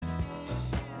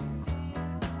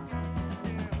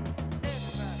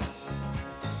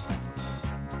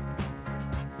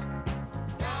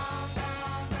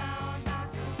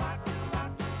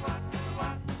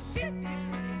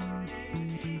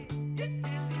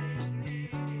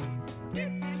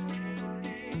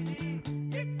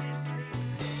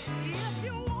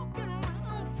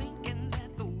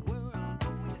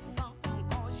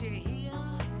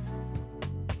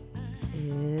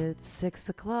6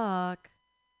 o'clock.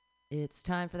 It's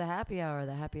time for the happy hour,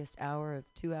 the happiest hour of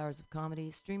 2 hours of comedy,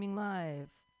 streaming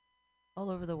live all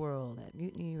over the world at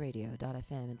MutinyRadio.fm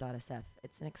and .sf.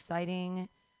 It's an exciting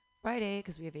Friday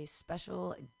because we have a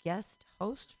special guest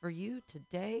host for you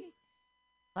today.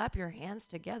 Clap your hands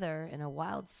together in a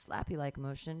wild slappy-like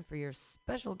motion for your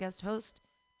special guest host,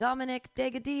 Dominic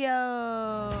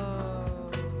Degadillo.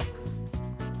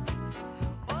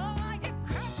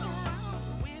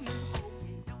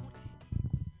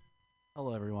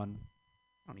 Hello, everyone.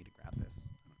 I don't need to grab this.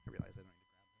 I realize I don't need to grab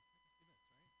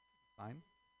this. Fine.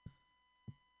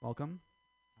 Welcome.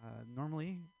 Normally,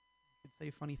 you could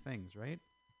say funny things, right?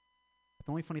 But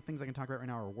the only funny things I can talk about right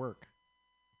now are work.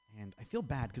 And I feel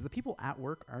bad because the people at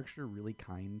work are actually really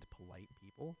kind, polite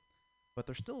people, but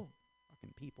they're still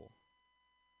fucking people.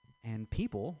 And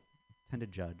people tend to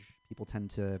judge. People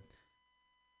tend to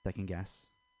second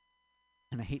guess.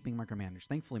 And I hate being micromanaged.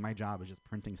 Thankfully, my job is just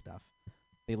printing stuff.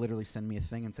 They literally send me a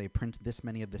thing and say, print this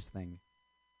many of this thing.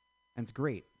 And it's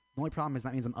great. The only problem is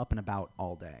that means I'm up and about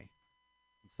all day.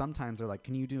 And sometimes they're like,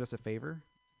 can you do us a favor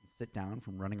and sit down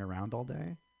from running around all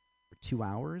day for 2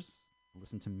 hours and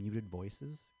listen to muted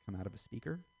voices come out of a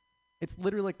speaker? It's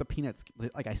literally like the Peanuts.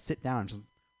 Like I sit down and just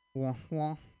wah,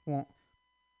 wah, wah.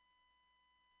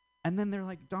 And then they're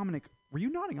like, Dominic, were you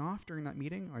nodding off during that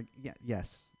meeting? Like,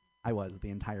 yes, I was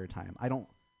the entire time. I don't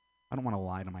want to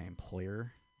lie to my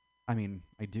employer. I mean,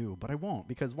 I do, but I won't,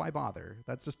 because why bother?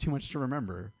 That's just too much to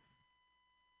remember.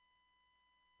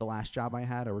 The last job I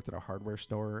had, I worked at a hardware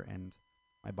store, and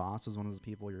my boss was one of those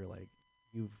people you're like,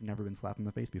 you've never been slapped in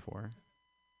the face before.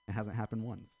 It hasn't happened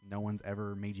once. No one's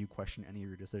ever made you question any of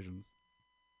your decisions.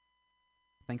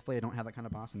 Thankfully, I don't have that kind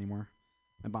of boss anymore.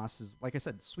 My boss is, like I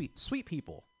said, sweet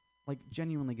people, like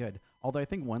genuinely good. Although I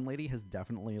think one lady has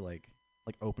definitely like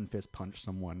open fist punch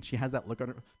someone. She has that look on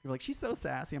her. You're like, she's so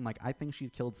sassy. I'm like, I think she's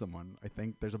killed someone. I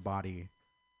think there's a body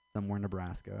somewhere in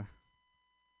Nebraska.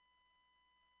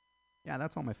 Yeah,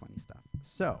 that's all my funny stuff.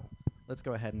 So let's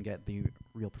go ahead and get the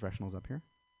real professionals up here.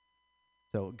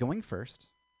 So going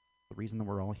first, the reason that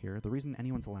we're all here, the reason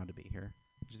anyone's allowed to be here,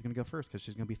 she's going to go first because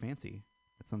she's going to be fancy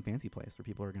at some fancy place where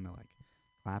people are going to like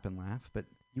clap and laugh. But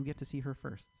you get to see her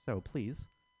first. So please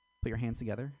put your hands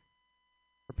together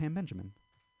for Pam Benjamin.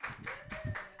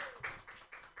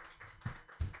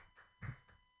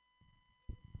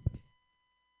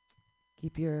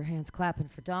 Keep your hands clapping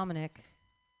for Dominic.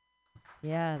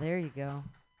 Yeah, there you go.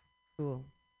 Cool.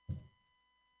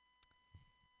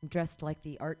 I'm dressed like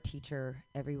the art teacher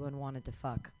everyone wanted to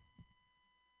fuck.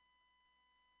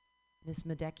 Miss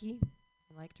Medecki,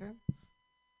 I liked her.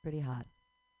 Pretty hot.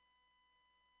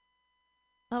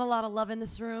 Not a lot of love in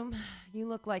this room. You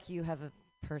look like you have a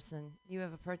person. You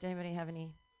have a person. Anybody have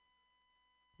any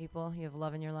people you have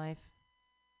love in your life?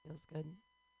 Feels good.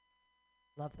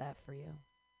 Love that for you.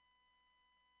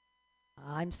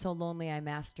 I'm so lonely I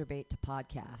masturbate to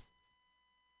podcasts.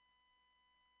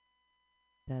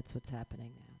 That's what's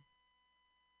happening now.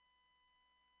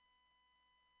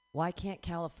 Why can't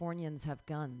Californians have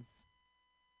guns?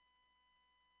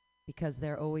 Because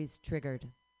they're always triggered.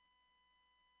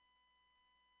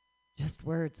 Just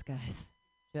words, guys.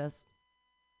 Just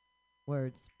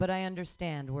words. But I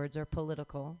understand words are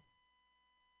political.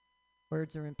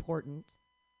 Words are important.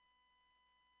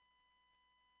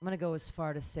 I'm going to go as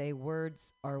far to say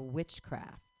words are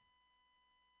witchcraft.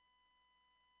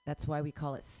 That's why we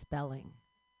call it spelling.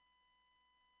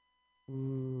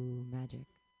 Ooh, magic.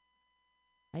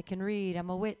 I can read. I'm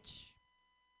a witch.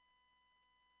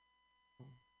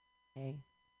 Hey,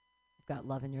 you've got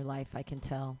love in your life, I can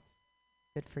tell.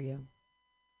 Good for you.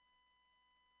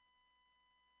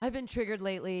 I've been triggered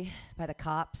lately by the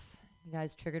cops. You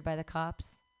guys triggered by the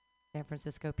cops? San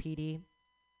Francisco PD.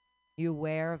 You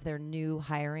aware of their new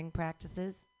hiring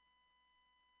practices?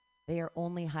 They are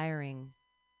only hiring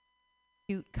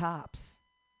cute cops.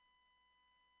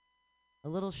 A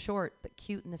little short, but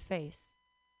cute in the face.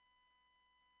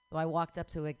 So I walked up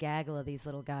to a gaggle of these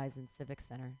little guys in Civic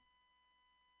Center.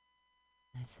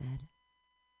 I said,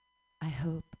 I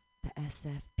hope the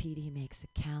SFPD makes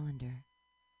a calendar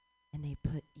and they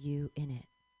put you in it.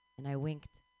 And I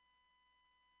winked.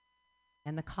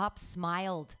 And the cop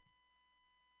smiled.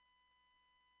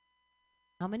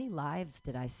 How many lives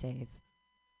did I save?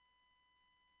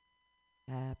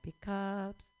 Happy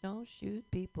cops don't shoot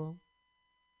people.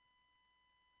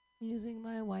 Using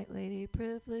my white lady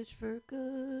privilege for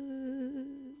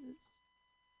good.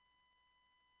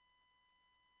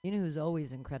 You know who's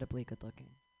always incredibly good looking?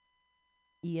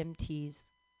 EMTs,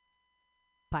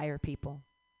 fire people.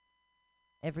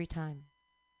 Every time.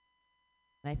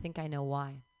 And I think I know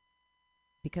why.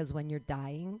 Because when you're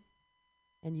dying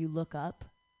and you look up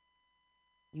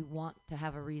You want to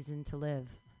have a reason to live.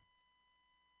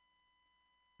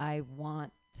 I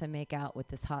want to make out with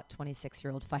this hot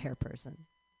 26-year-old fire person.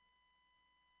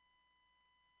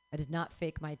 I did not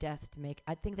fake my death to make,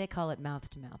 I think they call it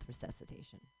mouth-to-mouth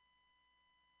resuscitation.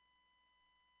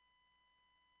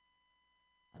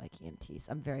 I like EMTs.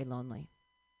 I'm very lonely.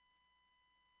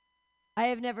 I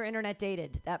have never internet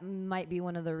dated. That might be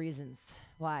one of the reasons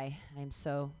why I'm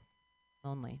so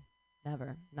lonely.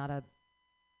 Never. Not a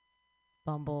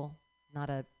Bumble,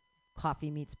 not a Coffee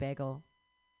Meets Bagel,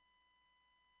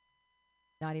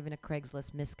 not even a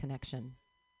Craigslist misconnection.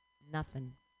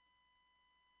 Nothing.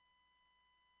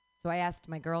 So I asked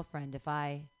my girlfriend, if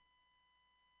I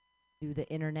do the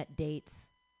internet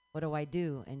dates, what do I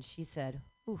do? And she said,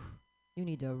 "Ooh, you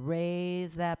need to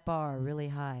raise that bar really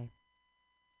high."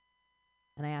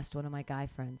 And I asked one of my guy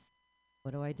friends,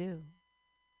 "What do I do?"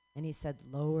 And he said,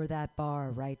 "Lower that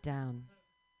bar right down."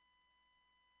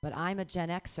 But I'm a Gen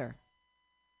Xer.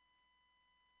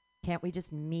 Can't we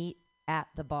just meet at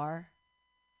the bar?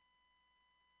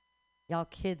 Y'all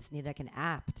kids need like an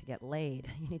app to get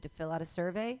laid. You need to fill out a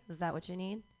survey? Is that what you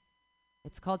need?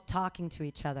 It's called talking to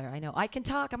each other. I know. I can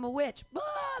talk. I'm a witch.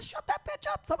 Ah, shut that bitch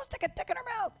up. Someone stick a dick in her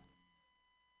mouth.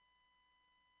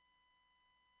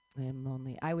 I am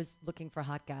lonely. I was looking for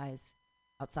hot guys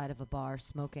outside of a bar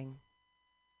smoking,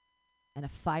 and a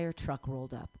fire truck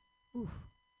rolled up. Ooh.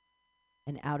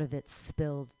 And out of it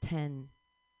spilled 10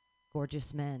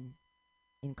 gorgeous men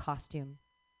in costume.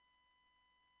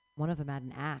 One of them had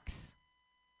an axe.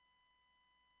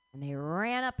 And they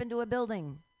ran up into a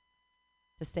building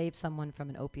to save someone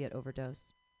from an opiate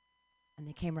overdose. And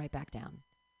they came right back down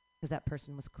because that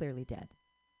person was clearly dead.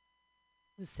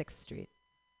 It was 6th Street.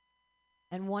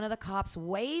 And one of the cops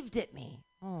waved at me.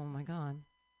 Oh, my God.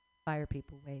 Fire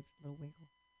people waved, little wiggle.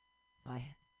 So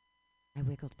I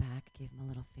wiggled back, gave him a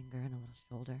little finger and a little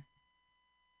shoulder.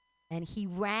 And he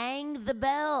rang the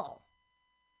bell.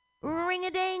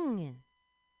 Ring-a-ding.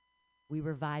 We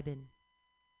were vibing.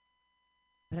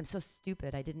 But I'm so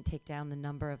stupid, I didn't take down the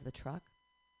number of the truck.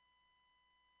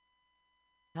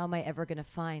 How am I ever going to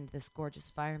find this gorgeous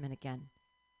fireman again?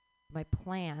 My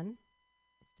plan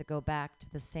is to go back to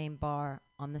the same bar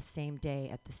on the same day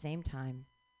at the same time.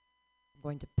 I'm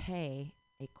going to pay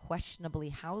a questionably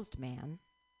housed man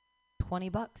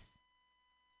 $20.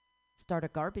 Start a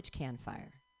garbage can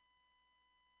fire.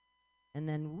 And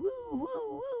then woo, woo,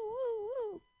 woo, woo,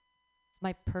 woo. It's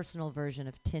my personal version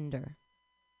of Tinder.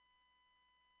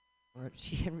 Or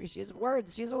she has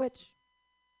words. She's a witch.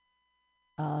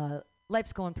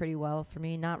 Life's going pretty well for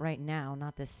me. Not right now,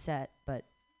 not this set, but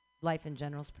life in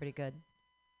general is pretty good.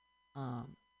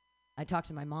 I talked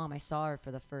to my mom. I saw her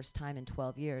for the first time in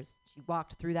 12 years. She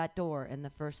walked through that door, and the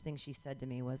first thing she said to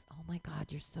me was, "Oh, my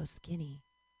God, you're so skinny."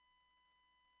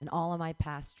 And all of my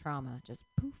past trauma just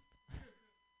poof.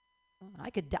 I'm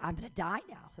going to die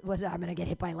now. I'm going to get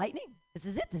hit by lightning. This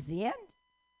is it. This is the end.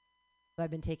 So I've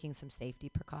been taking some safety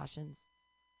precautions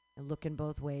and looking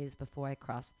both ways before I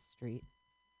cross the street.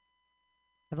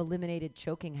 I've eliminated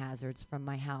choking hazards from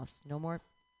my house. No more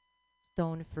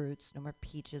stone fruits, no more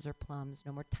peaches or plums,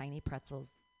 no more tiny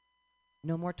pretzels,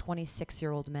 no more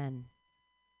 26-year-old men.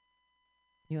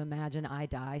 Can you imagine I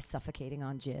die suffocating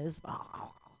on jizz?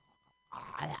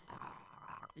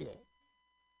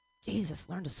 Jesus,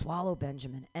 learn to swallow,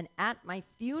 Benjamin. And at my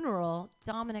funeral,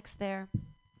 Dominic's there,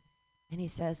 and he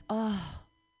says, "Oh,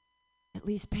 at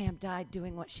least Pam died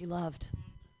doing what she loved."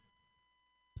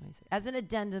 As an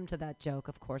addendum to that joke,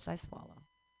 of course, I swallow.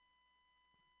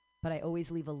 But I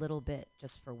always leave a little bit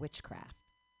just for witchcraft.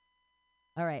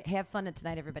 All right, have fun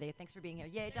tonight, everybody. Thanks for being here.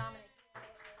 Yay, Dominic.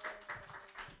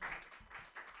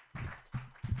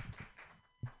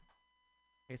 In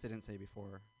case I didn't say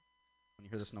before, when you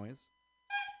hear this noise,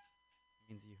 it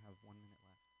means you have 1 minute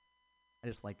left. I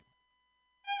just like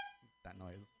that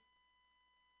noise.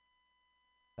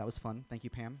 That was fun. Thank you,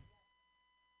 Pam.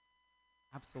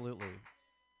 Absolutely.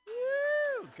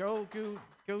 Woo! Go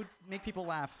make people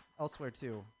laugh elsewhere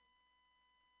too.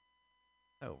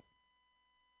 So,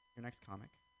 your next comic,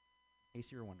 in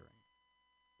case you were wondering,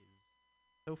 is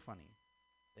so funny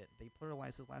that they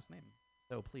pluralize his last name.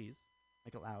 So please,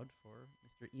 make it loud for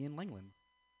Mr. Ian Langlands.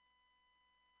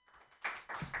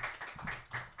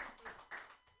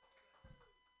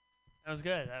 That was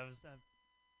good. That was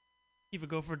keep it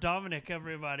go for Dominic,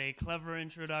 everybody. Clever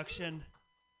introduction.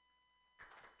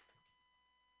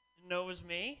 Didn't know it was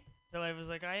me till I was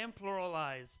like, I am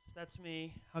pluralized. That's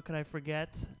me. How could I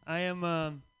forget? I am.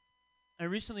 I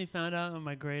recently found out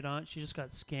my great aunt. She just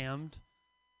got scammed.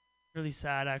 Really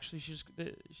sad, actually.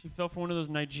 She fell for one of those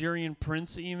Nigerian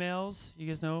prince emails. You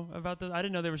guys know about those? I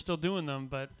didn't know they were still doing them,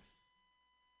 but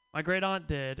My great aunt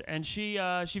did, and she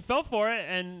fell for it,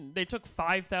 and they took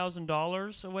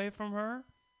 $5,000 away from her,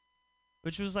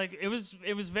 which was like it was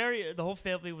very, the whole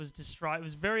family was distraught. It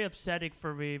was very upsetting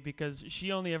for me because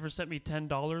she only ever sent me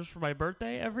 $10 for my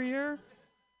birthday every year.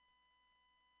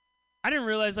 I didn't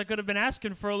realize I could have been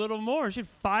asking for a little more. She had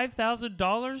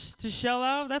 $5,000 to shell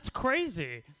out. That's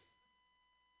crazy.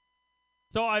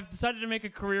 So I've decided to make a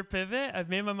career pivot. I've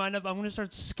made my mind up. I'm going to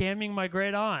start scamming my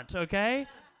great aunt, okay?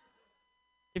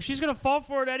 If she's going to fall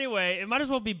for it anyway, it might as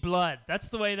well be blood. That's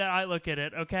the way that I look at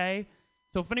it, okay?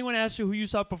 So if anyone asks you who you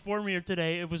saw perform here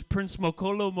today, it was Prince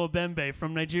Mokolo Mobembe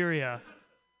from Nigeria.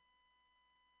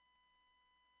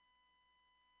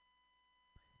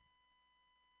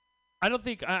 I don't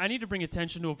think I need to bring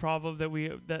attention to a problem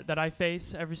that I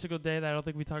face every single day that I don't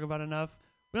think we talk about enough.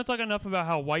 We don't talk enough about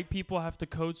how white people have to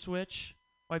code switch.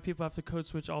 White people have to code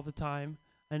switch all the time.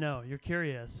 I know, you're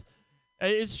curious.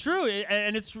 It's true,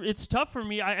 and it's tough for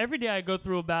me. Every day I go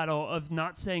through a battle of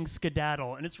not saying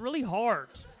skedaddle, and it's really hard.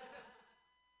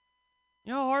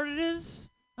 You know how hard it is?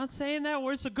 Not saying that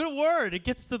word. It's a good word. It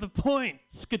gets to the point.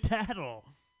 Skedaddle.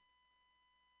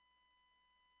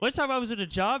 One time I was at a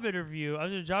job interview.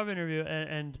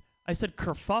 And I said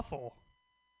kerfuffle.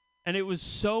 And it was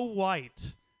so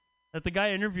white that the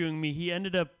guy interviewing me, he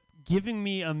ended up giving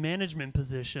me a management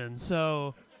position.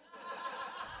 So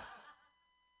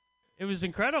it was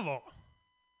incredible.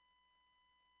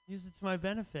 Used it to my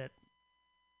benefit.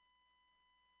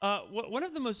 One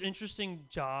of the most interesting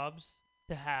jobs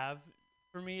to have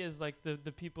for me is like the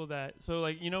people that, so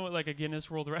like, you know what, like a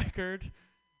Guinness World Record?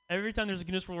 Every time there's a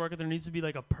Guinness World Record, there needs to be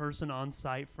like a person on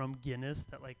site from Guinness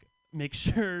that like makes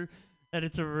sure that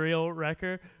it's a real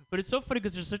record. But it's so funny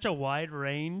because there's such a wide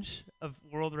range of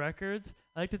world records.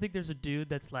 I like to think there's a dude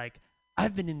that's like,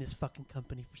 I've been in this fucking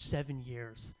company for 7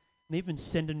 years. And they've been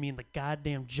sending me in the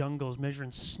goddamn jungles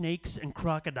measuring snakes and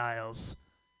crocodiles.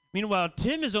 Meanwhile,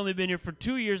 Tim has only been here for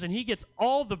 2 years and he gets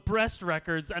all the breast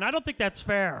records, and I don't think that's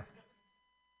fair.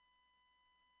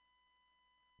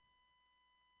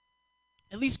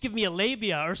 At least give me a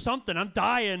labia or something. I'm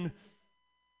dying.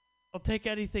 I'll take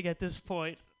anything at this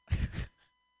point.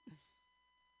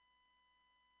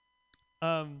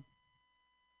 I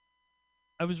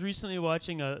was recently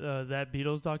watching that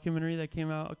Beatles documentary that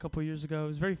came out a couple years ago. It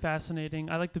was very fascinating.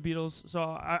 I like the Beatles, so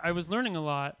I was learning a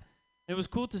lot. It was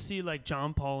cool to see like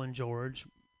John, Paul, and George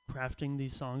crafting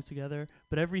these songs together.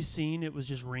 But every scene, it was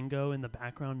just Ringo in the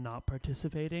background not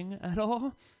participating at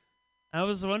all. I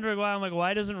was wondering why. I'm like,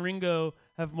 why doesn't Ringo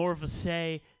have more of a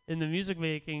say in the music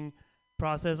making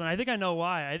process? And I think I know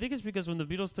why. I think it's because when the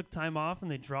Beatles took time off and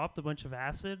they dropped a bunch of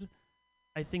acid,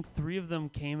 I think 3 of them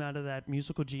came out of that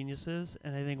musical geniuses,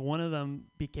 and I think one of them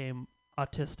became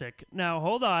autistic. Now,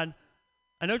 hold on.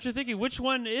 I know what you're thinking. Which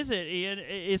one is it, Ian?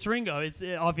 It's Ringo. It's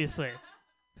obviously.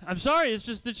 I'm sorry. It's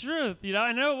just the truth. You know.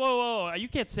 I know. Whoa. You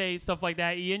can't say stuff like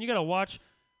that, Ian. You gotta watch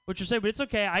what you're saying. But it's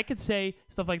okay. I could say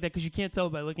stuff like that because you can't tell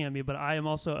by looking at me. But I am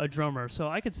also a drummer, so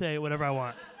I could say whatever I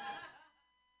want.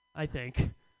 I think.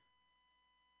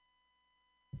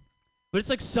 But it's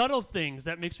like subtle things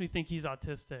that makes me think he's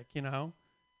autistic. You know.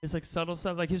 It's like subtle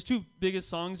stuff. Like his 2 biggest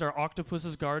songs are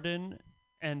Octopus's Garden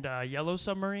and Yellow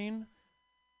Submarine.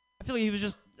 I feel like he was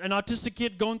just an autistic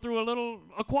kid going through a little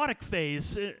aquatic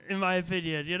phase, in my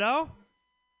opinion, you know?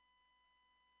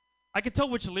 I could tell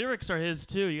which lyrics are his,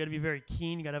 too. You got to be very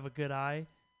keen. You got to have a good eye.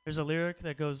 There's a lyric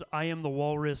that goes, I am the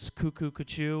walrus, cuckoo,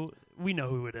 cuckoo. We know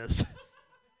who it is.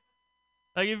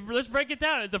 Like, let's break it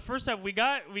down. The first half, we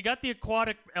got the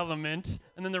aquatic element,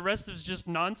 and then the rest is just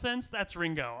nonsense. That's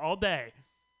Ringo, all day.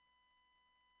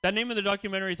 That name of the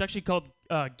documentary is actually called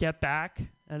Get Back.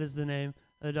 That is the name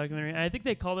of the documentary. And I think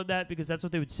they called it that because that's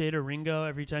what they would say to Ringo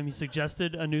every time he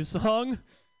suggested a new song.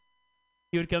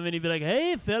 He would come in and he'd be like,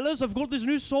 hey, fellas, I've got this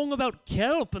new song about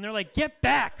kelp. And they're like, get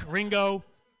back, Ringo.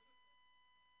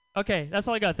 Okay, that's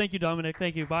all I got. Thank you, Dominic.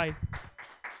 Thank you. Bye.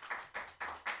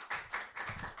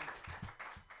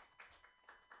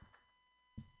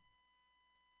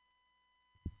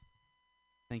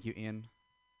 Thank you, Ian.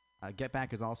 Get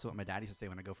back is also what my dad used to say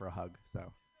when I go for a hug,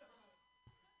 so.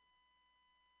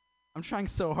 I'm trying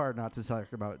so hard not to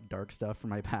talk about dark stuff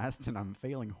from my past, and I'm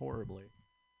failing horribly.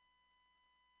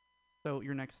 So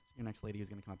your next lady is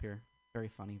going to come up here. Very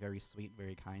funny, very sweet,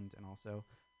 very kind, and also,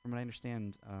 from what I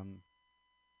understand,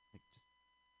 like just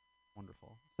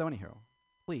wonderful. So anyhow,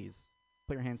 please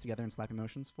put your hands together and slap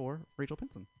emotions for Rachel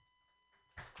Pinson.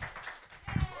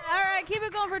 All right, keep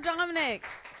it going for Dominic.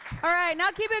 All right,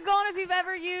 now keep it going if you've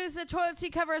ever used a toilet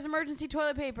seat cover as emergency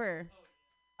toilet paper.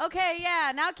 Okay,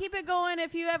 yeah, now keep it going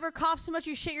if you ever coughed so much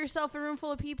you shit yourself in a room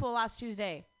full of people last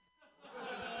Tuesday.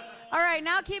 All right,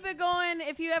 now keep it going.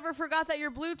 If you ever forgot that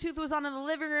your Bluetooth was on in the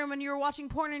living room and you were watching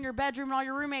porn in your bedroom and all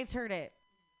your roommates heard it.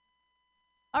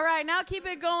 All right, now keep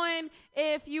it going.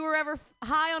 If you were ever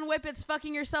high on whippets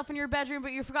fucking yourself in your bedroom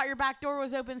but you forgot your back door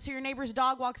was open so your neighbor's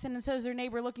dog walks in and so is their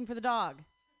neighbor looking for the dog.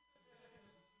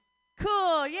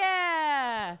 Cool,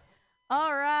 yeah.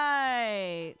 All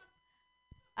right.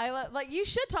 Like you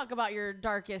should talk about your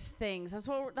darkest things. That's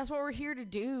what we're here to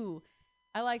do.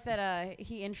 I like that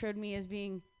he introed me as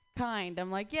being kind.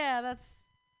 I'm like, yeah, that's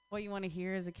what you want to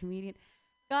hear as a comedian.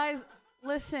 Guys,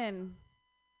 listen.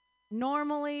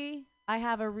 Normally, I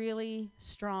have a really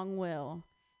strong will,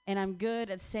 and I'm good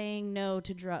at saying no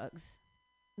to drugs.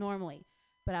 Normally.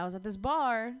 But I was at this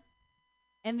bar,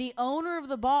 and the owner of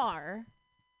the bar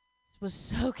was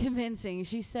so convincing.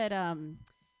 She said,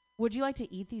 would you like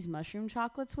to eat these mushroom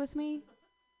chocolates with me?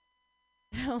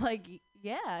 And I'm like,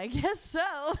 yeah, I guess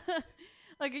so.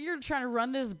 Like, you're trying to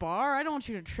run this bar. I don't want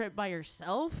you to trip by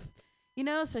yourself. You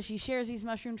know, so she shares these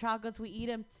mushroom chocolates. We eat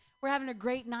them. We're having a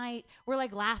great night. We're,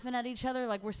 like, laughing at each other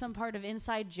like we're some part of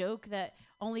inside joke that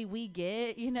only we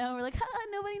get, you know. We're like,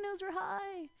 nobody knows we're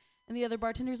high. And the other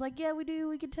bartender's like, yeah, we do.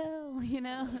 We could tell, you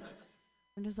know.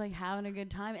 I'm just, like, having a good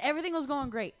time. Everything was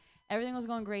going great. Everything was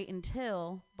going great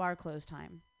until bar close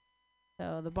time.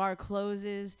 So the bar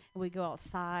closes, and we go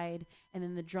outside, and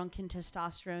then the drunken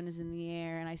testosterone is in the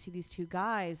air, and I see these two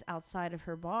guys outside of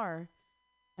her bar,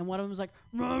 and one of them is like,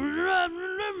 and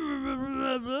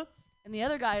the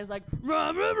other guy is like, and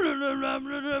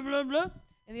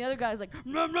the other guy's like,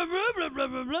 and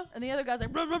the other guy's like,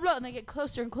 and they get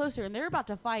closer and closer, and they're about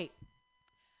to fight.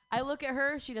 I look at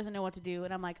her, she doesn't know what to do,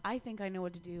 and I'm like, I think I know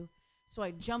what to do. So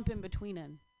I jump in between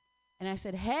them, and I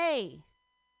said, hey,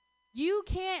 you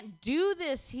can't do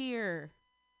this here.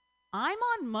 I'm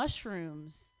on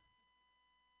mushrooms.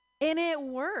 And it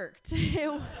worked. It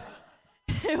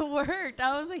worked.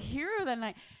 I was a hero that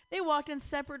night. They walked in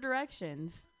separate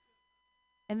directions.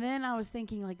 And then I was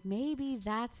thinking, like, maybe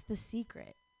that's the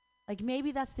secret. Like,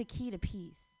 maybe that's the key to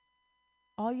peace.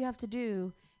 All you have to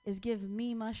do is give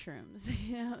me mushrooms,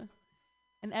 you know?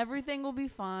 And everything will be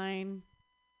fine.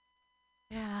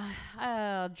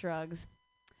 Yeah, drugs.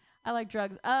 I like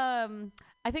drugs. I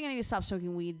think I need to stop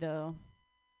smoking weed, though.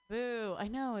 Boo. I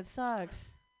know, it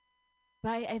sucks.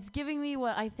 But it's giving me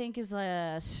what I think is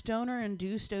a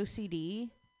stoner-induced OCD.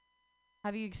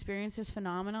 Have you experienced this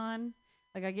phenomenon?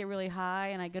 Like, I get really high,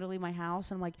 and I go to leave my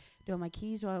house, and I'm like, do I have my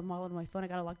keys? Do I have my wallet on my phone? I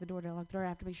got to lock the door. Do I lock the door? I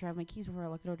have to make sure I have my keys before I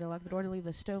lock the door. Do I lock the door to leave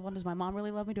the stove on? Does my mom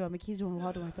really love me? Do I have my keys? Do I have my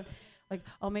wallet on my phone? Like,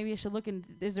 oh, maybe I should look, and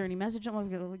is there any message? I'm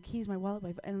going to look keys, my wallet,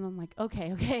 my phone. And I'm like,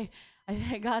 okay.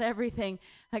 I got everything.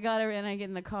 And I get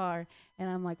in the car, and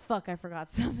I'm like, fuck, I forgot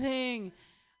something.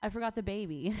 I forgot the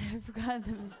baby.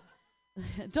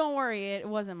 Don't worry, it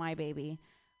wasn't my baby.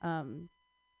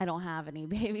 I don't have any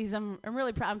babies. I'm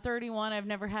really proud. I'm 31. I've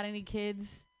never had any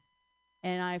kids,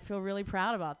 and I feel really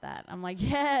proud about that. I'm like,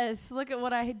 yes, look at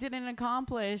what I didn't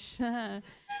accomplish.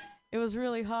 It was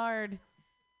really hard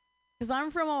because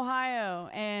I'm from Ohio,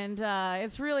 and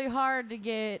it's really hard to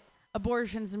get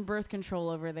abortions and birth control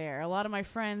over there. A lot of my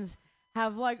friends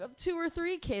have like 2 or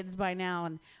 3 kids by now,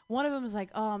 and one of them is like,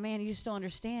 oh man, you just don't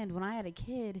understand. When I had a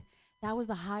kid, that was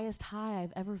the highest high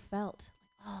I've ever felt.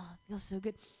 Like, oh, it feels so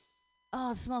good.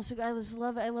 Oh, it smells so good. I just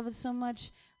love it. I love it so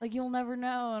much. Like, you'll never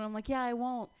know. And I'm like, yeah, I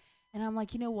won't. And I'm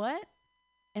like, you know what?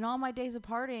 In all my days of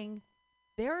partying,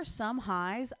 there are some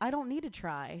highs I don't need to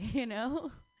try, you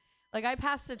know? Like, I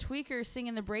passed a tweaker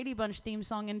singing the Brady Bunch theme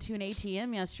song into an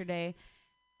ATM yesterday,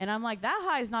 and I'm like, that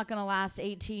high is not going to last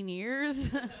 18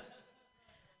 years.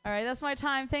 All right, that's my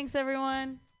time. Thanks,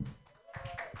 everyone.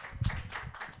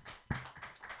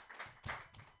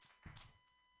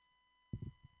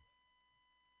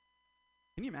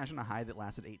 Can you imagine a high that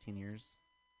lasted 18 years?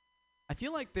 I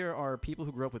feel like there are people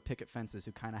who grew up with picket fences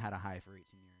who kind of had a high for 18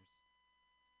 years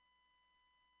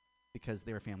because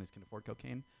their families can afford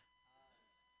cocaine.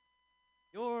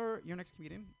 Your next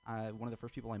comedian, one of the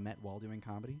first people I met while doing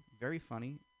comedy. Very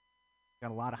funny.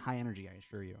 Got a lot of high energy, I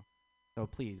assure you. So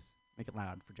please, make it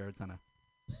loud for Jared Senna.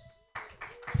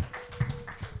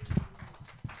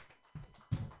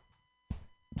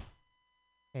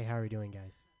 Hey, how are we doing,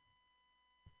 guys?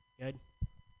 Good?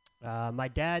 My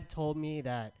dad told me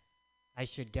that I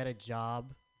should get a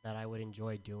job that I would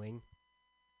enjoy doing,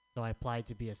 so I applied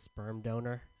to be a sperm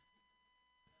donor.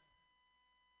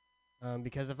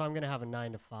 Because if I'm going to have a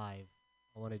 9 to 5,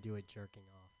 I want to do it jerking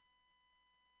off.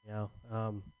 You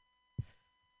know?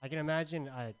 I can imagine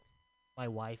my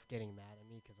wife getting mad at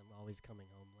me because I'm always coming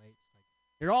home late. She's like,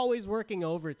 you're always working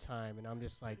overtime, and I'm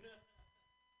just like,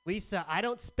 Lisa, I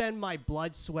don't spend my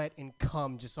blood, sweat, and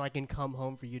cum just so I can come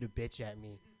home for you to bitch at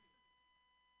me.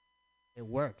 It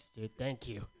works, dude. Thank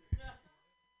you.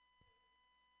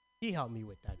 He helped me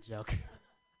with that joke.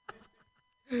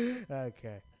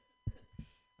 Okay.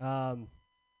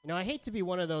 I hate to be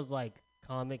one of those like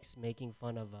comics making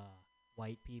fun of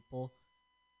white people,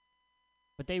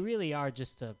 but they really are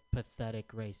just a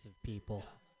pathetic race of people.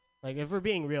 Like, if we're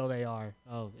being real, they are.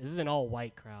 Oh, this is an all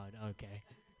white crowd. Okay.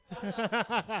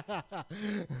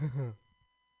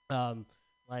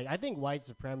 Like, I think white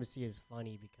supremacy is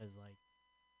funny because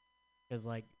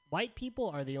white people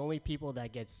are the only people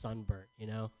that get sunburnt, you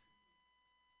know?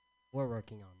 We're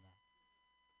working on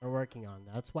that. We're working on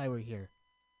that. That's why we're here.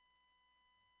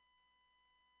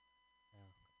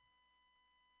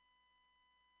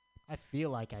 I feel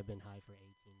like I've been high for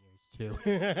 18 years too.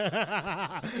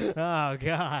 Oh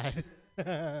God.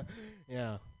 Yeah.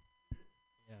 Yeah.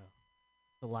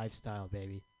 The lifestyle,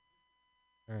 baby.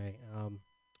 All right. All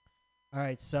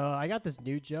right. So I got this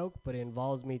new joke, but it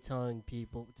involves me telling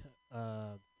people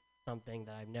something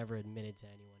that I've never admitted to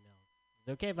anyone else. Is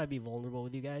it okay if I be vulnerable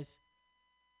with you guys?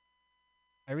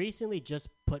 I recently just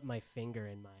put my finger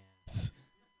in my ass.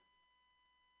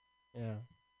 Yeah.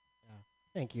 Yeah.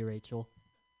 Thank you, Rachel.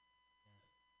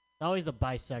 It's always the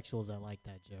bisexuals that like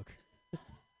that joke.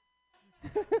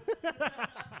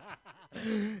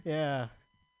 Yeah.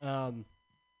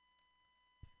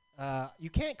 You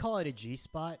can't call it a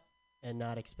G-spot and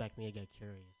not expect me to get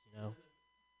curious, you know?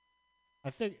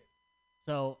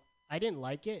 So I didn't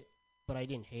like it, but I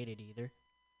didn't hate it either.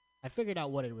 I figured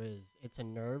out what it was. It's a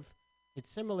nerve. It's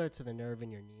similar to the nerve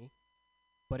in your knee,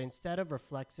 but instead of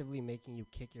reflexively making you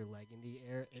kick your leg in the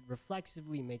air, it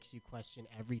reflexively makes you question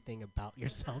everything about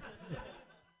yourself.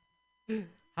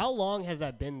 How long has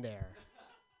that been there?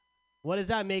 What does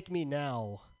that make me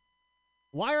now?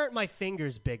 Why aren't my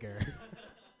fingers bigger?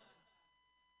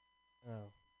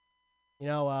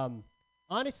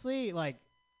 Honestly, like,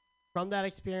 from that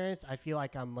experience, I feel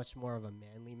like I'm much more of a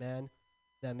manly man.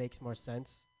 That makes more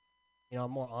sense.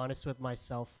 I'm more honest with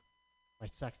myself. My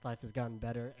sex life has gotten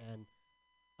better, and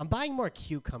I'm buying more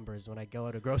cucumbers when I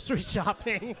go to grocery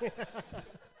shopping.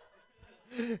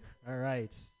 All right.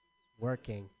 It's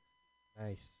working.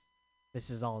 Nice.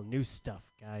 This is all new stuff,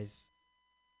 guys.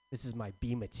 This is my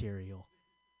B material.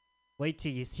 Wait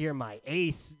till you hear my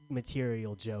A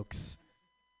material jokes.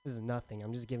 This is nothing.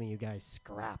 I'm just giving you guys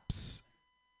scraps.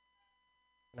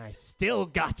 And I still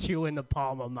got you in the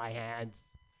palm of my hands.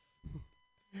 All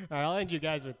right, I'll end you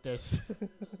guys with this.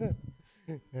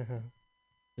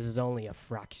 This is only a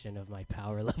fraction of my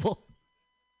power level.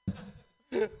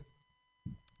 All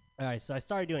right, so I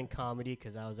started doing comedy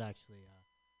because I was actually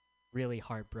really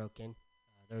heartbroken.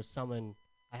 There was someone,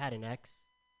 I had an ex.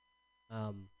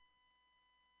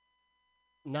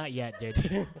 Not yet,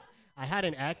 dude. I had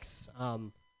an ex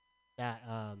that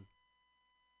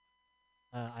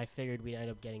I figured we'd end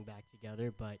up getting back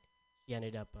together, but he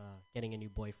ended up getting a new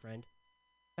boyfriend.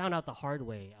 Found out the hard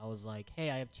way. I was like, hey,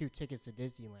 I have 2 tickets to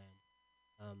Disneyland.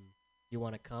 You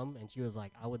want to come? And she was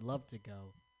like, I would love to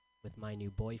go with my new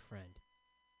boyfriend.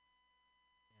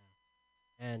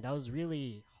 Yeah. And that was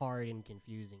really hard and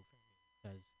confusing for me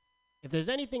because if there's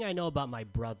anything I know about my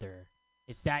brother,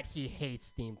 it's that he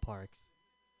hates theme parks.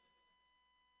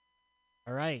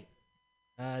 All right.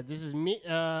 This is me.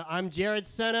 I'm Jared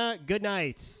Senna. Good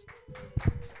night.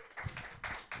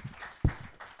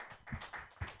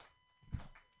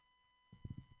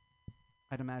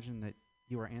 I'd imagine that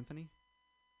you are Anthony. Do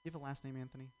you have a last name,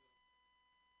 Anthony?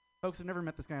 Folks, I've never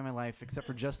met this guy in my life except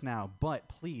for just now, but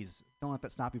please don't let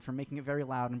that stop you from making it very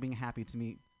loud and being happy to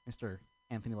meet Mr.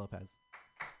 Anthony Lopez.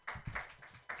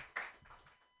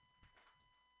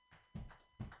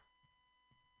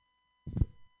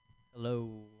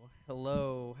 Hello.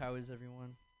 Hello. How is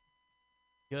everyone?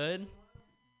 Good?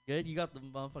 Good? You got the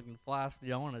motherfucking flask,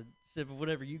 dude. I want to sip of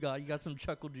whatever you got. You got some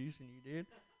chuckle juice in you, dude.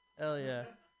 Hell yeah.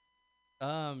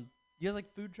 You guys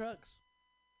like food trucks?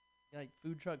 You like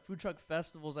food truck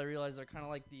festivals? I realize they're kind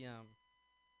of like the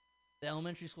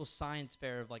elementary school science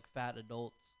fair of like fat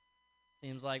adults.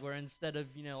 Seems like where instead of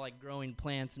like growing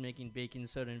plants and making baking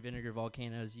soda and vinegar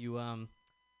volcanoes, you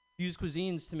fuse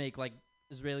cuisines to make like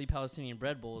Israeli Palestinian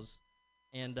bread bowls,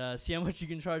 and see how much you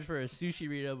can charge for a sushi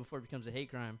burrito before it becomes a hate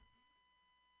crime.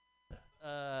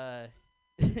 I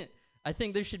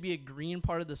think there should be a green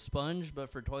part of the sponge, but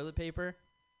for toilet paper.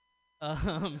 I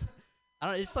don't.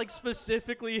 It's like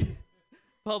specifically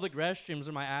public restrooms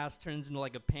where my ass turns into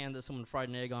like a pan that someone fried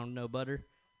an egg on with no butter.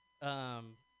 I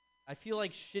feel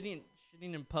like shitting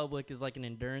in public is like an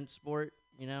endurance sport.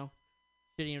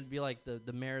 Shitting would be like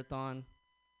the marathon.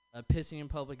 Pissing in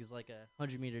public is like a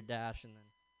 100-meter dash, and then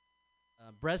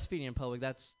breastfeeding in public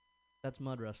that's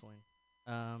mud wrestling.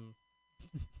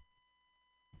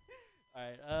 All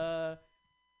right.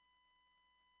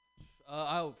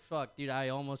 Oh fuck, dude! I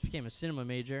almost became a cinema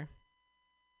major.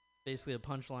 Basically a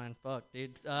punchline. Fuck,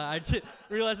 dude. I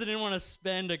realized I didn't want to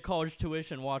spend a college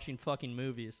tuition watching fucking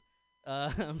movies.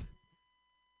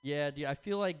 Yeah, dude. I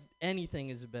feel like anything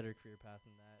is a better career path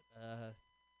than that.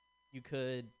 You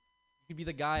could be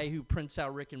the guy who prints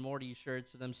out Rick and Morty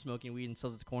shirts of them smoking weed and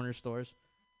sells it to corner stores.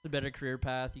 It's a better career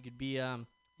path. You could be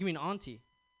you mean auntie?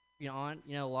 Be an aunt.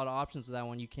 You know, a lot of options with that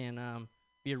one. You can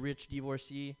be a rich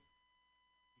divorcee.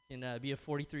 You can be a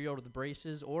 43-year-old with the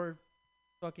braces, or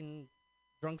fucking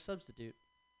drunk substitute.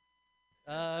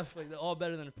 Like all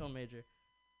better than a film major.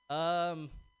 What's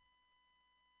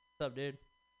up, dude?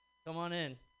 Come on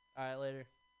in. All right, later.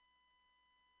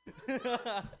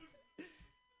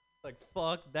 Like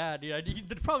fuck that, dude. He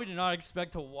probably did not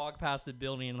expect to walk past the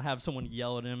building and have someone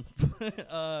yell at him.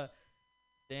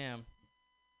 Damn.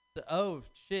 Oh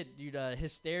shit, dude.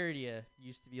 Hysteria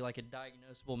used to be like a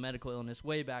diagnosable medical illness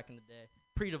way back in the day,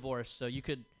 pre-divorce. So you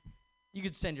could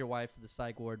send your wife to the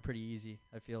psych ward pretty easy.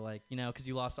 I feel like, you know, because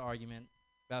you lost the argument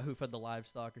about who fed the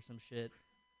livestock or some shit.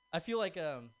 I feel like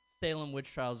Salem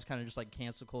witch trials is kind of just like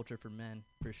cancel culture for men,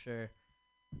 for sure.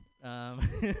 I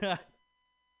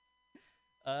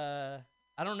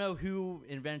don't know who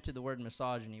invented the word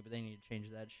misogyny, but they need to change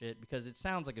that shit because it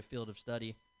sounds like a field of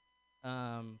study.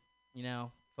 You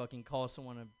know, fucking call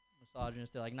someone a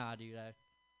misogynist. They're like, nah, dude, I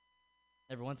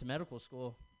never went to medical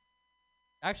school.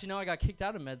 Actually, no, I got kicked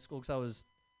out of med school because I was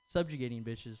subjugating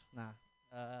bitches. Nah.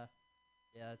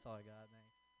 Yeah, that's all I got. Thanks.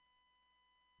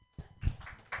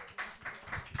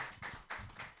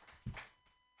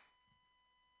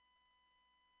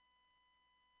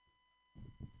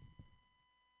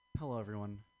 Hello,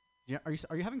 everyone. Yeah, are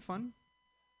you having fun?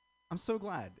 I'm so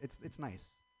glad. It's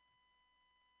nice.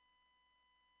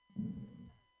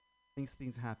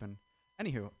 Things happen.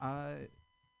 Anywho,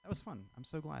 that was fun. I'm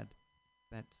so glad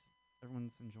that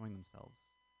everyone's enjoying themselves,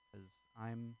 because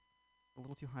I'm a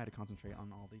little too high to concentrate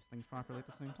on all these things properly at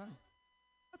the same time.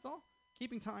 That's all.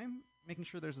 Keeping time, making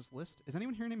sure there's this list. Is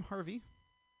anyone here named Harvey?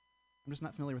 I'm just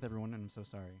not familiar with everyone, and I'm so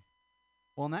sorry.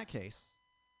 Well, in that case,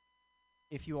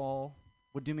 if you all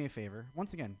would do me a favor,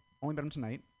 once again, only bet 'em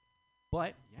tonight,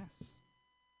 but yes,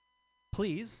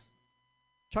 please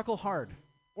chuckle hard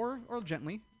or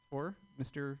gently for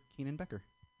Mr. Keenan Becker.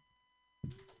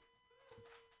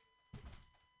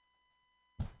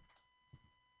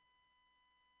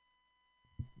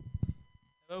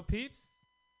 Hello, peeps.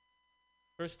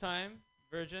 First time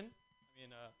virgin.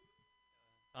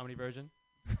 Comedy virgin.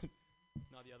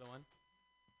 Not the other one.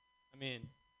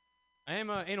 I am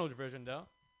an anal virgin, though.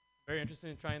 Very interested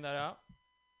in trying that out. I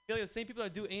feel like the same people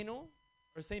that do anal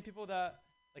are the same people that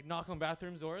like knock on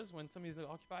bathroom doors when somebody's like,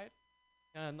 occupied.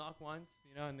 Kind of knock once,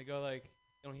 you know, and they go like,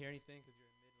 they don't hear anything because you're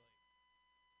in mid like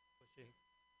pushing,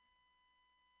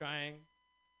 trying,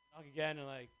 knock again, and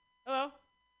like, hello,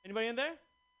 anybody in there?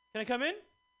 Can I come in?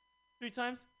 3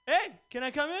 times. Hey, can I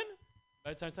come in?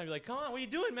 By the time you're like, come on, what are you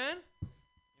doing, man? You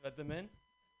let them in.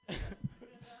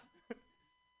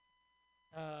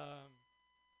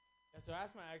 Yeah, so I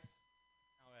asked my ex,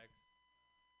 now ex,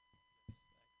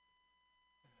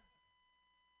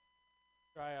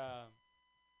 try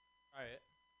it.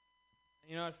 And,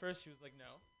 you know, at first she was like,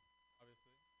 no,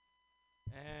 obviously.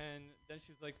 And then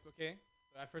she was like, okay,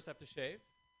 but at first I have to shave.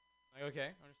 I'm like, okay,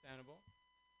 understandable.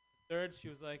 Third, she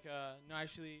was like, no,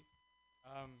 actually,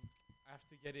 I have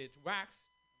to get it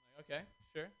waxed. I'm like, okay,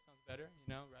 sure, sounds better,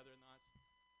 you know, rather not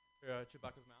for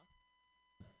Chewbacca's mouth.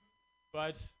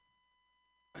 But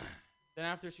then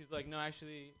after, she was like, no,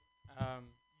 actually,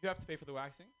 you have to pay for the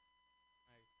waxing.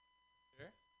 I'm like,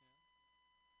 sure, yeah,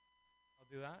 I'll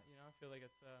do that, you know, I feel like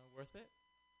it's worth it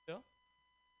still.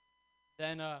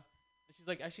 Then she's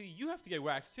like, actually, you have to get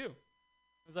waxed too.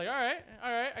 I was like, all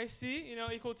right, I see, you know,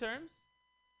 equal terms.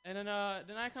 And then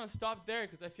I kind of stopped there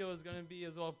because I feel there's going to be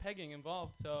as well pegging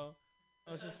involved. So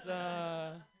I was just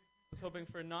was hoping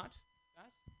for not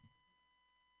that.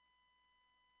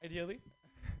 Ideally.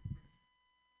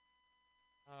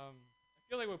 I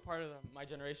feel like we're part of my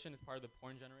generation is part of the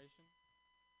porn generation.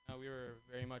 We were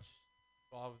very much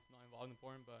not involved in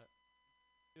porn, but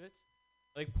do it.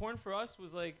 Like porn for us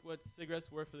was like what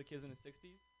cigarettes were for the kids in the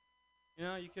 60s. You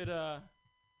know, you could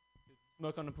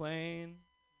smoke on a plane.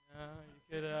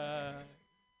 You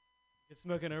could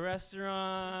smoke in a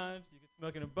restaurant, you could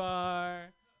smoke in a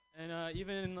bar, and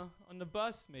even on the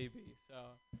bus maybe. So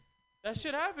that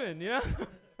shit happened, you know?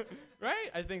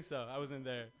 Right? I think so. I wasn't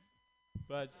there.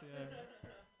 But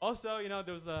also, you know,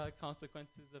 there was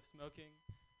consequences of smoking.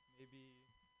 Maybe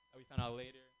we found out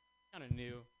later. Kind of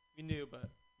knew. We knew, but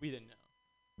we didn't know.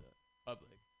 The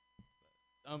public.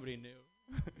 But somebody knew.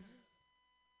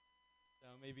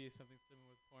 maybe something similar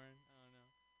with porn. I don't know.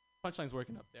 Punchline's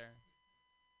working up there.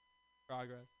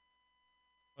 Progress.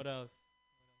 What else?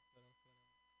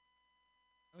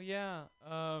 Oh yeah.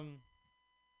 I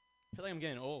feel like I'm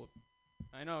getting old.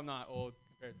 I know I'm not old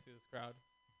compared to this crowd.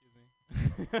 Excuse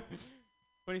me.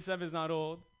 27 is not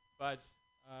old, but it's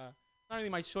not really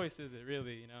my choice, is it?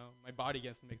 Really, you know, my body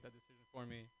gets to make that decision for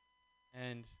me.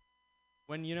 And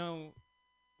when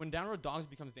when downward dogs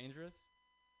becomes dangerous,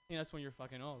 I think that's when you're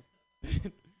fucking old.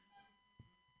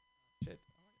 Shit.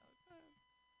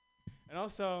 And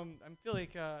also, I feel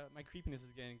like my creepiness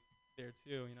is getting there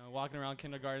too. You know, walking around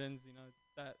kindergartens, you know,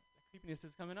 that creepiness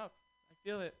is coming up. I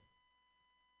feel it,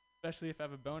 especially if I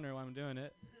have a boner while I'm doing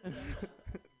it.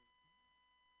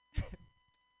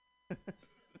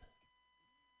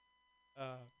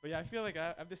 But yeah, I feel like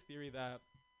I have this theory that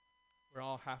we're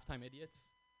all half-time idiots.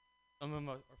 Some of them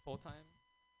are full-time,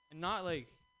 and not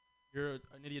like you're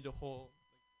an idiot the whole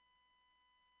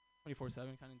like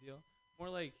 24/7 kind of deal. More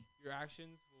like your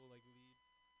actions will like lead,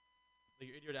 like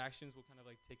your idiot actions will kind of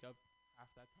like take up half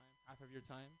that time, half of your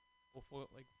time, will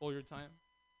full your time.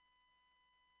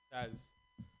 As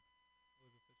what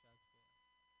was it such as for?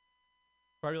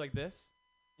 Probably like this,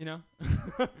 you know.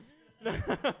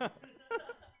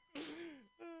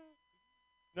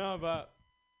 No, but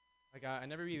like I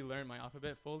never really learned my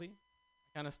alphabet fully.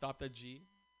 I kind of stopped at G,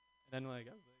 and then like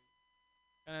I was like,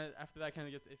 kind of after that kind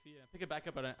of gets iffy. I pick it back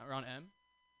up at around M.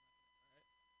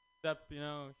 Except, you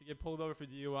know, if you get pulled over for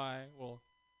DUI, well,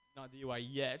 not DUI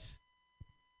yet,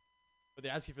 but they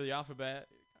ask you for the alphabet,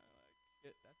 you're kind of like,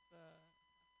 shit, that's time.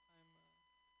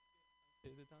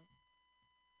 Is it time?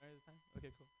 All right, is it time?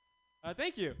 Okay, cool.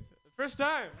 Thank you. First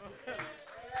time.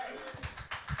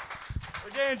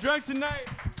 We're getting drunk tonight.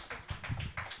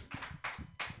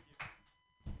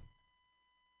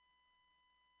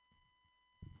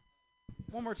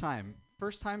 One more time.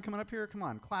 First time coming up here. Come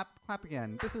on, clap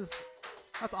again.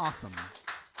 That's awesome.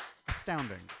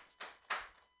 Astounding.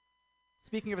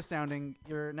 Speaking of astounding,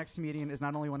 your next comedian is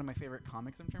not only one of my favorite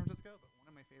comics in San Francisco, but one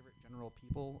of my favorite general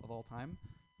people of all time.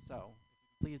 So,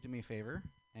 please do me a favor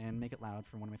and make it loud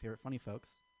for one of my favorite funny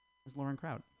folks, is Lauren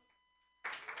Kraut.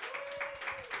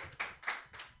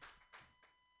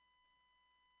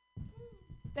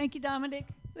 Thank you, Dominic.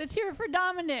 Let's hear it for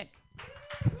Dominic.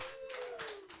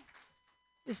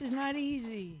 This is not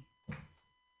easy.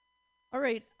 All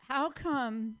right, how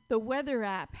come the weather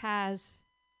app has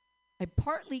a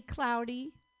partly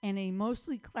cloudy and a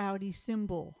mostly cloudy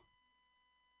symbol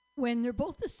when they're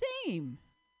both the same?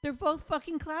 They're both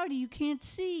fucking cloudy. You can't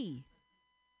see.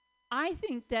 I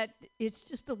think that it's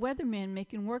just the weatherman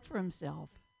making work for himself.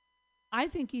 I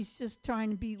think he's just trying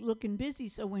to be looking busy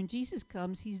so when Jesus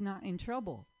comes, he's not in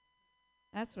trouble.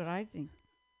 That's what I think.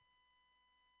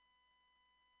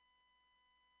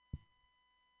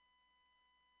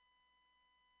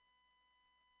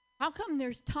 How come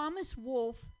there's Thomas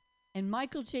Wolfe and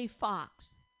Michael J.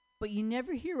 Fox, but you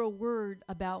never hear a word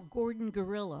about Gordon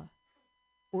Gorilla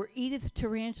or Edith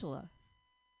Tarantula?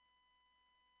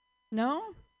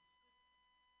 No?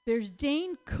 There's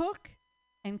Dane Cook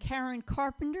and Karen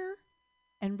Carpenter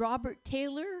and Robert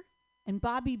Taylor and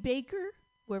Bobby Baker,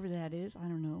 whoever that is, I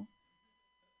don't know.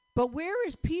 But where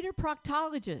is Peter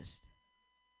Proctologist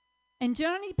and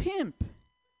Johnny Pimp?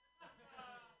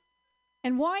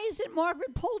 And why isn't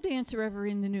Margaret Pole Dancer ever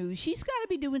in the news? She's got to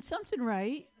be doing something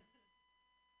right.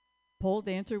 Pole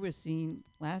Dancer was seen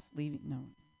last leaving. No.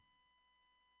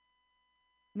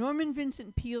 Norman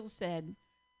Vincent Peale said,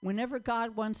 whenever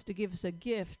God wants to give us a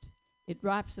gift, it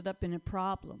wraps it up in a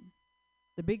problem.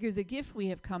 The bigger the gift we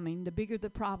have coming, the bigger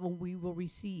the problem we will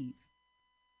receive.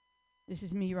 This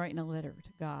is me writing a letter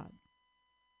to God.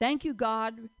 Thank you,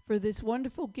 God, for this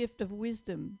wonderful gift of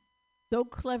wisdom, so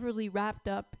cleverly wrapped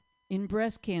up in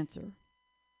breast cancer.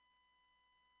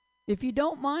 If you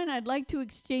don't mind, I'd like to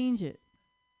exchange it.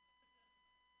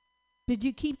 Did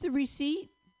you keep the receipt?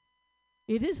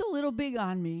 It is a little big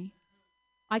on me.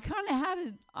 I kind of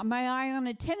had my eye on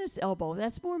a tennis elbow.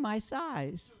 That's more my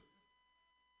size.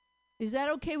 Is that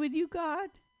okay with you, God?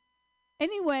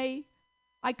 Anyway,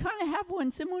 I kind of have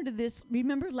one similar to this.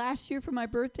 Remember last year for my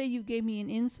birthday, you gave me an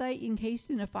insight encased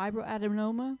in a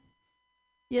fibroadenoma?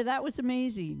 Yeah, that was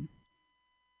amazing.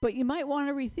 But you might want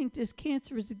to rethink this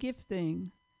cancer as a gift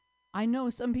thing. I know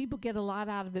some people get a lot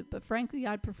out of it, but frankly,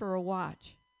 I'd prefer a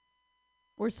watch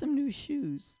or some new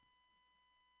shoes.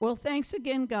 Well, thanks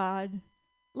again, God.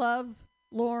 Love,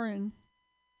 Lauren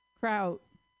Kraut,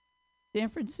 San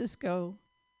Francisco,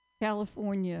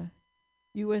 California,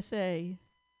 USA,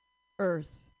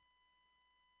 Earth.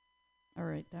 All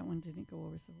right, that one didn't go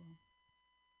over so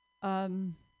well.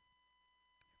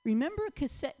 Remember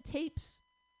cassette tapes?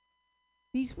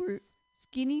 These were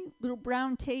skinny little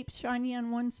brown tapes, shiny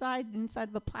on one side, inside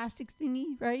of a plastic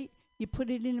thingy, right? You put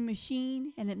it in a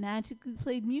machine, and it magically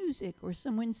played music or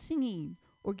someone singing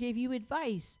or gave you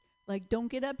advice, like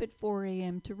don't get up at 4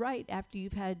 a.m. to write after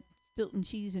you've had Stilton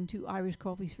cheese and 2 Irish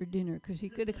coffees for dinner, because he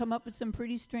could have come up with some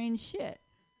pretty strange shit.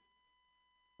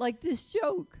 Like this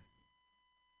joke.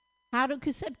 How do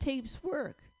cassette tapes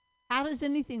work? How does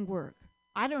anything work?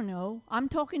 I don't know. I'm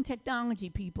talking technology,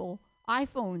 people.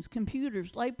 iPhones,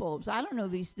 computers, light bulbs. I don't know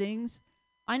these things.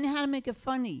 I know how to make it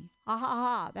funny. Ha ha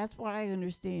ha. That's what I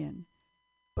understand.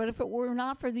 But if it were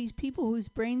not for these people whose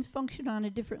brains function on a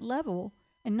different level,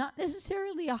 and not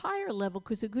necessarily a higher level,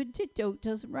 because a good dick joke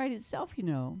doesn't write itself, you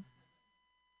know.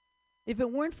 If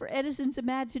it weren't for Edison's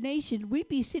imagination, we'd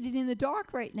be sitting in the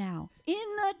dark right now. In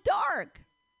the dark!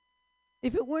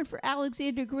 If it weren't for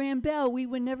Alexander Graham Bell, we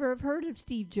would never have heard of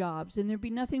Steve Jobs, and there'd be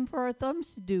nothing for our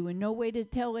thumbs to do, and no way to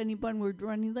tell anyone we're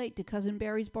running late to Cousin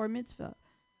Barry's bar mitzvah.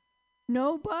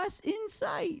 No bus in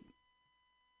sight.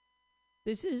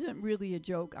 This isn't really a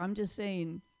joke. I'm just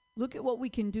saying, look at what we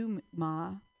can do,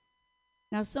 Ma.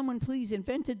 Now, someone please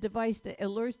invent a device that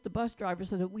alerts the bus driver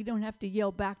so that we don't have to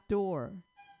yell back door.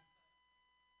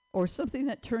 Or something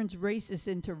that turns racists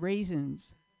into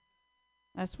raisins.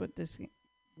 That's what this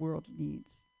world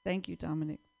needs. Thank you,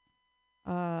 Dominic.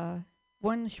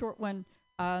 One short one.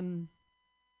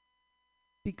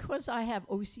 Because I have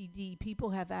OCD, people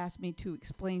have asked me to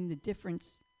explain the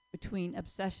difference between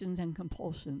obsessions and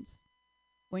compulsions.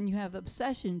 When you have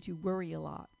obsessions, you worry a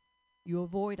lot. You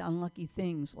avoid unlucky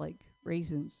things like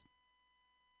raisins.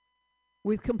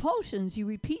 With compulsions, you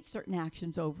repeat certain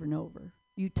actions over and over.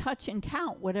 You touch and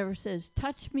count whatever says,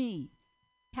 touch me,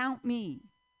 count me,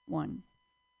 1.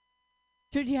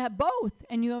 Should you have both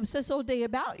and you obsess all day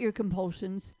about your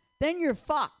compulsions, then you're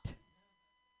fucked.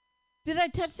 Did I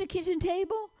touch the kitchen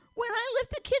table? When I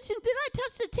lift the kitchen, did I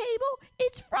touch the table?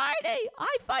 It's Friday.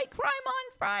 I fight crime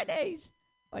on Fridays.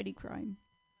 Fighty crime.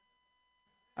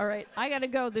 All right, I got to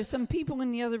go. There's some people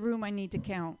in the other room I need to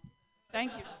count.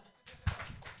 Thank you.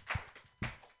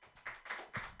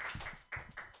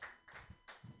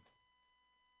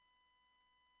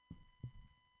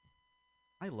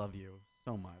 I love you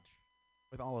so much,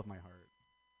 with all of my heart.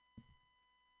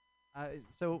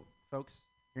 So, folks,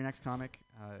 your next comic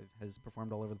has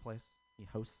performed all over the place. He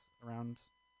hosts around.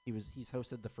 He's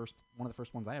hosted one of the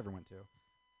first ones I ever went to.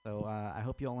 So I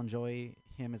hope you all enjoy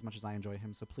him as much as I enjoy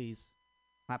him. So please,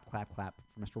 clap, clap, clap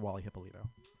for Mr. Wally Hippolito.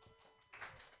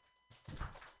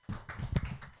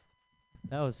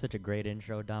 That was such a great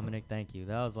intro, Dominic. Thank you.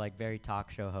 That was like very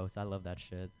talk show host. I love that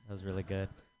shit. That was really good.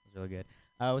 It was really good.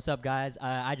 What's up, guys?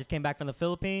 I just came back from the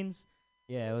Philippines.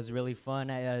 Yeah, it was really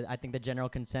fun. I think the general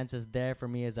consensus there for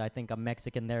me is I think I'm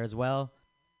Mexican there as well.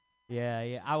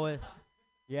 Yeah. I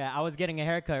was getting a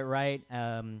haircut, right?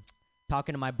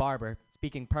 Talking to my barber,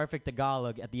 speaking perfect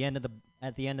Tagalog. At the end of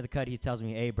the cut, he tells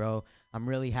me, "Hey, bro, I'm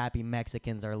really happy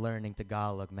Mexicans are learning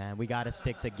Tagalog, man. We gotta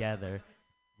stick together."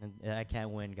 And I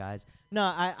can't win, guys. No,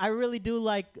 I really do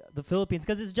like the Philippines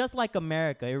because it's just like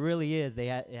America. It really is.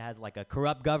 It has like a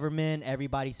corrupt government.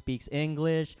 Everybody speaks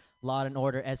English. Law and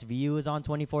Order SVU is on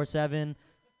 24/7.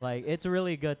 Like, it's a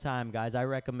really good time, guys. I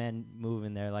recommend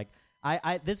moving there. Like,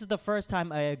 this is the first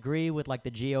time I agree with like the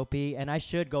GOP, and I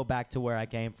should go back to where I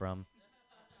came from.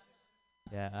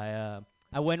 Yeah,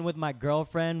 I went with my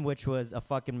girlfriend, which was a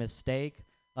fucking mistake.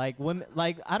 Like, women,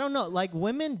 like, I don't know, like,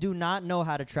 women do not know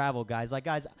how to travel, guys. Like,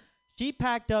 guys, she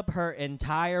packed up her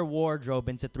entire wardrobe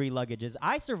into 3 luggages.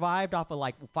 I survived off of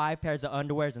like 5 pairs of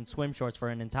underwears and swim shorts for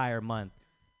an entire month.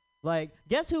 Like,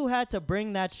 guess who had to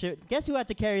bring that shit? Guess who had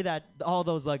to carry all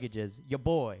those luggages? Your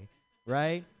boy,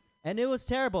 right? And it was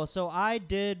terrible. So I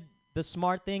did the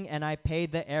smart thing, and I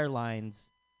paid the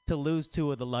airlines to lose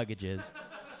 2 of the luggages.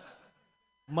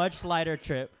 Much lighter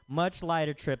trip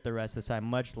the rest of the time,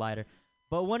 much lighter.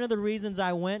 But one of the reasons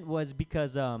I went was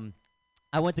because I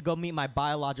went to go meet my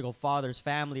biological father's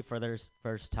family for their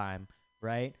first time,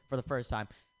 right? For the first time.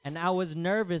 And I was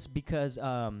nervous because,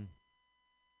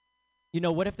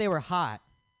 what if they were hot?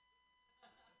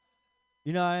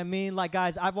 You know what I mean? Like,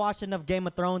 guys, I've watched enough Game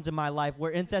of Thrones in my life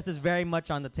where incest is very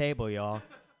much on the table, y'all.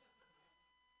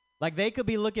 Like, they could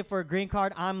be looking for a green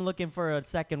card. I'm looking for a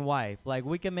second wife. Like,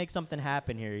 we can make something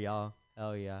happen here, y'all.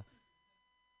 Hell yeah.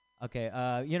 Okay,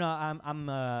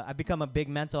 I've become a big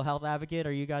mental health advocate.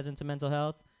 Are you guys into mental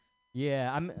health?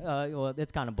 Yeah, well,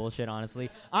 it's kind of bullshit,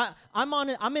 honestly.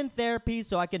 I'm in therapy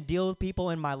so I can deal with people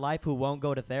in my life who won't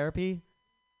go to therapy.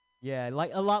 Yeah,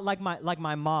 like a lot like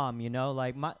my mom,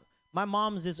 like my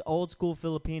mom's this old school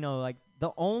Filipino. Like, the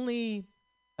only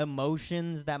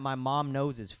emotions that my mom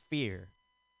knows is fear.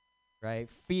 right?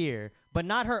 Fear, but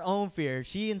not her own fear.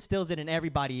 She instills it in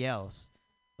everybody else.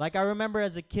 Like I remember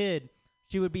as a kid,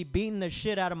 she would be beating the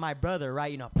shit out of my brother,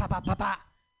 right? You know, pa pa pa pa.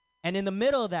 And in the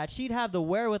middle of that, she'd have the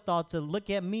wherewithal to look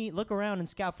at me, look around and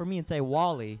scout for me and say,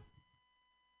 Wally,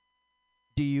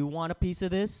 do you want a piece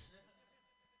of this?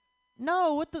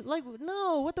 No, what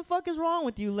the fuck is wrong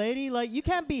with you, lady? Like, you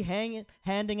can't be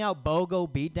handing out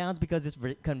BOGO beatdowns because it's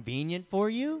convenient for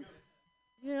you.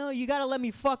 You know, you gotta let me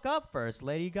fuck up first,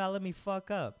 lady. You gotta let me fuck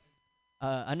up.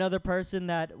 Another person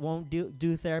that won't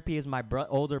do therapy is my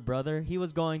older brother. He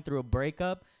was going through a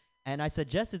breakup, and I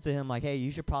suggested to him, like, hey, you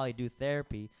should probably do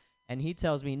therapy. And he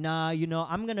tells me, nah, you know,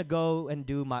 I'm gonna go and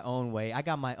do my own way. I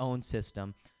got my own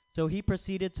system. So he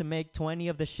proceeded to make 20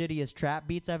 of the shittiest trap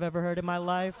beats I've ever heard in my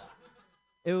life.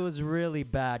 It was really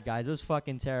bad, guys. It was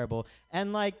fucking terrible.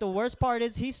 And like the worst part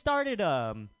is he started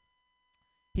to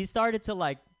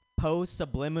like post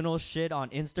subliminal shit on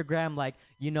Instagram, like,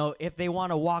 you know, if they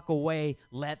want to walk away,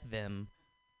 let them.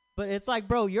 But it's like,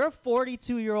 bro, you're a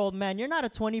 42-year-old man. You're not a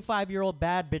 25-year-old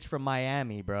bad bitch from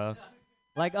Miami, bro.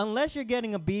 Like, unless you're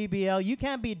getting a BBL, you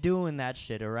can't be doing that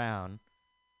shit around.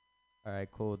 All right,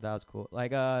 cool. That was cool.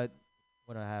 Like, what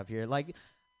do I have here? Like,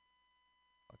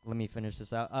 let me finish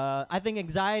this out. I think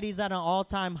anxiety is at an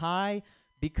all-time high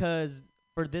because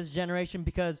for this generation,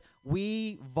 because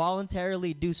we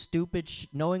voluntarily do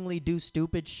knowingly do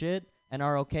stupid shit and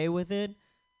are okay with it.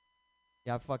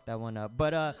 Yeah, I fucked that one up.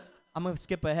 But I'm gonna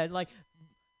skip ahead. Like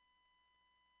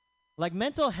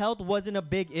mental health wasn't a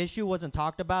big issue, wasn't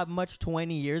talked about much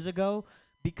 20 years ago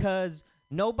because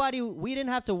we didn't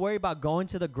have to worry about going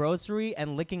to the grocery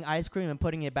and licking ice cream and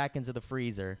putting it back into the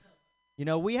freezer. You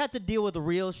know, we had to deal with the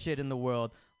real shit in the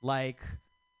world, like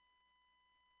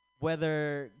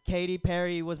whether Katy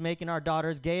Perry was making our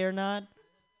daughters gay or not,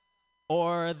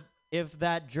 or if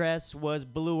that dress was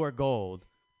blue or gold.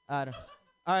 All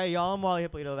right, y'all, I'm Wally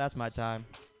Hippolito. That's my time.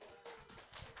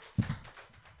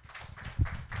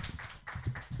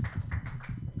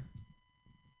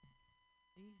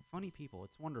 Funny people.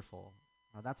 It's wonderful.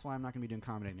 That's why I'm not going to be doing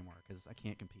comedy anymore, because I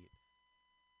can't compete.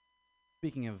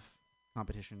 Speaking of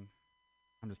competition,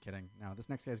 I'm just kidding. No, this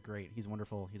next guy's great. He's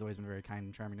wonderful. He's always been very kind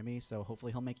and charming to me, so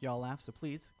hopefully he'll make you all laugh. So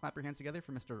please, clap your hands together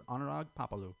for Mr. Anurag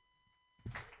Papalu.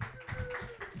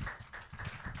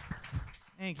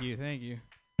 Thank you, thank you.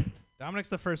 Dominic's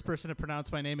the first person to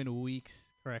pronounce my name in weeks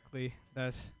correctly.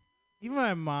 Even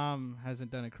my mom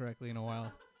hasn't done it correctly in a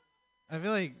while. I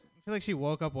feel like she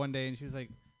woke up one day and she was like,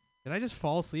 did I just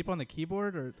fall asleep on the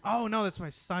keyboard? Or oh no, that's my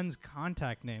son's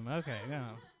contact name. Okay, no.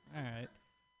 All right.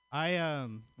 I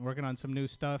working on some new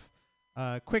stuff.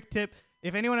 Quick tip: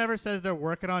 if anyone ever says they're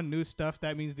working on new stuff,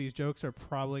 that means these jokes are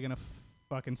probably gonna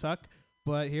fucking suck.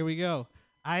 But here we go.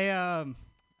 I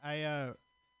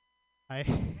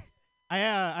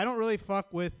don't really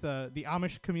fuck with the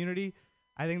Amish community.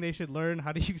 I think they should learn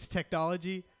how to use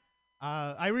technology.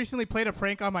 I recently played a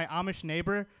prank on my Amish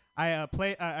neighbor.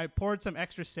 I poured some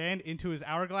extra sand into his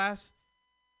hourglass,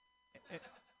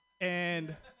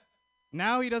 and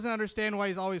now he doesn't understand why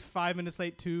he's always 5 minutes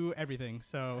late to everything.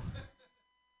 So,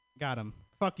 got him.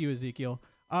 Fuck you, Ezekiel.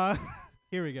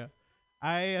 Here we go.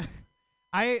 I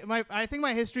think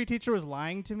my history teacher was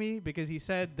lying to me because he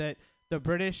said that the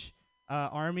British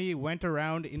army went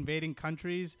around invading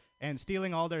countries and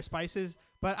stealing all their spices.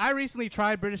 But I recently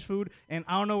tried British food, and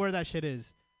I don't know where that shit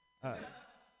is.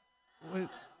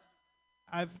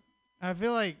 I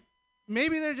feel like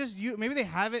maybe maybe they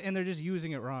have it and they're just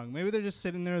using it wrong. Maybe they're just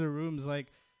sitting there in the rooms like,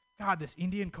 God, this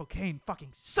Indian cocaine fucking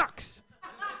sucks.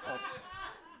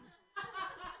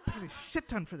 Paid a shit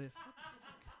ton for this. What the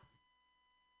fuck?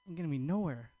 I'm getting me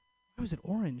nowhere. Why was it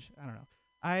orange? I don't know.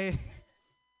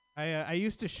 I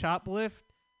used to shoplift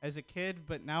as a kid,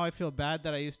 but now I feel bad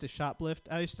that I used to shoplift.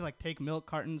 I used to like take milk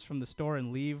cartons from the store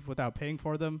and leave without paying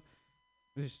for them.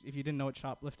 If you didn't know what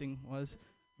shoplifting was,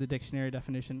 the dictionary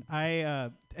definition.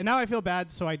 And now I feel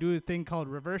bad, so I do a thing called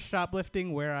reverse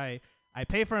shoplifting where I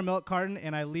pay for a milk carton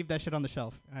and I leave that shit on the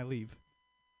shelf and I leave.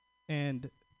 And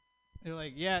they're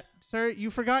like, "Yeah, sir, you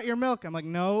forgot your milk." I'm like,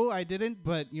 "No, I didn't,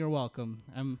 but you're welcome.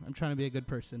 I'm trying to be a good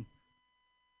person."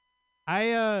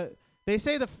 They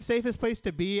say the safest place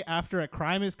to be after a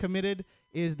crime is committed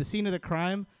is the scene of the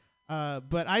crime,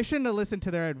 but I shouldn't have listened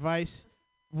to their advice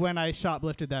when I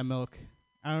shoplifted that milk.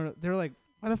 I don't know. They were like,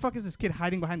 "Why the fuck is this kid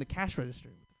hiding behind the cash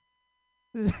register?"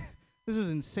 This was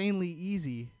insanely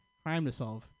easy crime to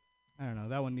solve. I don't know.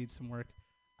 That one needs some work.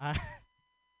 I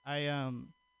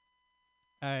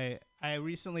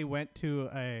recently went to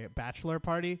a bachelor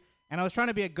party, and I was trying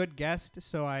to be a good guest,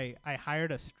 so I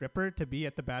hired a stripper to be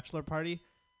at the bachelor party.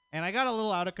 And I got a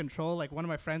little out of control. Like, one of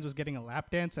my friends was getting a lap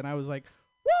dance, and I was like,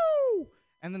 "Woo!"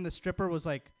 and then the stripper was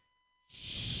like,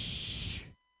 shh.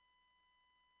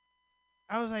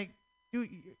 I was like, dude,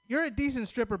 you're a decent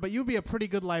stripper, but you'd be a pretty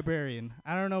good librarian.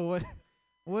 I don't know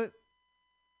what.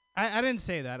 I didn't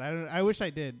say that. I wish I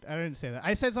did. I didn't say that.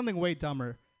 I said something way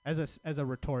dumber as a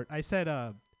retort. I said,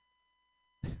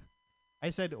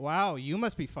 wow, you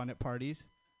must be fun at parties,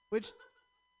 which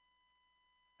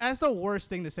that's the worst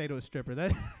thing to say to a stripper.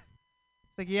 That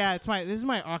it's like, yeah, this is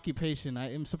my occupation.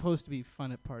 I am supposed to be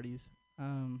fun at parties.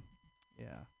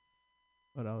 Yeah.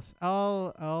 What else?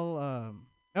 Oh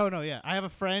no, yeah. I have a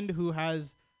friend who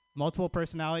has multiple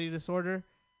personality disorder,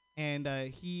 and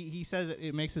he says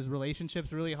it makes his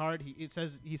relationships really hard. He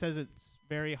says it's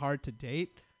very hard to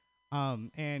date.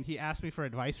 And he asked me for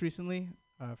advice recently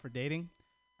for dating,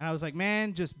 and I was like,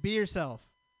 man, just be yourself.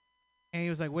 And he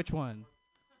was like, which one?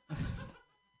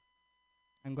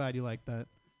 I'm glad you like that.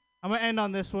 I'm gonna end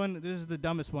on this one. This is the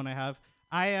dumbest one I have.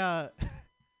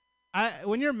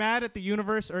 When you're mad at the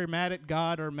universe or mad at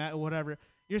God or mad whatever,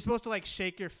 you're supposed to like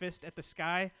shake your fist at the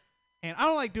sky, and I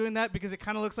don't like doing that because it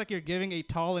kind of looks like you're giving a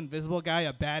tall, invisible guy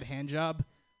a bad hand job.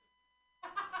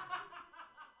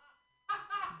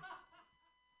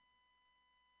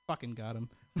 Fucking got him.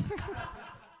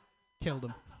 Killed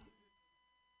him.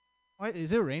 Why,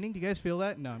 is it raining? Do you guys feel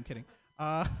that? No, I'm kidding.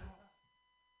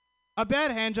 A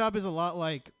bad hand job is a lot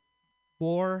like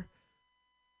war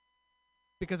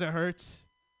because it hurts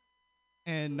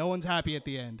and no one's happy at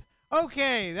the end.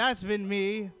 Okay, that's been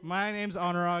me. My name's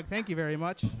Honorog. Thank you very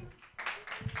much.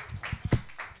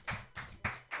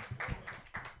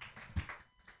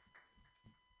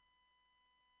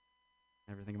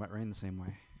 Never think about rain the same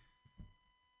way.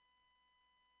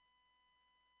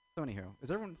 So anyhow,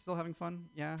 is everyone still having fun?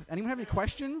 Yeah? Anyone have any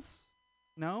questions?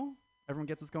 No? Everyone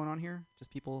gets what's going on here?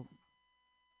 Just people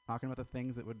talking about the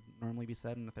things that would normally be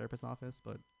said in a therapist's office,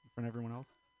 but in front of everyone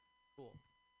else? Cool.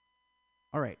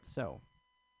 All right, so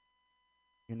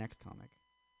your next comic.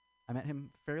 I met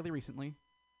him fairly recently,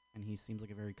 and he seems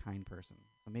like a very kind person.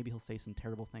 So maybe he'll say some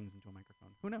terrible things into a microphone.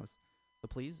 Who knows? So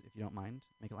please, if you don't mind,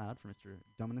 make it loud for Mr.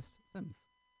 Dominus Sims.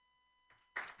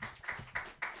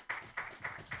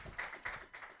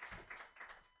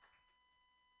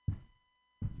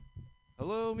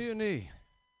 Hello, Mutiny.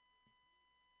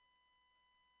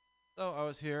 So I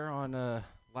was here on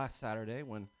last Saturday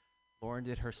when Lauren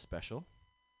did her special,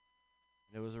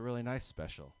 and it was a really nice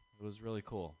special. It was really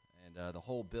cool, and the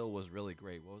whole bill was really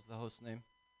great. What was the host's name?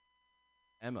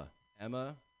 Emma.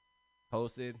 Emma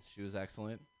hosted. She was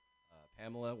excellent.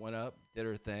 Pamela went up, did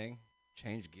her thing,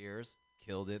 changed gears,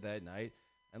 killed it that night.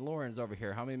 And Lauren's over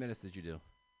here. How many minutes did you do?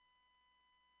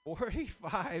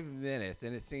 45 minutes,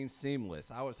 and it seemed seamless.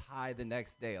 I was high the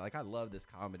next day. Like, I love this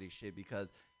comedy shit because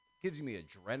it gives me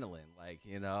adrenaline. Like,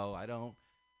 you know, I don't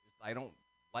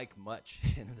like much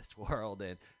in this world,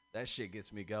 and that shit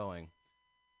gets me going.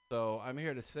 So I'm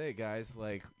here to say, guys,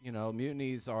 like, you know,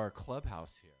 Mutiny's our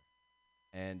clubhouse here.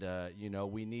 And, you know,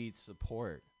 we need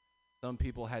support. Some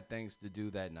people had things to do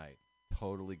that night.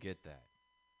 Totally get that.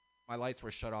 My lights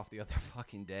were shut off the other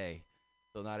fucking day.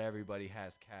 So not everybody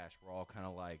has cash. We're all kind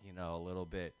of like, you know, a little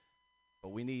bit. But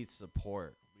we need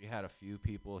support. We had a few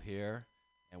people here,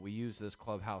 and we use this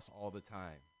clubhouse all the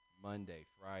time. Monday,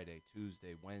 Friday,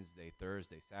 Tuesday, Wednesday,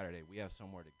 Thursday, Saturday. We have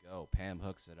somewhere to go. Pam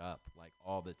hooks it up, like,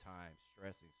 all the time,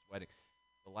 stressing, sweating.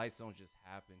 The lights don't just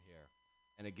happen here.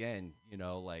 And again, you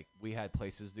know, like, we had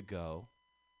places to go.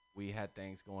 We had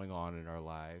things going on in our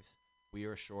lives. We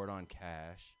are short on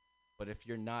cash. But if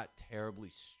you're not terribly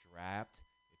strapped,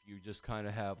 if you just kind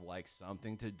of have like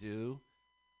something to do,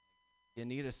 you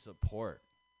need a support.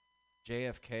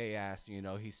 JFK asked, you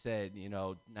know, he said, you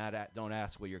know, don't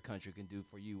ask what your country can do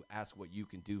for you. Ask what you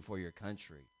can do for your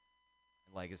country.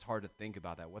 And like, it's hard to think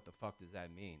about that. What the fuck does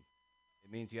that mean?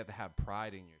 It means you have to have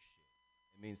pride in your shit.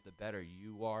 It means the better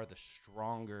you are, the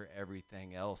stronger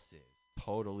everything else is.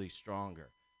 Totally stronger.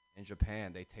 In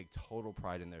Japan, they take total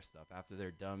pride in their stuff. After they're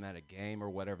done at a game or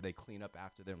whatever, they clean up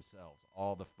after themselves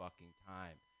all the fucking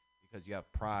time because you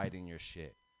have pride in your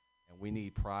shit. And we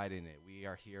need pride in it. We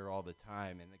are here all the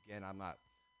time. And again,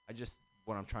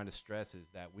 what I'm trying to stress is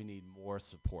that we need more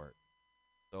support.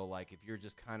 So, like, if you're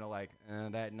just kind of like,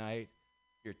 that night,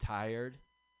 you're tired,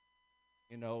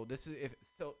 you know,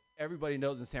 so everybody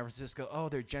knows in San Francisco, oh,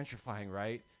 they're gentrifying,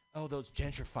 right? Oh, those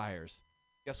gentrifiers.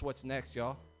 Guess what's next,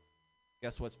 y'all?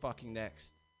 Guess what's fucking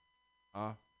next?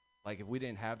 Huh? Like, if we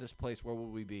didn't have this place, where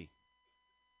would we be?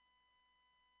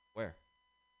 Where?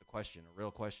 It's a question, a real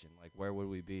question. Like, where would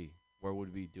we be? Where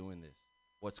would we be doing this?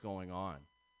 What's going on?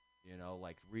 You know,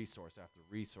 like, resource after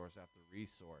resource after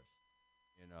resource.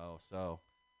 You know, so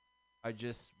I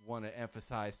just want to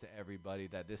emphasize to everybody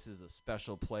that this is a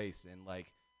special place. And,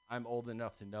 like, I'm old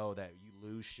enough to know that you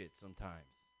lose shit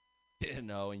sometimes, you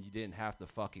know, and you didn't have to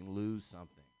fucking lose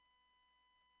something.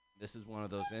 This is one of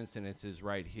those incidences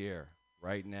right here,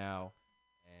 right now,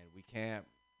 and we can't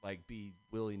like be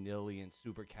willy-nilly and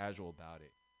super casual about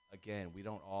it. Again, we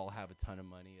don't all have a ton of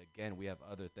money. Again, we have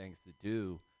other things to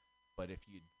do, but if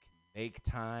you can make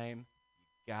time,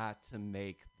 you got to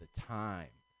make the time.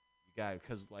 You got,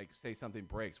 because like say something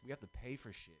breaks, we have to pay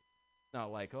for shit. It's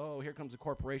not like, oh, here comes a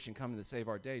corporation coming to save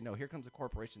our day. No, here comes a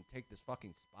corporation to take this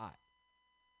fucking spot.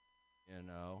 You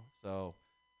know, so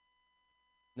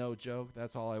no joke.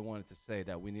 That's all I wanted to say,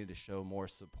 that we need to show more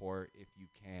support if you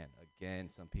can. Again,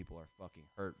 some people are fucking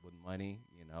hurt with money,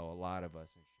 you know, a lot of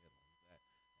us and shit like that.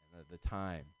 And the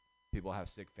time, people have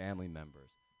sick family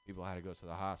members. People had to go to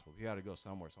the hospital. People had to go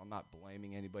somewhere. So I'm not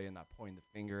blaming anybody. I'm not pointing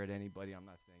the finger at anybody. I'm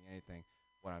not saying anything.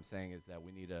 What I'm saying is that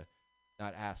we need to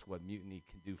not ask what Mutiny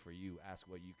can do for you. Ask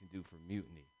what you can do for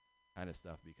Mutiny kind of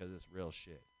stuff, because it's real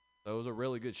shit. So it was a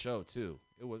really good show, too.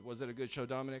 Was it a good show,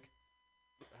 Dominic?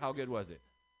 How good was it?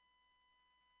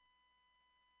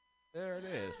 There it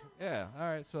is. Yeah. All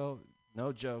right. So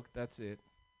no joke. That's it.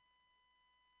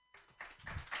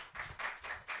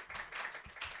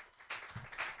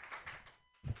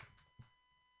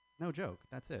 No joke.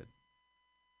 That's it.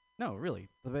 No, really.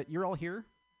 But you're all here.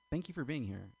 Thank you for being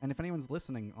here. And if anyone's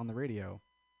listening on the radio,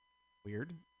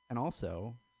 weird. And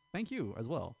also, thank you as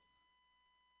well.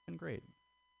 It's been great.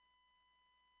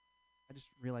 I just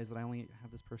realized that I only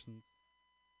have this person's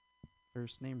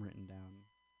first name written down.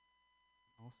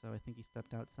 Also, I think he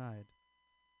stepped outside.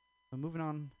 So moving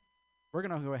on, we're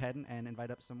going to go ahead and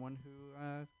invite up someone who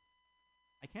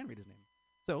I can read his name.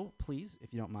 So please,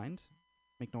 if you don't mind,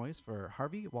 make noise for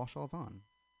Harvey Walshall Vaughn.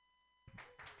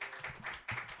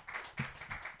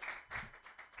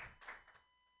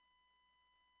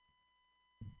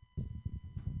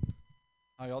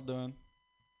 How y'all doing?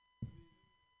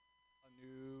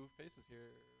 New faces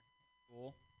here.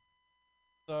 Cool.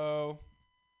 So,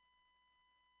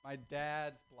 my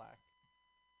dad's black.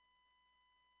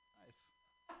 Nice.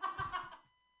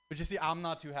 But you see, I'm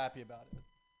not too happy about it.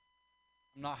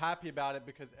 I'm not happy about it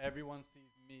because everyone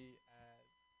sees me as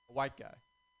a white guy.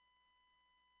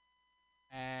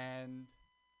 And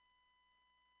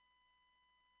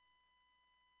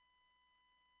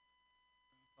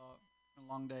it's been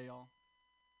a long day, y'all.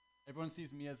 Everyone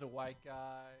sees me as a white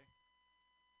guy.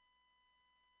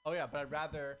 Oh yeah, but I'd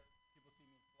rather people see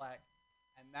me as black.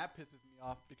 And that pisses me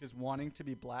off because wanting to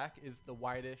be black is the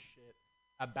whitest shit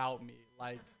about me.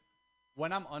 Like,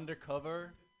 when I'm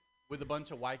undercover with a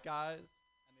bunch of white guys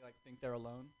and they like think they're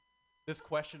alone, this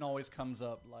question always comes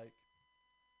up, like,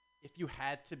 if you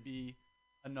had to be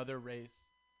another race,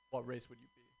 what race would you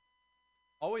be?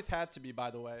 Always had to be,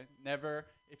 by the way. Never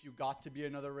if you got to be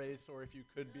another race or if you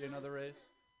could be another race.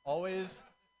 Always,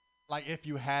 like, if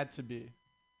you had to be.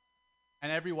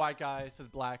 And every white guy says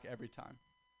black every time.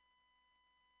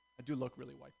 I do look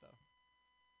really white, though.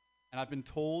 And I've been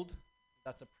told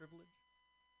that's a privilege.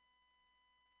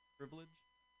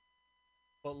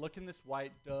 But looking this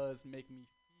white does make me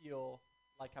feel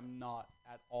like I'm not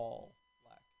at all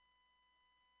black.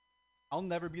 I'll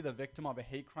never be the victim of a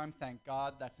hate crime, thank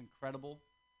God. That's incredible.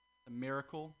 It's a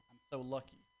miracle. I'm so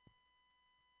lucky.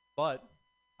 But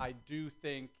I do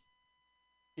think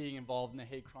being involved in a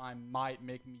hate crime might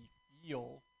make me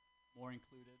feel more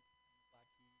included in the black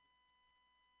community.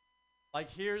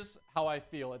 Like, here's how I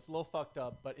feel. It's a little fucked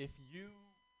up, but if you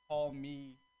call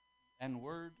me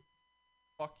N-word,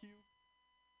 fuck you.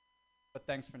 But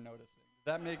thanks for noticing. Does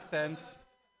that make sense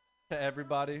to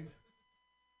everybody?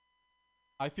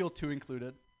 I feel too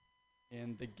included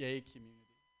in the gay community,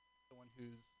 someone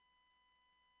who's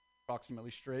approximately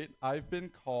straight. I've been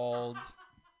called...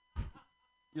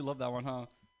 You love that one, huh?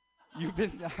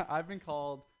 I've been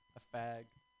called a fag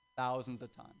thousands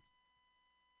of times.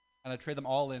 And I trade them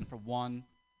all in for one.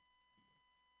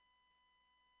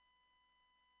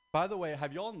 By the way,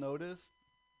 have y'all noticed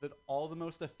that all the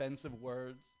most offensive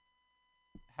words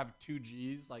have two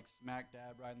G's, like smack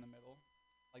dab right in the middle?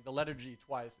 Like the letter G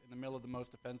twice in the middle of the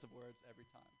most offensive words every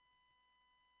time.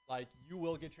 Like, you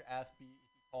will get your ass beat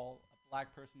if you call a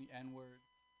black person the N-word,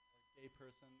 or a gay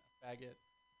person a faggot,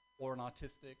 or an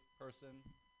autistic person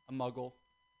a muggle.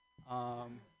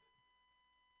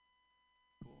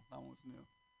 Cool, that one was new.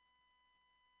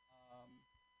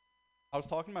 I was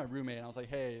talking to my roommate, and I was like,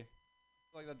 hey,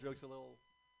 I feel like that joke's a little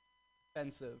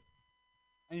offensive.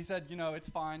 And he said, it's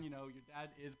fine, your dad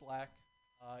is black.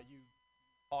 You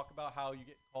talk about how you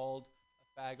get called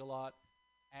a fag a lot.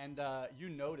 And you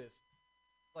noticed,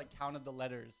 like, counted the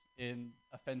letters in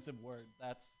offensive word.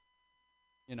 That's,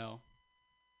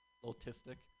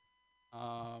 autistic.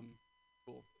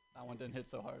 Cool. That one didn't hit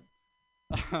so hard.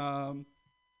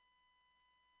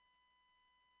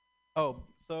 Oh,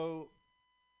 so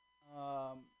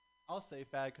I'll say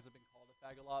fag because I've been called a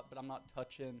fag a lot, but I'm not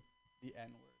touching the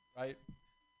N word, right?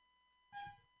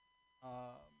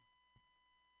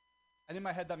 And in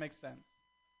my head that makes sense,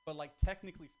 but like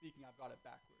technically speaking, I've got it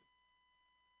backwards.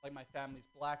 Like my family's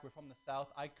black, we're from the South.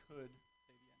 I could say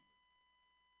the N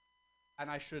word,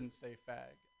 and I shouldn't say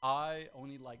fag. I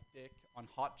only like dick on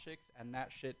hot chicks, and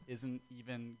that shit isn't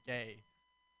even gay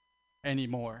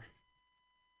anymore.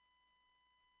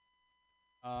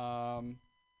 Where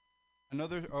do I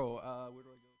go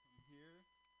from here?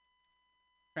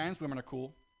 Trans women are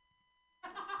cool.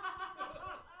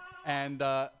 And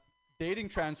dating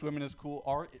trans women is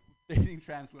cool. Dating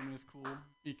trans women is cool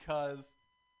because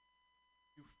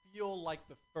you feel like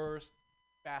the first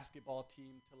basketball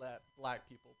team to let black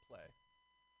people play.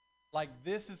 Like,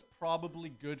 this is probably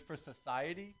good for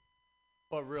society,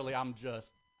 but really I'm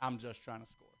just trying to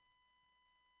score.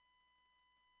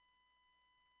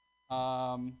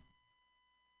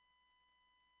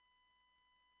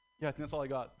 Yeah, I think that's all I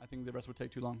got. I think the rest would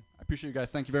take too long. I appreciate you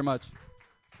guys. Thank you very much.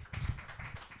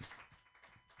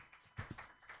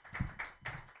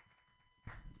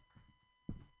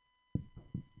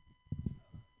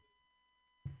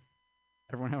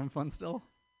 Everyone having fun still?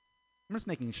 I'm just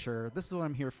making sure. This is what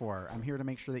I'm here for. I'm here to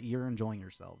make sure that you're enjoying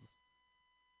yourselves.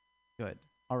 Good.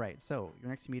 All right. So your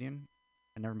next comedian,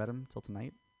 I never met him till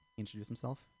tonight. He introduced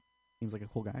himself. Seems like a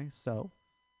cool guy. So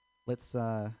let's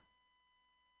go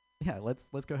ahead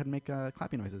and make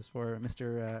clapping noises for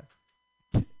Mr.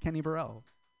 Kenny Burrell.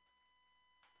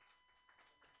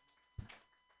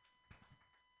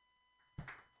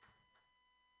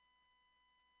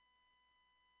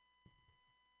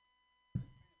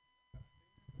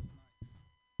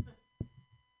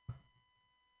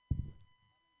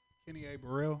 Kenny A.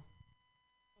 Burrell.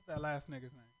 What's that last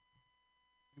nigga's name?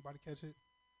 Anybody catch it?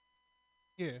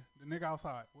 Yeah, the nigga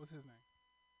outside. What's his name?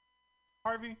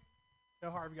 Harvey?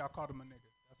 Tell Harvey I called him a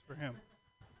nigga. That's for him.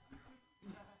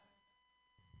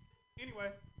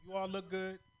 Anyway, you all look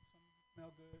good. Some of you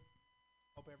smell good.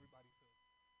 Hope everybody feels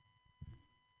good.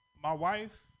 My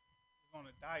wife is on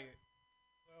a diet.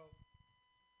 Well,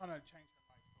 she's trying to change her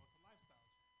life, so it's a lifestyle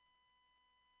change.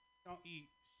 Don't eat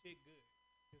shit good.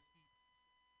 Just eat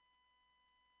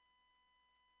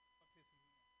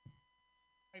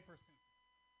hypersensitive.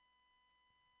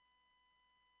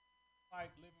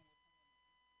 Like living with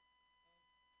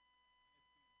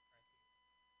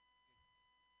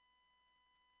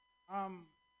someone. I'm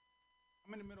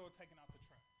in the middle of taking out the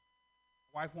trash.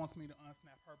 My wife wants me to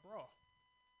unsnap her bra.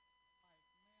 I'm like,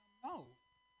 ma'am, no.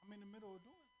 I'm in the middle of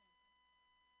doing something.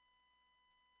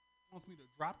 She wants me to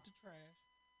drop the trash,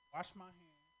 wash my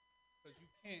hands, because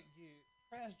you can't get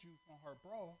trash juice on her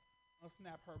bra,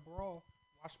 unsnap her bra,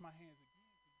 wash my hands again,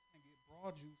 because you can't get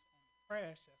bra juice on the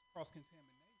trash, that's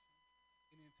cross-contamination,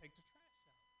 and then take the trash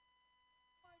out.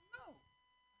 I'm like, no.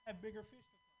 I have bigger fish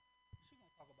to fry. She's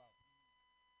going to talk about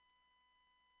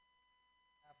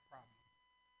have problems.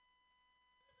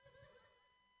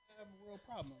 I have real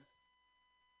problems.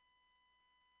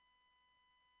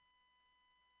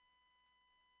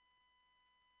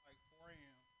 Like 4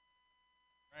 a.m.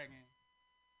 dragging.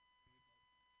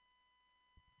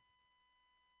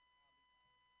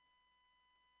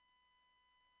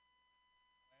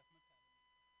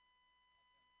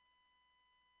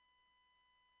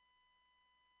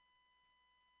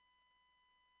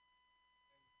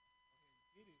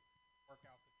 Get it,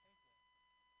 workouts a cakewalk.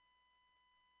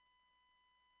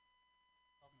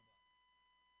 Talking about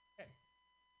cake,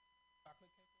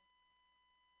 chocolate cake,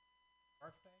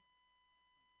 birthday.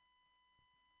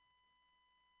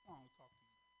 I don't talk to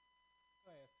you.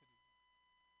 Go ask to the gym.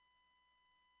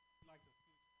 You like to switch.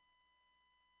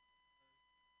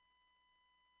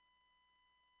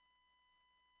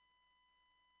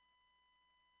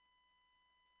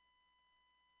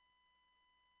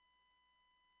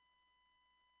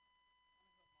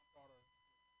 My daughter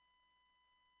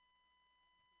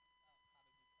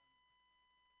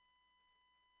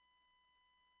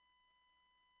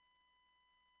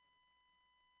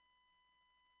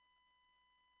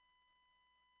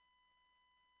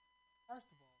first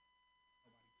of all,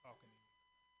 nobody talking to you.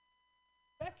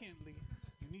 Secondly,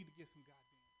 you need to get some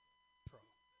goddamn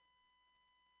control.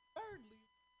 Thirdly,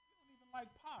 you don't even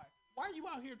like pie. Why are you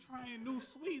out here trying new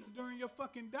sweets during your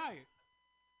fucking diet?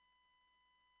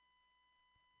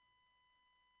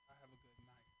 I have a good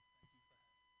night. Thank you for having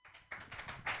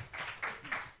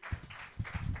me.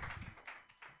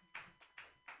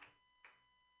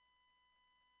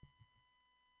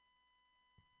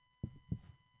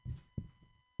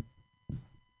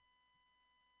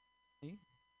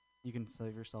 You can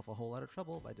save yourself a whole lot of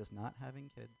trouble by just not having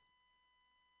kids.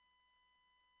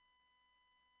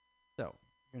 So,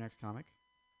 your next comic,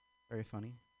 very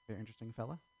funny, very interesting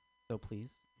fella. So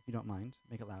please, if you don't mind,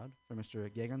 make it loud for Mr.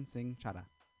 Gegan Singh Chada.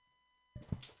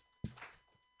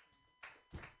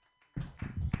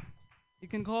 You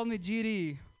can call me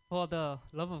GD for the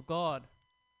love of God.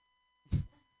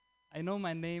 I know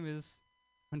my name is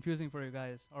confusing for you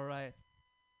guys. All right.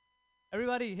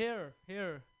 Everybody here.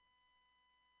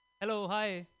 Hello,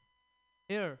 hi.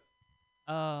 Here.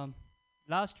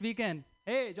 Last weekend.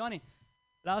 Hey, Johnny.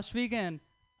 Last weekend,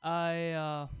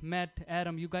 I met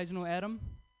Adam. You guys know Adam?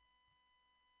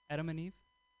 Adam and Eve.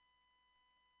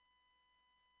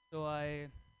 So I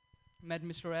met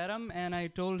Mr. Adam and I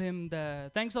told him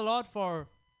that thanks a lot for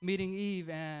meeting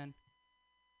Eve and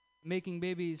making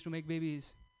babies to make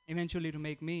babies, eventually to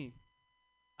make me.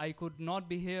 I could not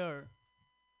be here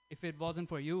if it wasn't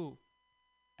for you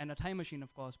and a time machine,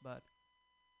 of course, but.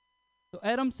 So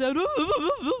Adam said,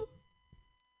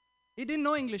 he didn't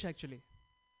know English actually.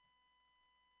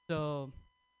 So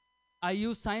I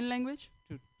used sign language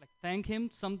to like thank him,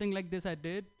 something like this I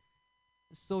did.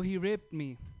 So he raped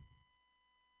me.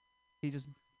 He just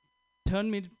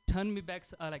turned me back,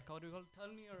 like how do you call it?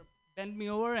 Turned me or bent me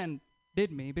over and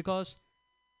did me because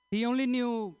he only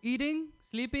knew eating,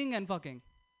 sleeping, and fucking.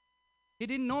 He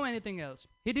didn't know anything else.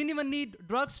 He didn't even need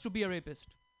drugs to be a rapist.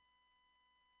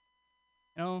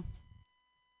 You know?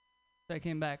 So I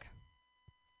came back.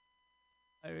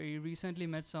 I recently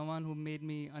met someone who made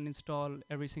me uninstall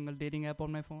every single dating app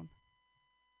on my phone.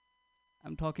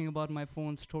 I'm talking about my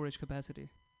phone's storage capacity.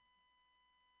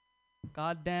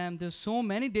 God damn, there's so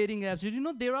many dating apps. Did you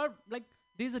know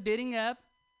there's a dating app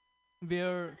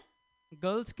where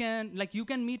girls can, like you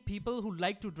can meet people who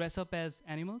like to dress up as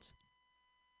animals.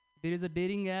 There is a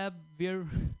dating app where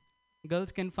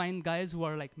girls can find guys who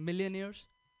are like millionaires.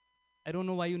 I don't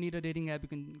know why you need a dating app.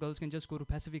 Girls can just go to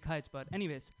Pacific Heights, but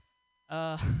anyways.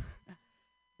 There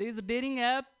is a dating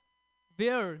app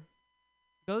where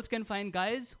girls can find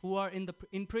guys who are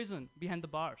in prison behind the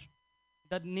bars.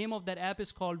 The name of that app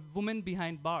is called Women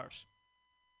Behind Bars.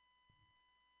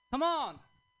 Come on!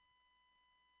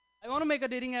 I want to make a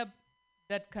dating app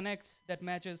that connects, that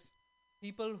matches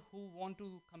people who want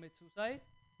to commit suicide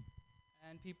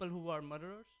and people who are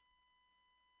murderers.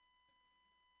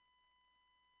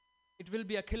 It will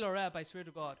be a killer app, I swear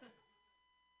to God.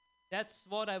 That's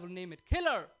what I will name it.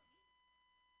 Killer!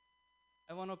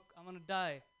 I wanna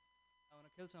die. I wanna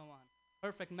kill someone.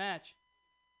 Perfect match.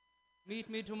 Meet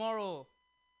me tomorrow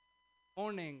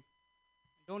morning.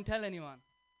 Don't tell anyone.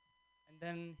 And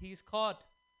then he's caught.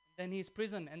 Then he's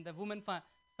prison. And the woman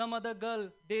some other girl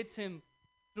dates him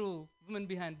through Women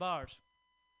Behind Bars.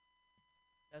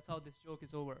 That's how this joke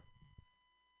is over.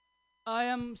 I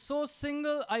am so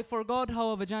single, I forgot how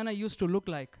a vagina used to look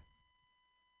like.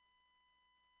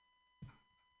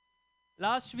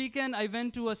 Last weekend, I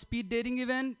went to a speed dating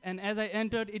event, and as I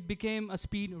entered, it became a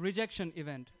speed rejection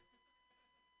event.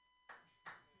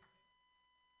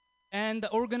 And the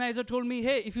organizer told me,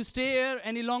 hey, if you stay here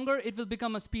any longer, it will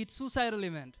become a speed suicidal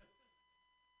event.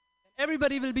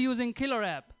 Everybody will be using killer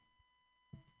app.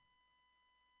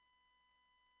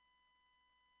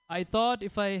 I thought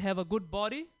if I have a good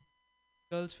body,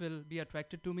 girls will be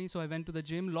attracted to me, so I went to the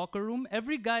gym, locker room.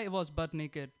 Every guy was butt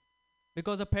naked.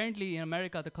 Because apparently in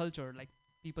America, the culture, like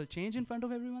people change in front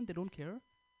of everyone, they don't care.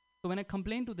 So when I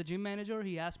complained to the gym manager,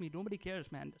 he asked me, nobody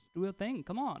cares, man, just do your thing,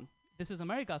 come on. This is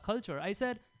America, culture. I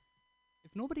said,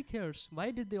 if nobody cares,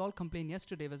 why did they all complain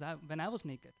yesterday when I was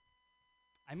naked?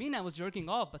 I mean, I was jerking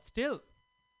off, but still.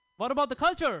 What about the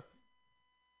culture?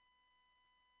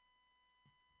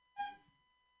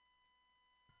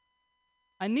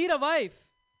 I need a wife.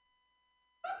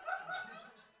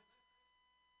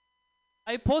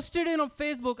 I posted it on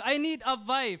Facebook, I need a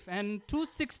wife, and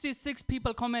 266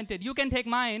 people commented, you can take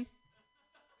mine.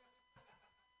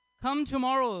 Come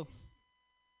tomorrow,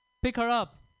 pick her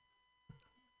up.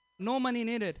 No money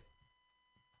needed.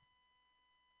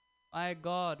 My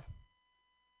God.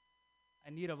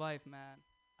 I need a wife, man.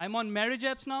 I'm on marriage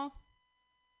apps now,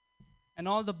 and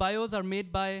all the bios are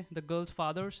made by the girls'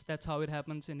 fathers. That's how it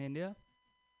happens in India.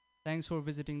 Thanks for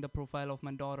visiting the profile of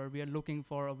my daughter. We are looking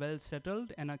for a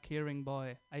well-settled and a caring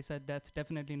boy. I said, that's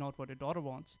definitely not what a daughter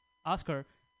wants. Ask her.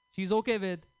 She's okay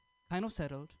with kind of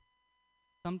settled,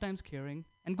 sometimes caring,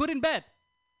 and good in bed.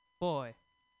 Boy.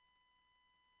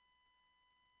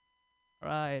 All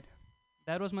right.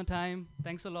 That was my time.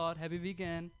 Thanks a lot. Happy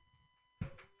weekend.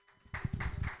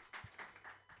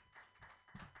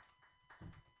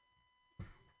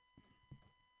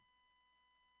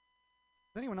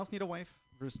 Does anyone else need a wife?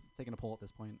 We're just taking a poll at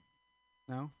this point.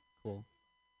 No? Cool.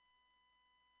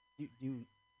 Do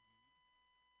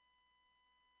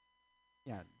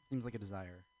yeah, it seems like a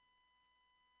desire.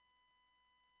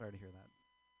 Sorry to hear that.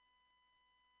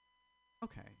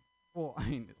 Okay. Well, I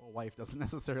mean, a wife doesn't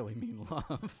necessarily mean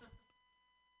love.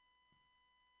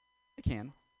 It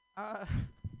can.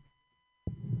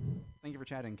 Thank you for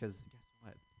chatting, because guess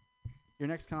what? Your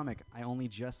next comic, I only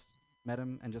just met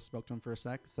him and just spoke to him for a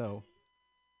sec, so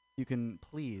you can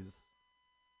please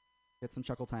get some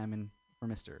chuckle time in for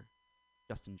Mr.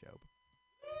 Justin Job.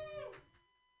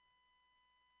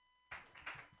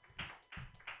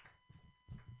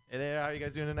 Hey there, how are you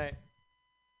guys doing tonight?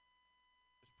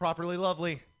 Just properly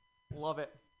lovely. Love it.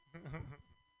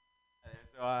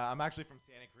 So I'm actually from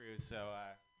Santa Cruz, so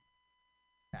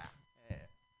yeah.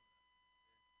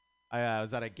 I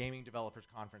was at a gaming developers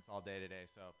conference all day today,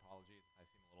 so apologies if I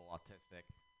seem a little autistic.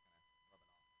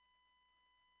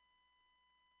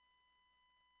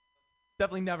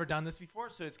 Definitely never done this before,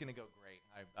 so it's gonna go great.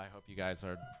 I hope you guys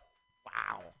are.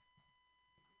 Wow.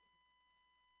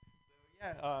 So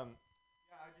yeah, I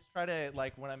just try to,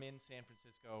 like, when I'm in San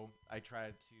Francisco, I try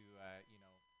to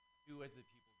do as the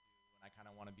people do, and I kind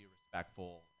of want to be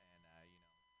respectful and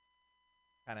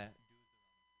kind of do as the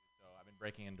Romans do. So I've been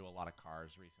breaking into a lot of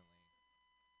cars recently.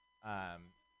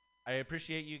 I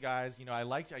appreciate you guys.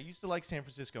 I used to like San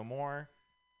Francisco more,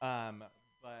 but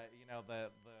the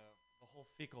whole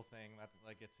fecal thing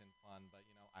that gets in fun. But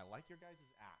I like your guys'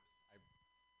 apps. I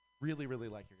really, really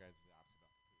like your guys' apps about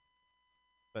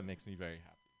food. That makes me very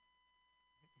happy.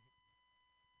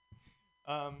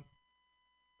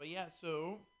 But yeah,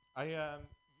 so you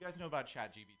guys know about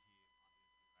ChatGPT,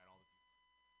 right?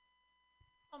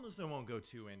 Almost I won't go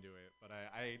too into it, but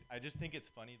I just think it's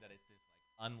funny that it's this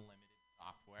unlimited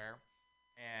software,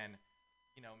 and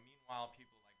meanwhile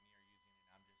people like me are using it,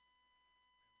 and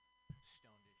I'm just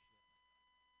stoned as shit.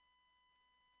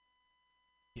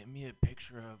 Give me a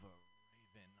picture of a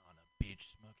raven on a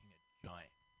beach smoking a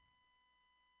joint.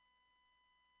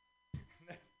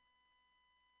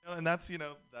 And that's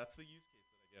that's the use case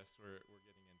that I guess we're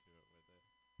getting into it with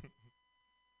it.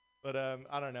 But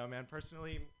I don't know, man.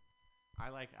 Personally, I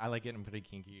like getting pretty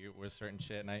kinky with certain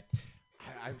shit, and I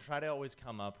try to always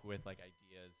come up with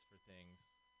ideas for things,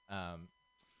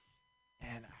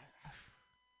 and I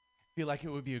feel like it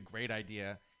would be a great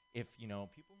idea if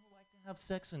people who like to have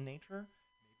sex in nature,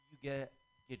 maybe you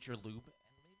get your lube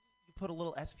and maybe you put a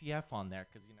little SPF on there,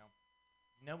 because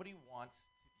nobody wants to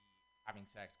be having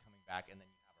sex, coming back, and then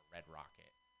you have a red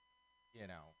rocket,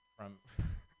 from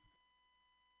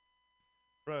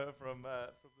from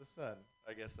the sun.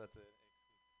 I guess that's an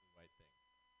exclusively white thing.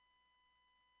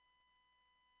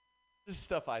 Just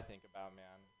stuff I think about, man.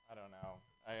 I don't know.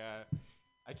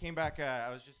 I came back. I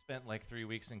was just spent 3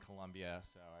 weeks in Colombia,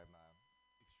 so I'm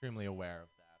extremely aware of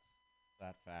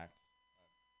that fact.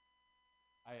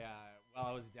 While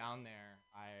I was down there,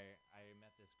 I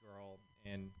met this girl,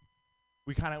 and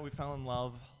we fell in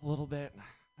love a little bit,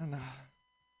 and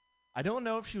I don't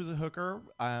know if she was a hooker.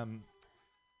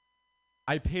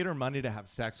 I paid her money to have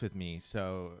sex with me,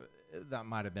 so that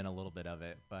might have been a little bit of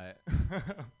it, but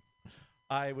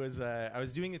I was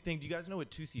doing a thing. Do you guys know what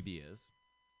 2CB is?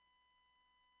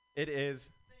 It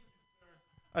is. Thank you, sir.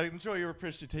 I enjoy your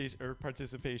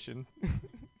participation.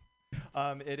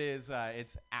 It is.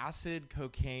 It's acid,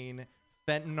 cocaine,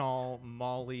 fentanyl,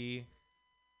 Molly,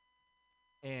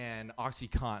 and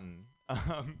OxyContin.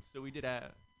 So we did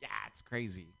it's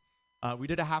crazy. We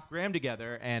did a 0.5 gram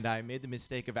together, and I made the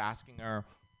mistake of asking her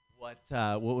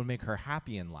what would make her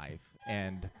happy in life,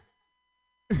 and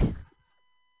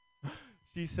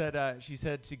she said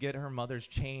to get her mother's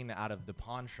chain out of the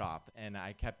pawn shop, and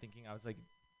I kept thinking, I was like,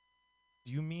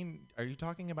 are you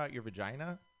talking about your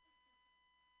vagina?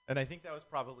 And I think that was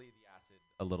probably the acid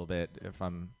a little bit, if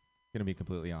I'm gonna be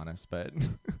completely honest, but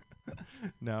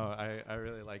no, I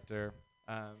really liked her.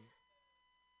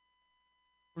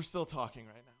 We're still talking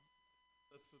right now.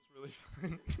 That's really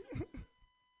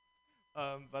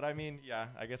fun. But I mean, yeah,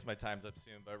 I guess my time's up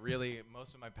soon. But really,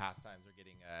 most of my pastimes are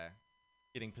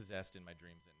getting possessed in my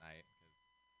dreams at night.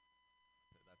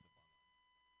 That's a fun one.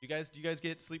 Do you guys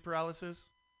get sleep paralysis?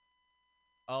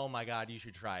 Oh my God, you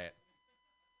should try it.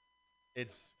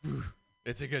 It's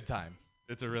a good time.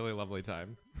 It's a really lovely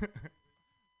time.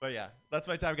 But yeah, that's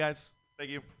my time, guys. Thank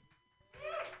you.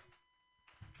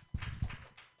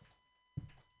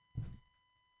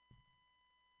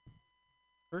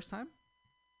 First time?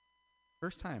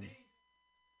 First time.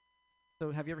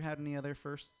 So have you ever had any other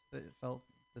firsts that felt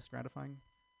this gratifying?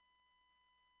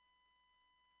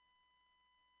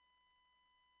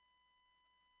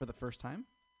 For the first time?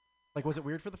 Was it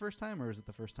weird for the first time, or is it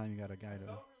the first time you got a guy to...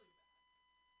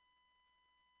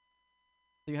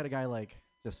 So you had a guy,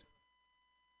 just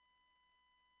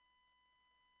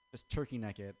Just turkey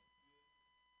neck it.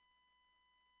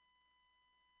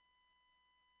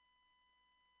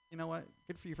 You know what?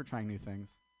 Good for you for trying new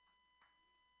things.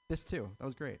 This too. That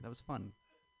was great. That was fun.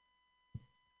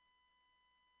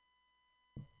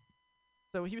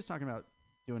 So he was talking about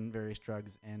doing various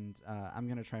drugs, and I'm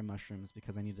going to try mushrooms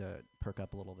because I need to perk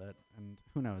up a little bit. And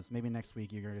who knows? Maybe next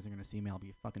week you guys are going to see me. I'll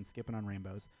be fucking skipping on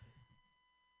rainbows.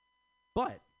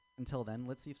 But until then,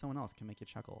 let's see if someone else can make you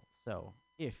chuckle. So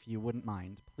if you wouldn't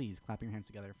mind, please clap your hands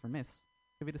together for Miss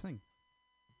Kavita Singh.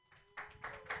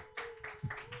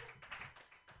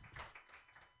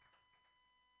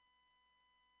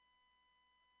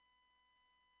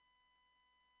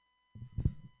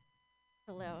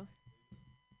 Hello.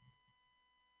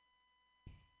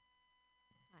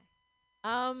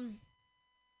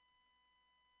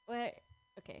 What?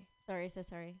 Okay. Sorry. So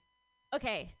sorry.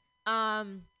 Okay.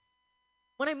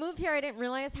 When I moved here, I didn't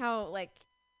realize how like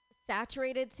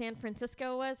saturated San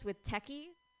Francisco was with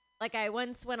techies. Like I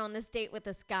once went on this date with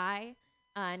this guy,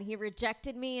 and he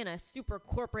rejected me in a super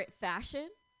corporate fashion.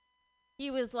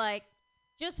 He was like,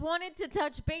 "Just wanted to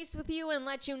touch base with you and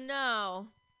let you know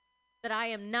that I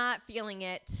am not feeling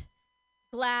it.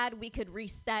 Glad we could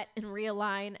reset and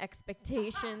realign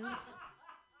expectations."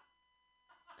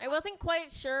 I wasn't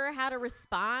quite sure how to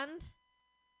respond.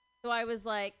 So I was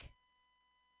like,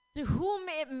 "To whom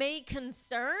it may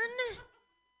concern,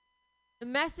 the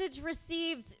message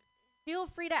received. Feel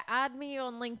free to add me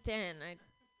on LinkedIn."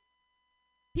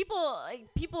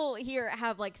 People here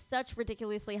have like such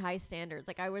ridiculously high standards.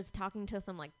 Like I was talking to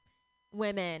some like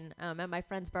women at my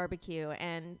friend's barbecue,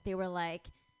 and they were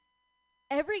like,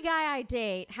 "Every guy I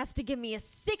date has to give me a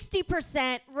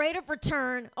 60% rate of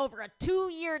return over a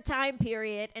 2-year time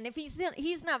period, and if he's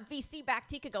not VC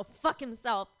backed, he could go fuck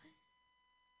himself."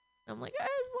 I'm like,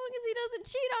 as long as he doesn't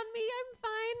cheat on me, I'm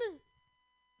fine.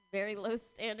 Very low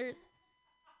standards.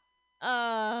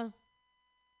 I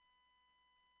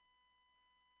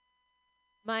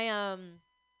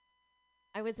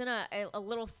was in a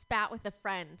little spat with a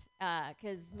friend,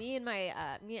 because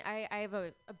I have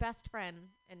a best friend,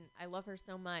 and I love her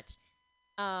so much.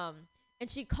 And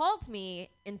she called me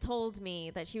and told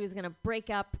me that she was going to break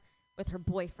up with her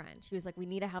boyfriend. She was like, "We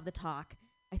need to have the talk.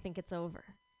 I think it's over."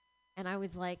 And I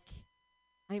was like,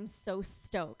 I'm so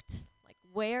stoked. Like,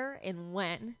 where and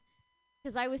when?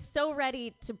 Because I was so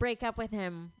ready to break up with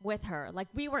him with her. Like,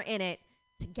 we were in it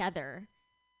together.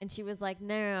 And she was like,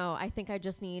 "No, I think I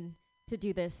just need to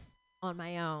do this on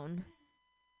my own."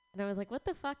 And I was like, "What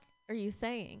the fuck are you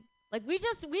saying?" Like, we've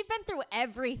been through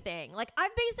everything. Like,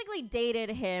 I've basically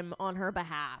dated him on her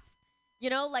behalf. You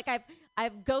know, like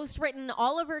I've ghostwritten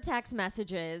all of her text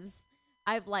messages.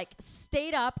 I've like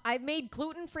stayed up. I've made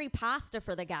gluten-free pasta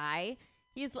for the guy.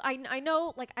 I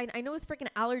know his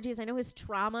freaking allergies. I know his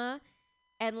trauma.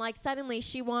 And like suddenly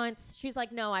she's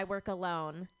like, "No, I work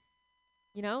alone."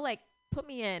 You know, like put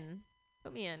me in.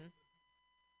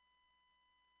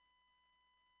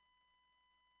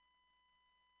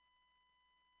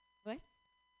 What?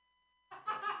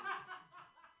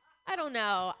 I don't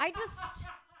know.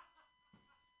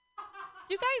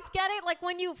 Do you guys get it? Like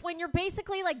when you're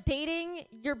basically like dating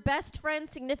your best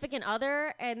friend's significant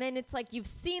other, and then it's like you've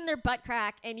seen their butt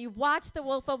crack and you watch The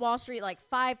Wolf of Wall Street like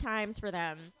 5 times for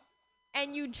them,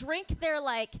 and you drink their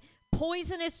like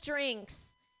poisonous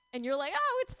drinks, and you're like,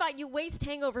 "Oh, it's fine." You waste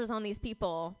hangovers on these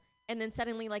people, and then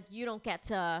suddenly like you don't get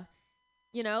to,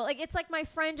 you know, like it's like my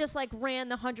friend just like ran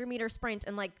the 100-meter sprint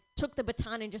and like took the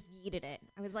baton and just yeeted it.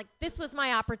 I was like, this was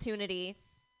my opportunity.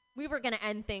 We were gonna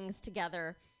end things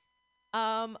together.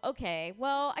 Okay,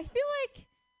 well, I feel like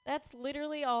that's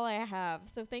literally all I have,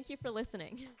 so thank you for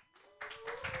listening.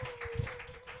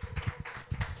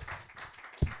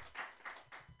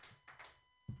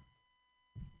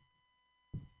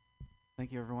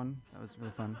 Thank you, everyone. That was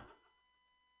really fun.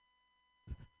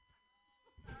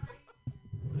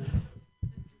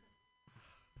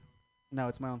 No,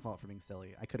 it's my own fault for being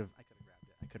silly. I could have grabbed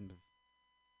it. I couldn't have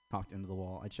talked into the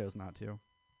wall. I chose not to.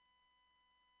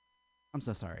 I'm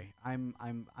so sorry. I'm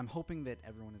hoping that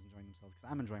everyone is enjoying themselves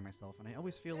because I'm enjoying myself, and I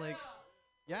always feel like,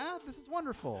 yeah, this is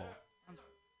wonderful.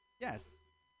 Yes,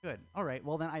 good. All right.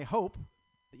 Well, then I hope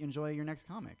that you enjoy your next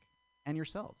comic and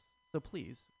yourselves. So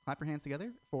please clap your hands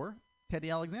together for Teddy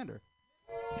Alexander.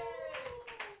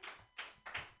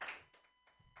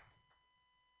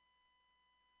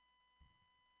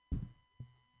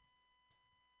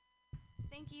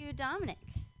 Thank you, Dominic.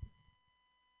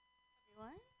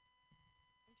 Everyone,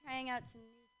 I'm trying out some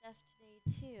new stuff today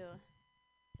too.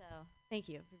 So thank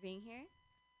you for being here.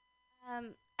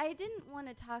 I didn't want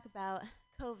to talk about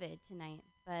COVID tonight,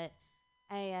 but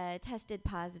I tested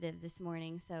positive this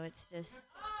morning, so it's just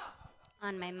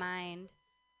on my mind.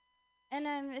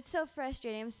 And it's so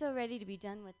frustrating. I'm so ready to be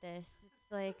done with this.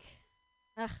 It's like,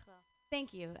 ugh, well,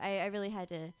 thank you. I really had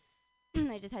to,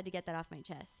 I just had to get that off my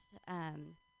chest.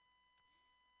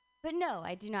 But no,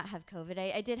 I do not have COVID.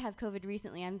 I did have COVID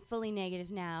recently. I'm fully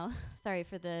negative now. Sorry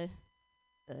for the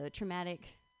traumatic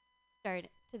start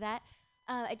to that.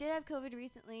 I did have COVID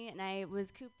recently, and I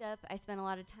was cooped up. I spent a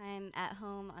lot of time at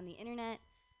home on the internet,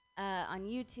 on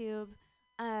YouTube.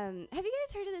 Have you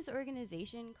guys heard of this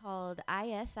organization called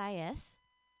ISIS?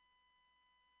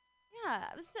 Yeah,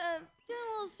 I was doing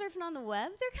a little surfing on the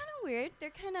web. They're kind of weird. They're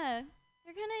kind of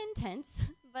intense,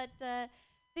 but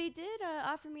they did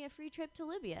offer me a free trip to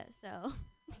Libya. So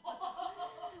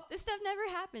this stuff never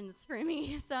happens for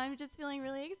me. So I'm just feeling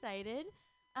really excited.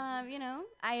 You know,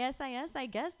 ISIS. I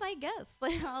guess.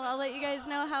 I'll let you guys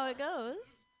know how it goes.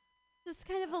 Just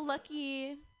kind of a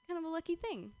lucky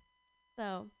thing.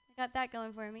 So I got that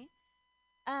going for me.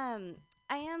 I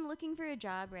am looking for a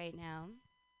job right now.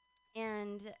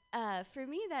 And for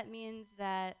me, that means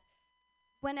that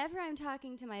whenever I'm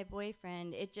talking to my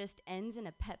boyfriend, it just ends in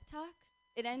a pep talk.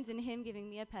 It ends in him giving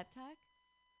me a pep talk.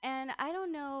 And I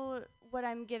don't know what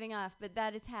I'm giving off, but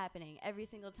that is happening every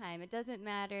single time. It doesn't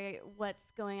matter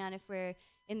what's going on, if we're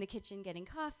in the kitchen getting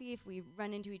coffee, if we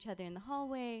run into each other in the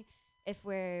hallway, if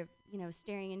we're,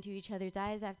 staring into each other's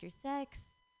eyes after sex.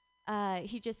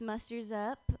 He just musters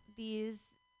up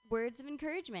these words of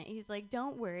encouragement. He's like,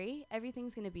 don't worry,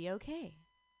 everything's going to be okay.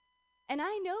 And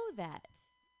I know that,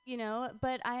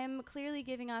 but I am clearly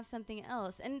giving off something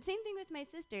else. And same thing with my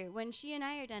sister. When she and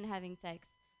I are done having sex,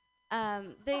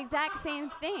 the exact same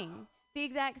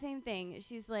thing.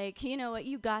 She's like, you know what,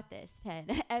 you got this,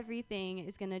 Ted. Everything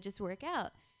is going to just work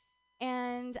out.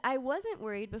 And I wasn't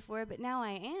worried before, but now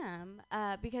I am,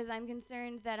 because I'm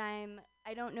concerned that I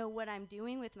don't know what I'm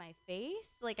doing with my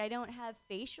face. Like, I don't have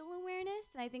facial awareness,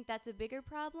 and I think that's a bigger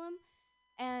problem.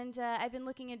 And I've been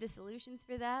looking into solutions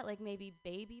for that, like maybe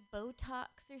baby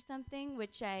Botox or something,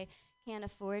 which I can't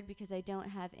afford because I don't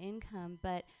have income.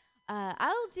 But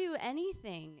I'll do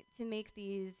anything to make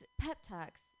these pep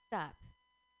talks stop,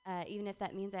 even if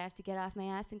that means I have to get off my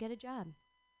ass and get a job.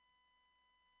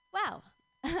 Wow.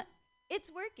 It's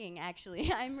working,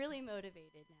 actually. I'm really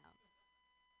motivated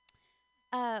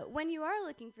now. When you are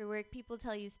looking for work, people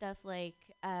tell you stuff like,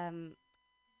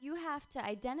 you have to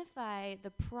identify the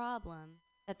problem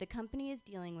that the company is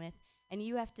dealing with, and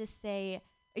you have to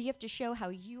show how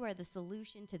you are the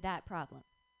solution to that problem.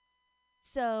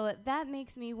 So that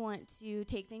makes me want to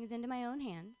take things into my own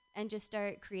hands and just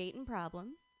start creating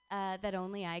problems that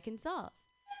only I can solve.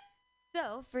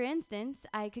 So, for instance,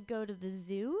 I could go to the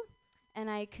zoo and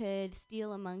I could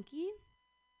steal a monkey,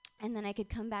 and then I could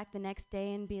come back the next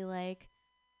day and be like,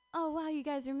 oh, wow, you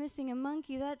guys are missing a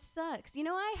monkey. That sucks.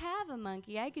 I have a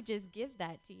monkey. I could just give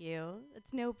that to you.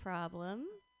 It's no problem.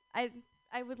 I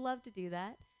would love to do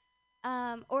that.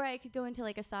 Or I could go into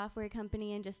like a software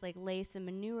company and just like lay some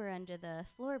manure under the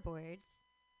floorboards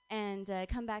and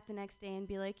come back the next day and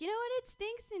be like, you know what, it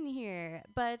stinks in here,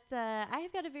 but I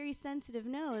have got a very sensitive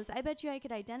nose. I bet you I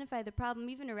could identify the problem,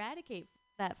 even eradicate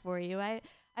that for you. I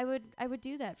would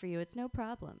do that for you. It's no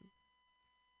problem.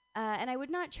 And I would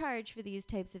not charge for these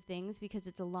types of things because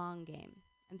it's a long game.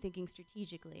 I'm thinking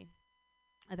strategically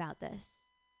about this.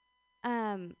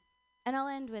 And I'll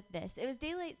end with this. It was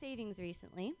daylight savings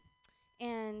recently,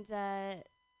 and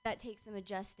that takes some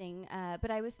adjusting. But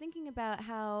I was thinking about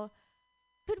how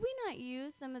could we not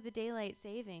use some of the daylight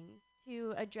savings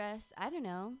to address, I don't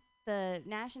know, the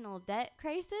national debt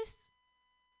crisis?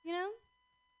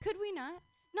 Could we not?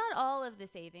 Not all of the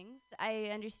savings. I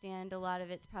understand a lot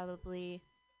of it's probably,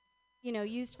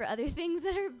 used for other things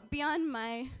that are beyond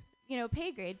my,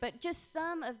 pay grade. But just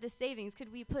some of the savings,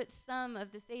 could we put some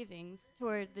of the savings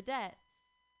toward the debt?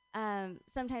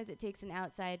 Sometimes it takes an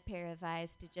outside pair of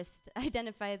eyes to just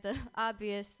identify the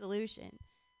obvious solution.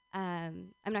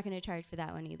 I'm not going to charge for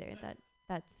that one either.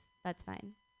 That's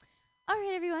fine. All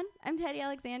right, everyone. I'm Teddy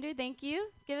Alexander. Thank you.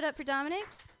 Give it up for Dominic.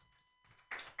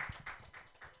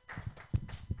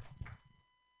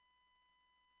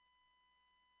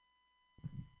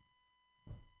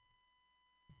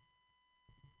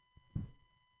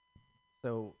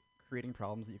 So, creating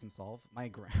problems that you can solve. My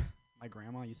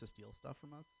grandma used to steal stuff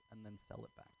from us and then sell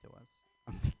it back to us.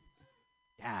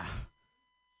 Yeah.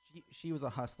 She was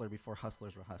a hustler before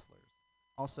hustlers were hustlers.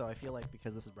 Also, I feel like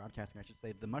because this is broadcasting, I should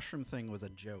say the mushroom thing was a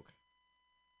joke.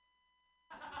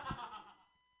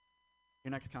 Your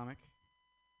next comic.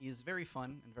 He's very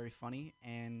fun and very funny,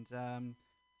 and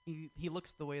he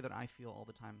looks the way that I feel all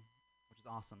the time, which is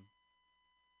awesome.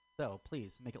 So,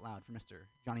 please, make it loud for Mr.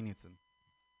 Johnny Knutson.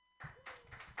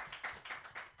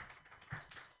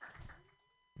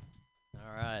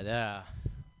 All right, yeah.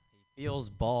 He feels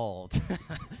bald.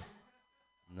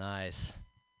 Nice.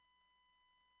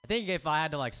 I think if I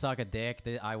had to like suck a dick,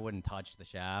 I wouldn't touch the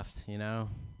shaft, you know?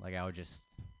 Like I would just,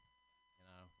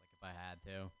 like if I had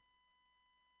to.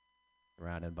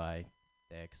 Surrounded by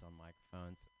dicks on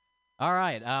microphones. All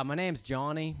right, my name's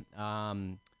Johnny.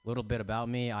 Little bit about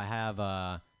me. I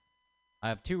have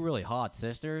two really hot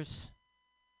sisters,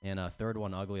 and a third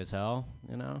one ugly as hell,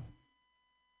 you know?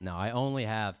 No, I only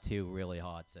have two really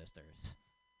hot sisters.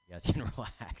 You guys can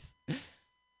relax.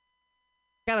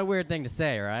 Kind of weird thing to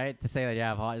say, right? To say that you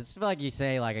have hot. It's like you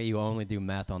say like you only do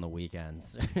meth on the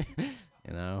weekends.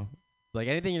 You know? Like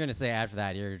anything you're gonna say after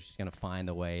that, you're just gonna find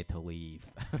a way to leave.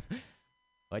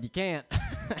 But you can't.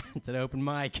 It's an open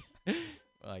mic.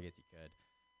 Well, I guess you could.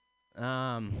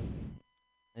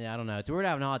 Yeah, I don't know. It's weird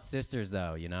having hot sisters,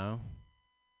 though, you know?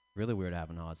 Really weird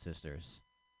having hot sisters.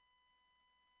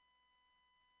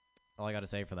 That's all I got to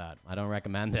say for that. I don't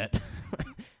recommend it.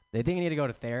 They think you need to go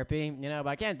to therapy, you know, but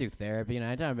I can't do therapy. You know,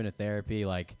 anytime I've been to therapy,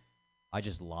 like, I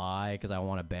just lie because I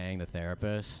want to bang the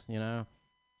therapist, you know?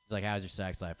 She's like, how's your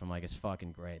sex life? I'm like, it's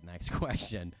fucking great. Next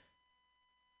question.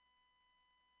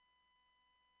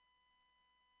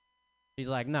 She's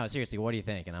like, no, seriously, what do you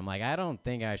think? And I'm like, I don't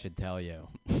think I should tell you.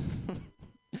 She's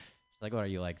like, what are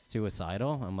you, like,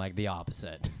 suicidal? I'm like, the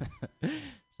opposite. She's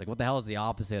like, what the hell is the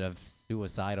opposite of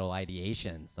suicidal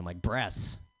ideations? I'm like,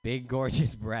 breasts. Big,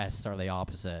 gorgeous breasts are the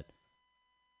opposite.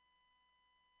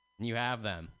 And you have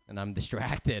them, and I'm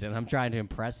distracted, and I'm trying to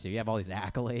impress you. You have all these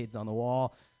accolades on the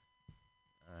wall.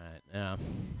 All right, yeah.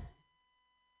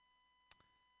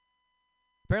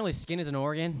 Apparently skin is an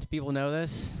organ. Do people know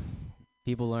this?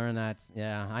 People learn that.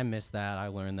 Yeah, I missed that. I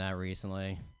learned that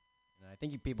recently. And I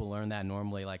think people learn that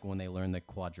normally, like when they learn the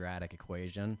quadratic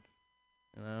equation.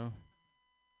 You know,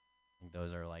 I think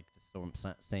those are like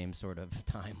the same sort of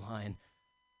timeline.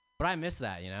 But I missed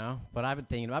that, you know. But I've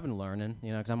been learning,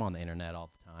 you know, because I'm on the internet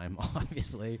all the time,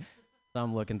 obviously. So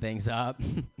I'm looking things up.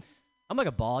 I'm like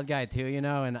a bald guy too, you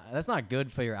know, and that's not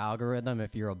good for your algorithm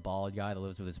if you're a bald guy that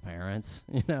lives with his parents,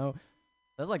 you know.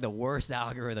 That's like the worst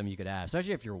algorithm you could have,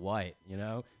 especially if you're white, you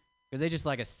know, because they just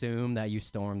like assume that you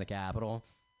stormed the Capitol,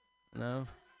 you know,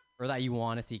 or that you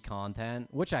want to see content,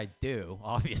 which I do.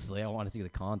 Obviously, I want to see the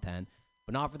content,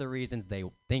 but not for the reasons they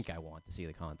think I want to see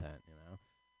the content, you know.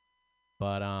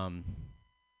 But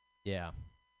yeah,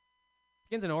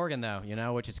 skin's an organ though, you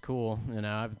know, which is cool. You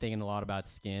know, I've been thinking a lot about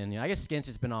skin. You know, I guess skin's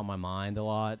just been on my mind a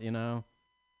lot, you know,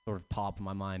 sort of top of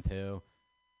my mind too.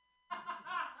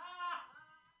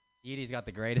 Edie's got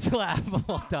the greatest laugh of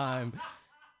all time.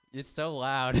 It's so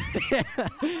loud.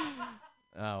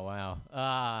 Oh, wow.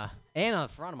 And on the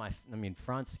front of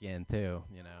front skin, too,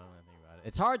 you know, when I think about it.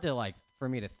 It's hard to, like, for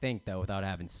me to think, though, without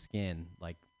having skin,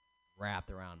 like, wrapped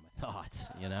around my thoughts,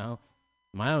 you know?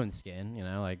 My own skin, you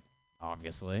know, like,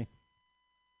 obviously.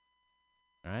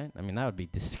 Right? I mean, that would be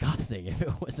disgusting if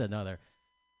it was another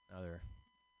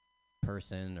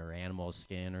person or animal's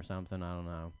skin or something. I don't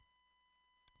know.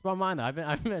 It's about mine though.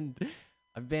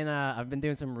 I've been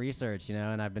doing some research, you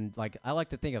know, and I've been like, I like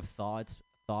to think of thought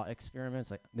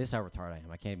experiments. Like this is how retarded I am.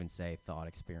 I can't even say thought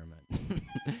experiment.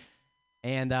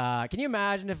 And can you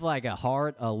imagine if like a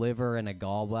heart, a liver, and a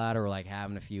gallbladder were like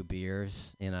having a few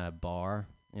beers in a bar,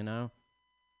 you know?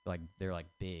 Like they're like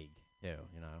big too,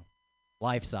 you know,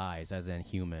 life size as in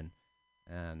human.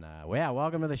 And well, yeah,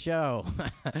 welcome to the show.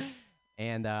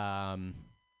 And some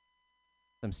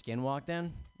skin walked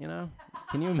in, you know?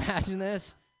 Can you imagine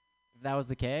this? If that was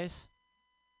the case?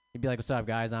 He'd be like, what's up,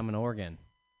 guys? I'm an organ.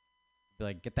 He'd be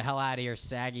like, get the hell out of here,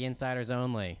 saggy insiders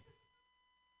only.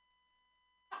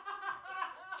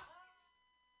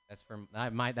 That's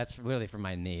literally for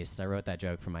my niece. I wrote that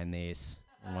joke for my niece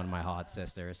and one of my hot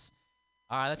sisters.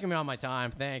 All right, that's going to be all my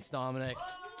time. Thanks, Dominic.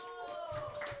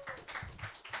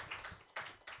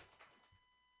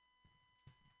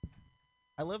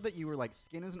 I love that you were like,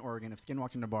 skin is an organ. If skin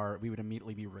walked in a bar, we would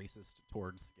immediately be racist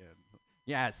towards skin.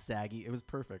 Yeah, it's saggy. It was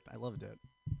perfect. I loved it.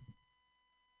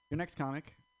 Your next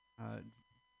comic,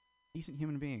 decent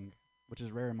human being, which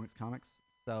is rare amongst comics.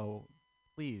 So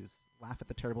please laugh at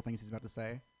the terrible things he's about to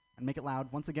say and make it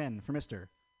loud once again for Mr.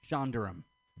 Sean Durham.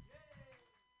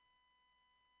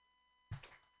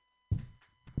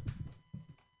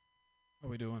 How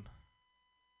we doing?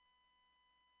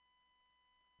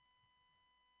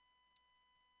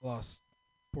 Lost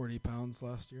 40 pounds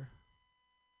last year.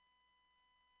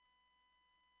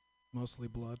 Mostly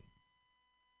blood.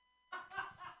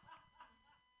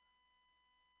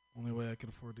 Only way I can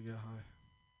afford to get high.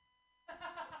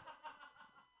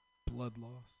 Blood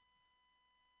loss.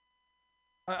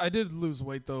 I did lose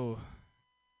weight though.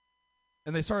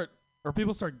 And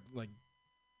people start like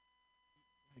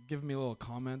giving me little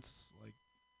comments like,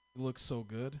 "It looks so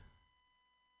good."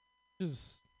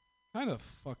 Just kind of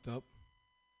fucked up.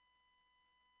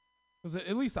 Because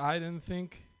at least I didn't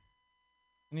think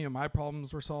any of my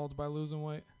problems were solved by losing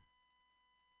weight.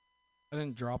 I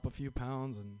didn't drop a few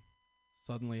pounds and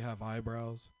suddenly have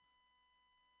eyebrows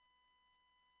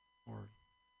or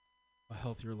a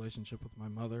healthy relationship with my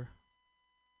mother.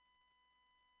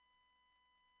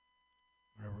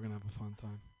 All right, we're going to have a fun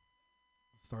time.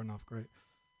 It's starting off great.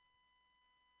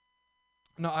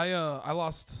 No, I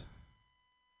lost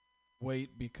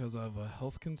weight because of a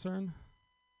health concern.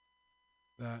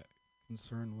 That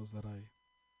concern was that I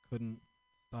couldn't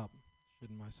stop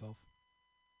shitting myself.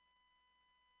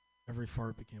 Every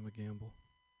fart became a gamble.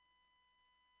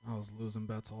 I was losing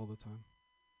bets all the time.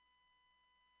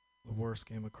 The worst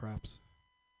game of craps.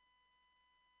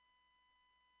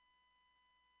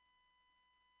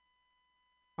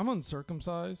 I'm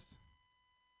uncircumcised.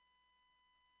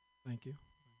 Thank you.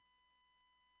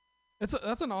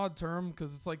 That's an odd term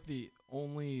because it's like the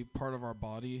only part of our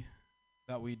body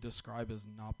that we describe as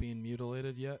not being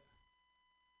mutilated yet.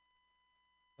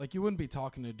 Like, you wouldn't be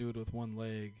talking to a dude with one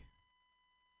leg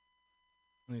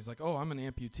and he's like, "Oh, I'm an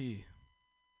amputee."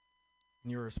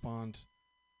 And you respond,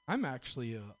 "I'm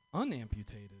actually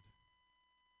unamputated.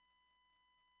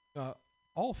 Got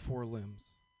all 4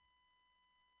 limbs."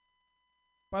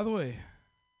 By the way,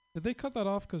 did they cut that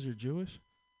off because you're Jewish?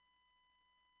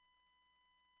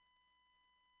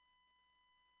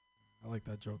 I like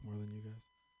that joke more than you guys.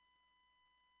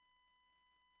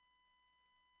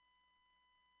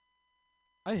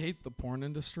 I hate the porn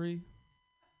industry.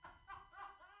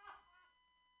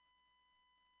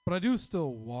 But I do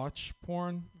still watch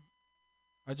porn.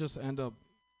 I just end up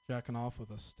jacking off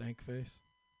with a stank face.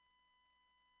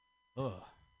 Ugh.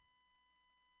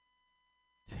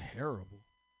 Terrible.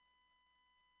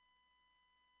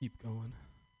 Keep going.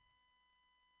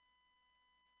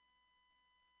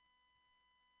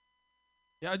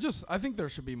 Yeah, I think there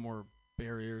should be more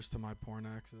barriers to my porn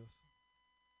access.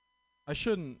 I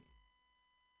shouldn't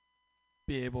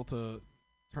be able to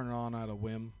turn it on at a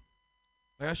whim.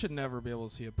 Like, I should never be able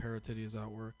to see a pair of titties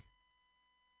at work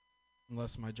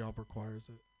unless my job requires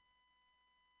it.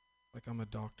 Like I'm a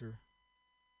doctor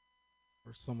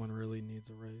or someone really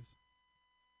needs a raise.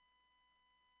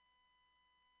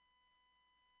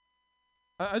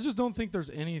 I just don't think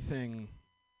there's anything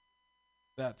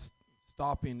that's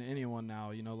stopping anyone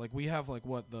now. You know, like we have like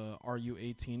the "Are you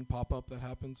 18" pop-up that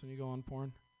happens when you go on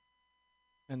porn.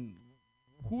 And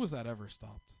who has that ever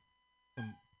stopped?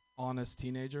 Some honest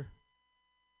teenager?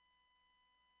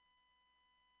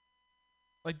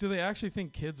 Like, do they actually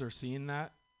think kids are seeing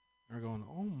that? They're going,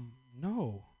 "Oh,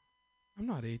 no, I'm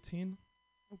not 18.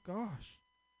 Oh, gosh.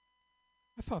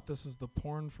 I thought this is the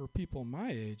porn for people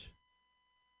my age."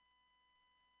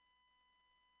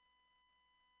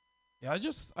 Yeah,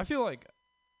 I feel like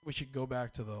we should go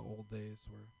back to the old days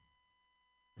where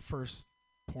your first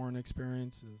porn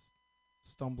experience is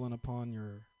stumbling upon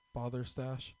your father's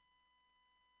stash.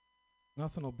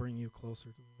 Nothing will bring you closer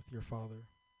with your father.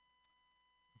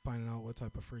 Finding out what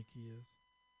type of freak he is.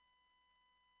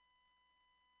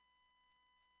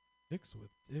 Dicks with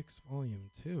Dicks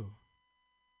Volume 2.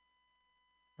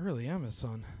 I really am his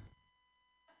son.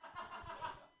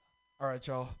 All right,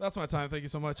 y'all. That's my time. Thank you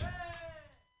so much.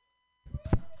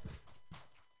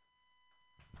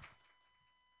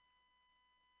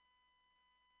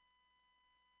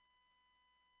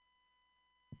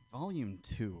 Volume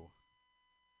 2. You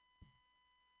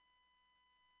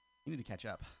need to catch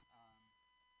up.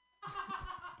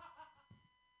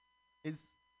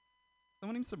 Is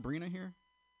someone named Sabrina here?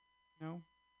 No?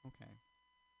 Okay.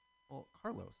 Well,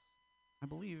 Carlos, I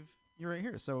believe you're right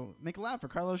here. So make a laugh for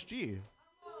Carlos G.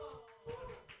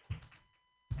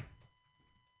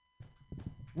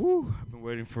 Woo! I've been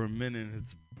waiting for a minute.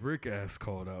 It's brick ass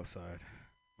cold outside.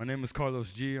 My name is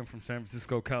Carlos G. I'm from San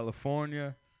Francisco,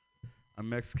 California. I'm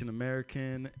Mexican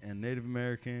American and Native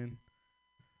American.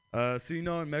 So, you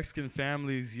know, in Mexican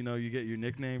families, you know, you get your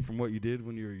nickname from what you did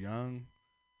when you were young.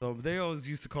 So they always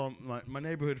used to call my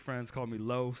neighborhood friends called me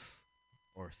Los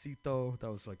or Cito.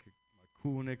 That was like my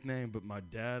cool nickname. But my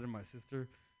dad and my sister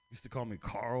used to call me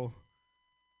Carl,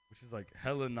 which is like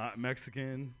hella not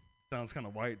Mexican. Sounds kind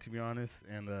of white, to be honest.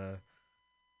 And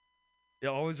it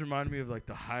always reminded me of like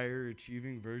the higher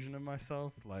achieving version of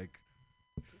myself. Like,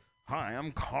 "Hi,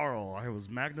 I'm Carl. I was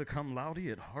magna cum laude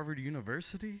at Harvard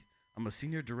University. I'm a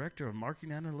senior director of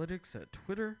marketing analytics at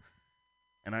Twitter.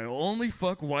 And I only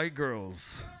fuck white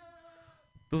girls.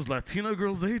 Those Latino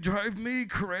girls, they drive me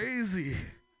crazy."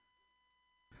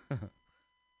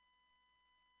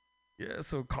 Yeah,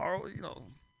 so Carl, you know,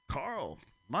 Carl,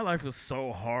 My life is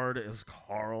so hard as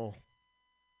Carl.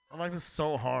 My life is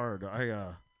so hard.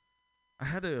 I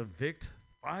had to evict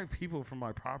 5 people from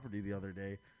my property the other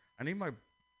day. I need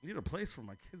a place for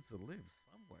my kids to live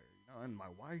somewhere, you know, and my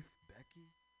wife, Becky.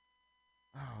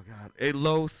 Oh God. Hey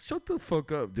Los, shut the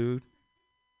fuck up, dude.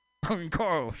 I mean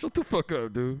Carl, shut the fuck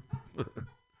up, dude.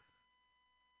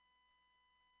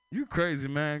 You crazy,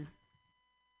 man.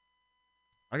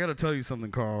 I gotta tell you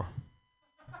something, Carl.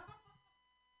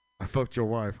 I fucked your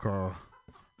wife, Carl.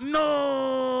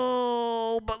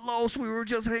 No, but Los, we were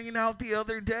just hanging out the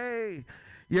other day.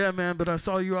 Yeah, man, but I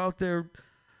saw you out there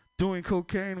doing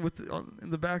cocaine with in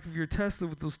the back of your Tesla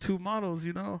with those 2 models,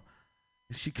 you know.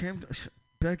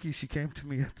 Becky, she came to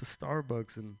me at the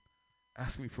Starbucks and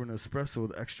asked me for an espresso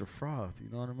with extra froth, you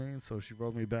know what I mean? So she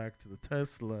rode me back to the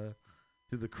Tesla,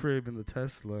 to the crib in the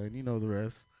Tesla, and you know the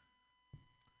rest.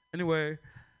 Anyway,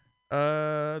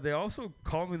 they also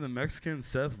call me the Mexican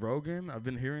Seth Rogen. I've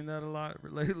been hearing that a lot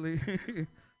lately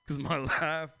because my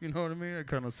laugh, you know what I mean? I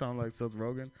kind of sound like Seth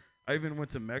Rogen. I even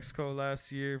went to Mexico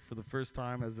last year for the first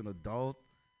time as an adult,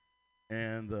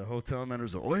 and the hotel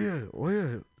manager's like,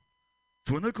 oye,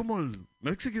 suena como el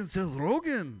Mexican Seth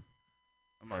Rogen.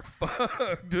 I'm like,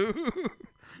 fuck, dude.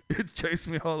 It chased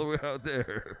me all the way out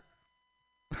there.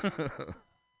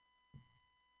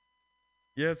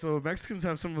 Yeah, so Mexicans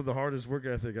have some of the hardest work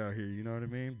ethic out here, you know what I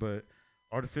mean? But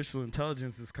artificial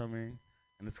intelligence is coming,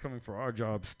 and it's coming for our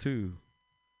jobs too.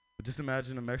 But just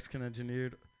imagine a Mexican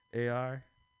engineered AI.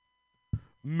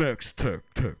 Mex tech.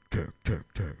 It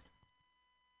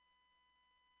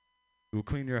will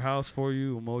clean your house for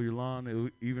you, it will mow your lawn, it will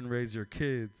even raise your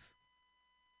kids.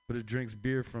 But it drinks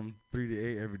beer from 3 to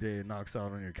 8 every day and knocks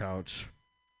out on your couch.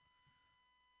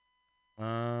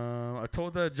 I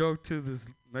told that joke to this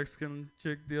Mexican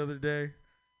chick the other day.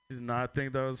 She did not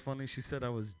think that was funny. She said I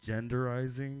was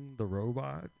genderizing the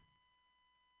robot.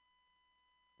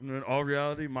 And in all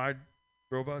reality, my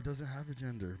robot doesn't have a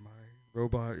gender. My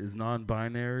robot is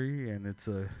non-binary, and it's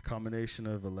a combination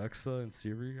of Alexa and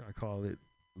Siri. I call it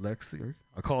Lexi.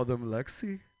 I call them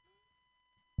Lexi.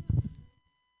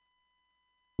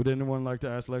 Would anyone like to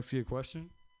ask Lexi a question?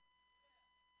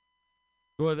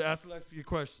 Go ahead, ask Lexi a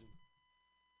question.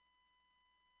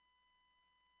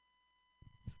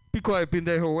 Be quiet,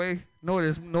 pendejo, way. No, it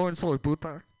is. No one soy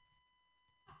puta.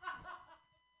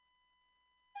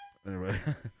 Anyway.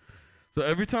 So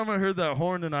every time I heard that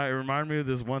horn tonight, it reminded me of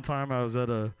this one time I was at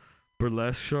a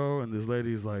burlesque show, and this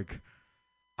lady's like,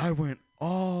 I went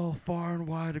all far and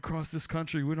wide across this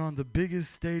country, went on the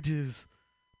biggest stages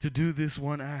to do this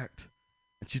one act.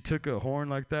 And she took a horn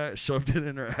like that, shoved it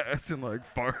in her ass, and like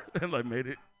fart, and like made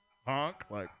it honk,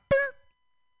 like,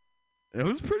 it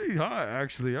was pretty hot,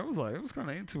 actually. I was kind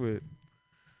of into it.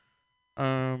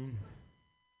 Yeah,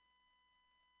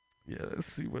 let's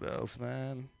see what else,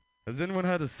 man. Has anyone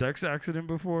had a sex accident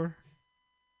before?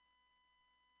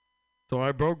 So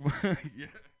I broke my yeah.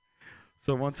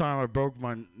 So one time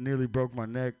I nearly broke my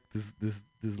neck.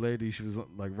 This lady, she was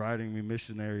like riding me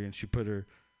missionary, and she put her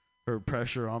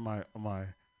pressure on my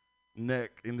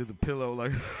neck into the pillow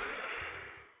like.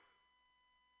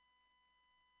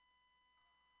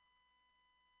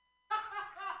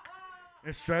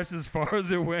 It stretched as far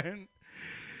as it went.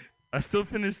 I still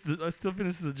finished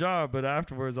the job, but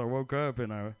afterwards I woke up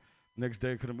and next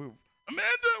day couldn't move. Amanda,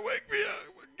 wake me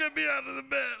up! Get me out of the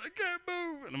bed! I can't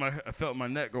move! And I felt my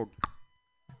neck go.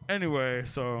 Anyway,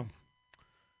 so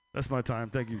that's my time.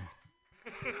 Thank you.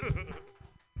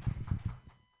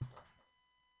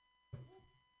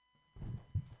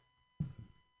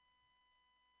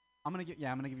 I'm gonna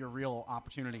give you a real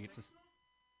opportunity to.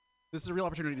 This is a real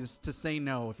opportunity to say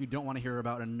no if you don't want to hear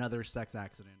about another sex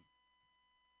accident.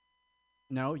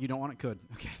 No, you don't want it? Good.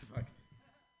 Okay, fuck.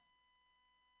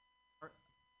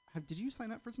 Did you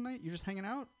sign up for tonight? You're just hanging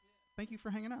out? Thank you for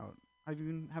hanging out. Have you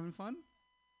been having fun?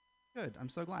 Good. I'm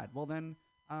so glad. Well, then,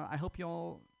 I hope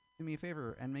y'all do me a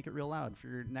favor and make it real loud for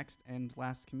your next and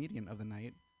last comedian of the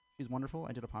night. She's wonderful.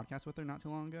 I did a podcast with her not too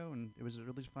long ago, and it was a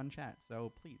really fun chat.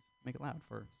 So please, make it loud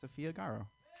for Sophia Garo.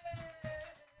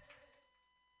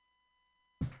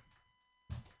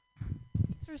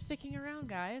 For sticking around,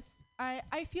 guys.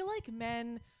 I feel like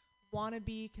men want to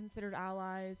be considered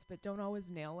allies but don't always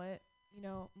nail it. You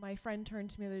know, my friend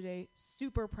turned to me the other day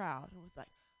super proud and was like,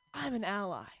 I'm an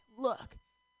ally, look,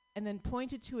 and then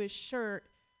pointed to his shirt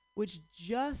which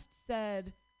just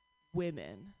said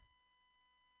women.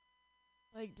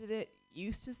 Like, did it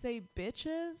used to say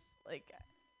bitches? Like, I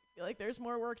feel like there's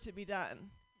more work to be done.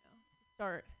 You know, to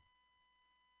start.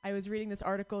 I was reading this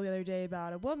article the other day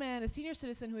about a woman, a senior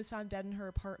citizen who was found dead in her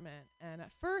apartment. And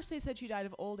at first they said she died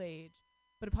of old age.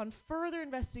 but upon further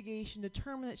investigation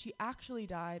determined that she actually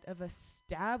died of a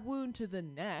stab wound to the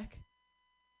neck.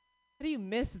 How do you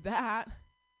miss that?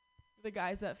 The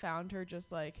guys that found her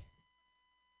just like,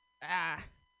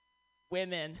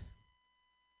 women.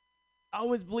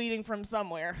 Always bleeding from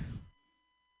somewhere.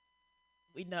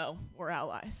 We know we're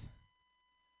allies.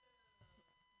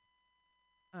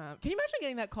 Can you imagine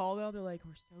getting that call though? They're like,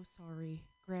 we're so sorry.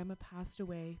 Grandma passed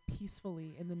away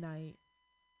peacefully in the night.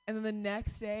 And then the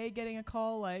next day getting a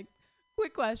call like,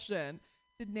 quick question.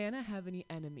 Did Nana have any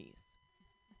enemies?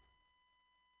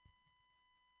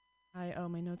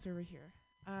 My notes over here.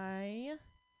 I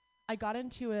got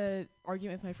into an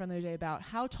argument with my friend the other day about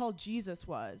how tall Jesus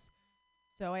was.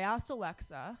 So I asked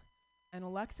Alexa, and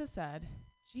Alexa said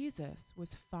Jesus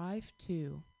was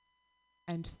 5'2"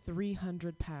 and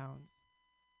 300 pounds.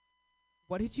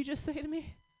 What did you just say to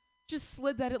me? Just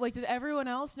slid that it like, did everyone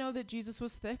else know that Jesus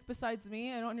was thick besides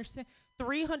me? I don't understand.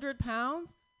 300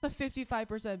 pounds? It's a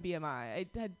 55% BMI. I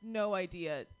had no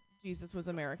idea Jesus was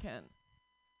American.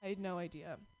 I had no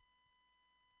idea.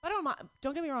 I don't mind.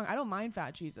 Don't get me wrong. I don't mind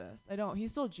fat Jesus. I don't.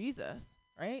 He's still Jesus,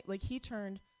 right? Like he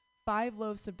turned 5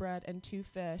 loaves of bread and 2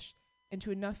 fish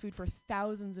into enough food for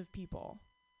thousands of people.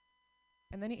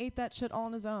 And then he ate that shit all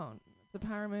on his own. It's a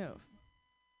power move.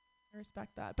 I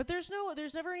respect that. But there's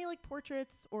never any like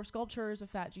portraits or sculptures of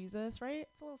fat Jesus, right?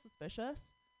 It's a little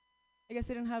suspicious. I guess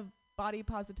they didn't have body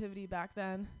positivity back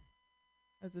then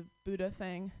as a Buddha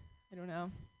thing. I don't know.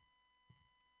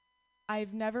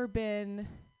 I've never been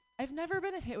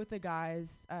a hit with the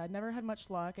guys. Never had much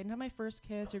luck. I didn't have my first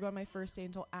kiss or go on my first date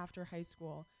until after high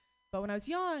school. But when I was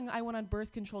young, I went on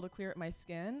birth control to clear up my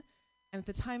skin. And at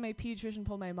the time, my pediatrician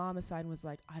pulled my mom aside and was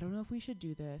like, I don't know if we should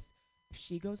do this. If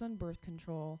she goes on birth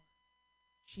control,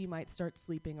 she might start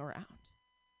sleeping around.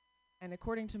 And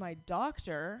according to my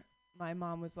doctor, my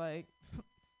mom was like,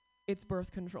 it's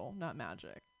birth control, not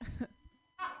magic.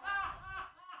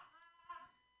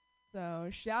 So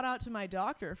shout out to my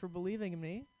doctor for believing in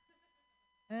me.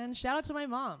 And shout out to my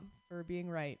mom for being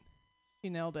right. She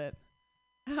nailed it.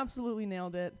 Absolutely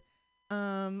nailed it.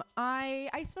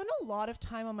 I spend a lot of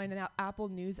time on my Apple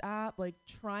News app, like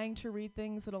trying to read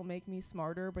things that'll make me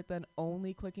smarter, but then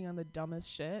only clicking on the dumbest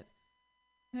shit.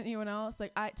 Anyone else?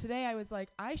 Like today I was like,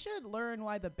 I should learn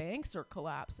why the banks are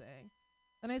collapsing.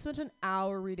 Then I spent an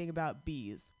hour reading about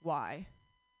bees. Why?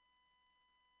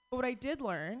 But what I did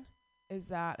learn is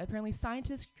that apparently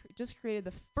scientists just created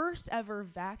the first ever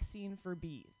vaccine for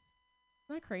bees.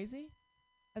 Isn't that crazy?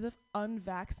 As if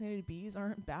unvaccinated bees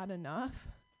aren't bad enough.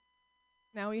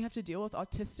 Now we have to deal with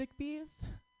autistic bees.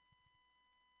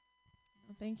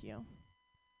 Oh, thank you.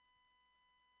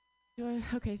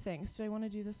 Okay, thanks. Do I want to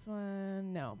do this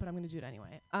one? No, but I'm going to do it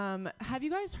anyway. Have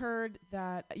you guys heard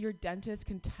that your dentist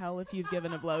can tell if you've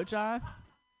given a blowjob?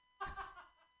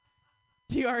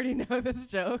 Do you already know this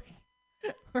joke?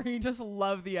 Or you just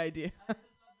love the idea?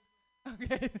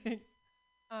 Okay, thanks.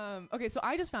 Okay, so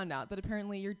I just found out that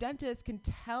apparently your dentist can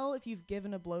tell if you've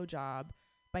given a blowjob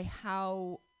by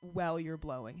how well you're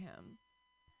blowing him.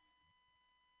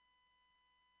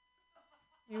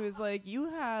 He was like, you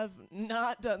have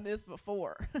not done this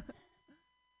before. All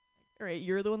right,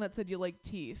 you're the one that said you like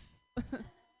teeth.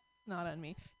 Not on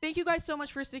me. Thank you guys so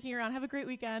much for sticking around. Have a great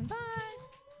weekend. Bye.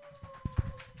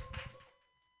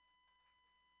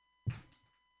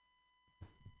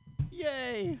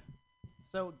 Yay!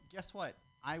 So guess what?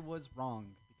 I was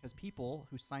wrong because people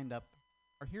who signed up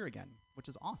are here again, which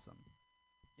is awesome.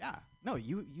 Yeah. No,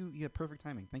 you had perfect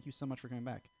timing. Thank you so much for coming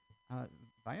back.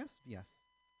 Vias? Yes.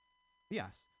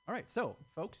 Vias. All right. So,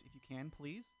 folks, if you can,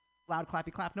 please, loud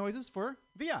clappy clap noises for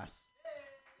Vias.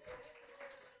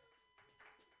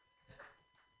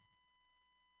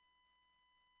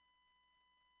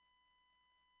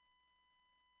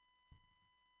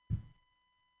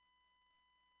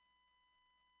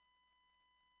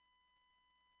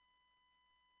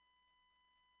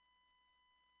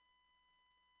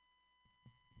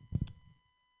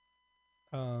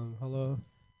 Hello,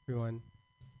 everyone.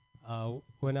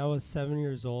 When I was 7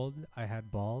 years old, I had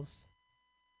balls,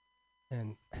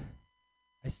 and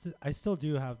I still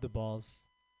do have the balls,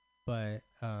 but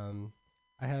I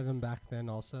had them back then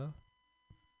also,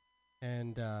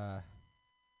 and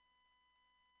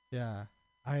yeah,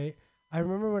 I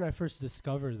remember when I first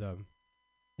discovered them.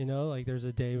 You know, like there's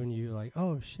a day when you like,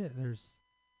 oh shit, they're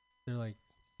like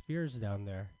spheres down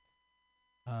there.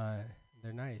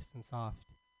 They're nice and soft.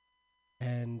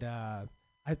 And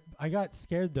I got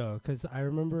scared though, because I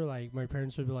remember like my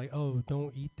parents would be like, oh,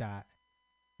 don't eat that.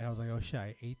 And I was like, oh shit,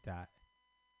 I ate that.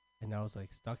 And I was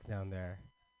like stuck down there.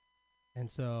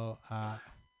 And so I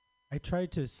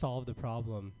tried to solve the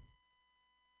problem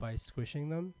by squishing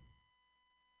them.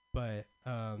 but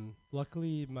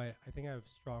luckily I think I have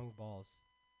strong balls.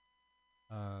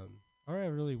 Or I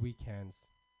have really weak hands.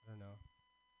 I don't know.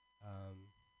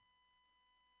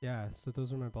 Yeah, so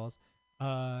those are my balls.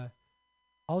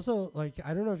 Also, like,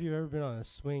 I don't know if you've ever been on a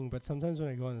swing, but sometimes when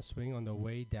I go on a swing on the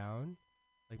way down,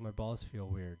 like, my balls feel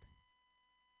weird.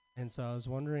 And so I was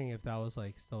wondering if that was,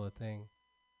 like, still a thing.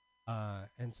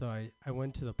 And so I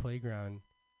went to the playground,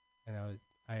 and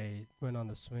I went on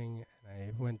the swing, and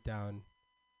I went down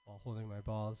while holding my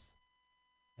balls,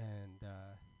 and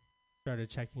started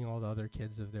checking all the other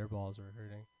kids if their balls were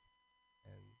hurting.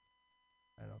 And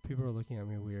I don't know, people were looking at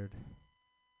me weird.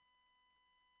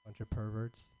 Bunch of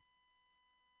perverts.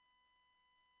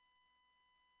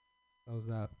 That was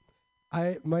that.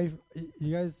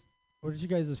 You guys, what is you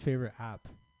guys' favorite app?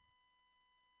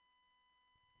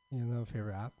 You know,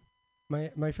 favorite app?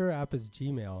 My favorite app is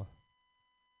Gmail.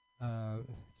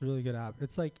 It's a really good app.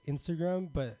 It's like Instagram,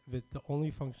 but the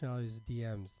only functionality is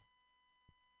DMs.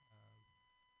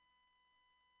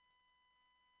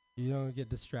 You don't get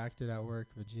distracted at work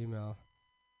with Gmail.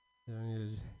 You don't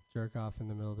need to jerk off in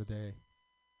the middle of the day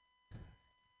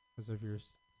because of your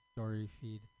story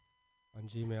feed on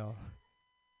Gmail.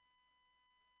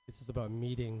 It's just about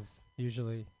meetings.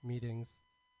 Usually meetings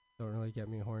don't really get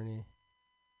me horny.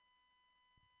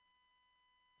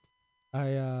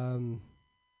 I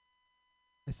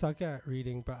suck at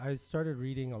reading, but I started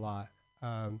reading a lot.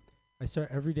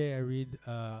 Every day I read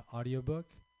audiobook.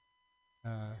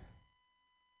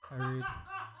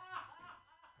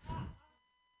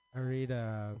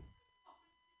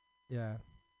 Yeah.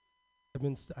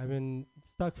 I've been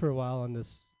stuck for a while on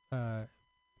this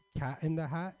Cat in the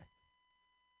Hat.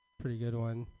 Pretty good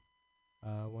one.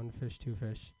 One Fish, Two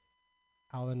Fish.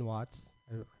 Alan Watts.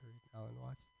 I read Alan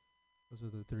Watts. Those are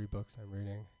the 3 books I'm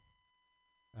reading.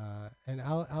 And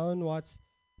Alan Watts,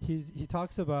 he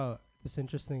talks about this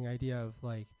interesting idea of,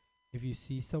 like, if you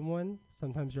see someone,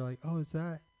 sometimes you're like, oh, is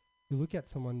that? You look at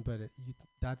someone, but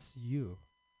that's you.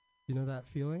 You know that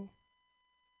feeling?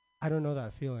 I don't know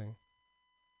that feeling.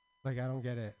 Like, I don't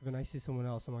get it. When I see someone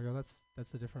else, I'm like, oh,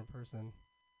 that's a different person.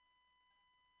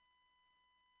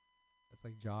 That's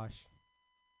like Josh.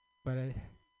 But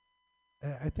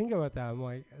I think about that. I'm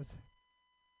like,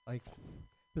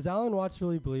 does Alan Watts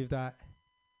really believe that?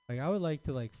 Like, I would like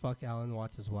to, like, fuck Alan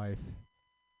Watts' wife.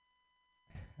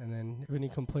 And then when he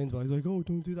complains about it, he's like, oh,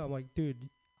 don't do that. I'm like, dude,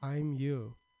 I'm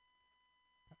you.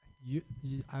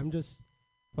 I'm just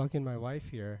fucking my wife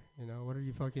here. You know, what are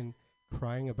you fucking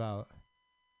crying about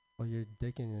while your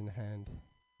dick in your hand,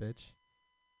 bitch?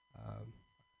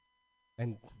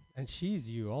 And she's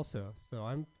you also. So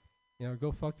I'm,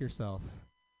 go fuck yourself.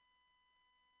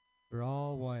 We're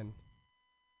all one.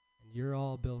 And you're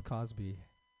all Bill Cosby.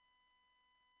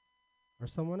 Or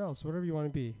someone else, whatever you want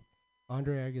to be.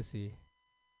 Andre Agassi.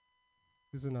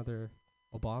 Who's another?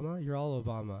 Obama? You're all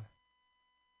Obama.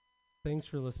 Thanks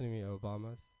for listening to me,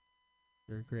 Obamas.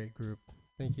 You're a great group.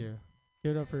 Thank you.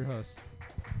 Give it up for your host.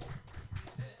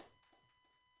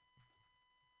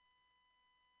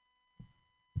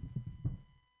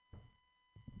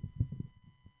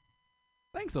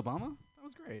 Thanks, Obama. That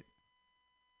was great.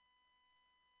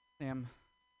 Sam,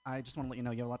 I just want to let you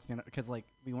know you have a lot to stand up because, like,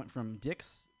 we went from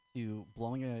dicks to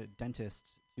blowing a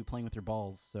dentist to playing with your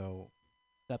balls. So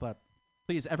step up.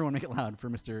 Please, everyone make it loud for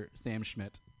Mr. Sam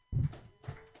Schmidt.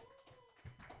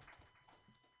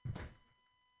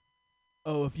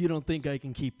 Oh, if you don't think I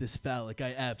can keep this phallic,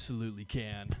 I absolutely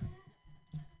can.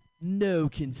 No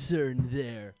concern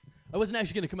there. I wasn't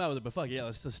actually going to come out with it, but fuck yeah,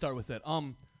 let's start with it.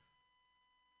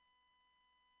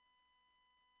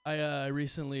 I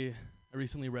recently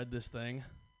read this thing.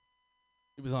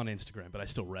 It was on Instagram, but I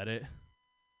still read it.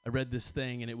 I read this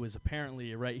thing, and it was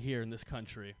apparently right here in this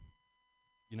country,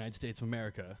 United States of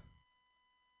America,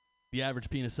 the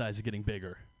average penis size is getting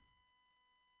bigger.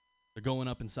 They're going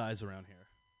up in size around here.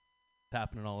 It's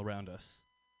happening all around us.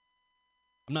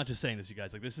 I'm not just saying this, you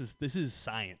guys. Like, this is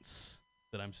science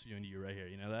that I'm spewing to you right here.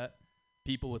 You know that?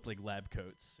 People with, like, lab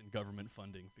coats and government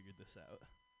funding figured this out.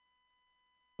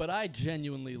 But I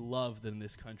genuinely love that in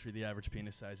this country the average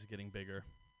penis size is getting bigger.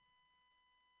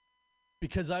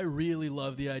 Because I really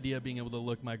love the idea of being able to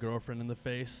look my girlfriend in the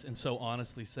face and so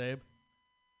honestly say,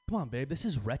 come on, babe, this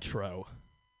is retro.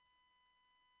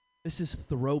 This is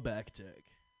throwback dick.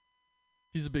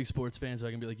 She's a big sports fan, so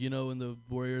I can be like, when the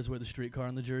Warriors wear the streetcar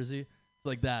on the jersey? It's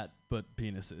like that, but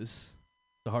penises. It's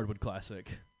a hardwood classic.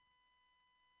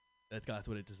 That got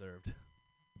what it deserved.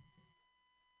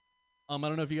 I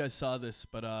don't know if you guys saw this,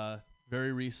 but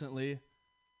very recently,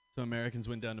 some Americans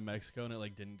went down to Mexico, and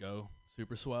it, didn't go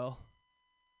super swell.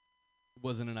 It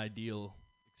wasn't an ideal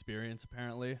experience,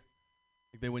 apparently.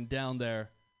 They went down there,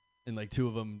 and like two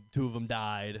of them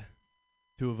died,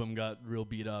 two of them got real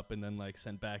beat up, and then like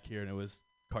sent back here, and it was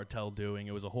cartel doing.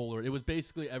 It was a whole. It was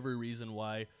basically every reason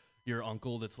why your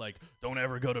uncle that's like, don't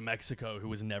ever go to Mexico, who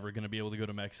was never gonna be able to go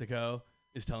to Mexico,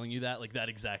 is telling you that. Like that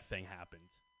exact thing happened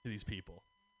to these people.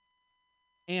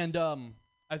 And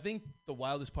I think the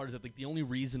wildest part is that like the only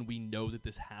reason we know that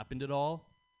this happened at all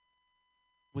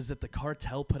was that the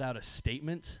cartel put out a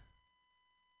statement,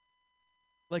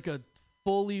 like a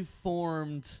fully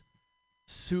formed,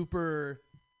 super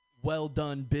well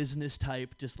done business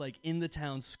type, just like in the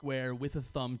town square with a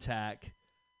thumbtack.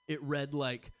 It read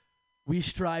like, "We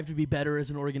strive to be better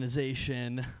as an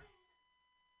organization.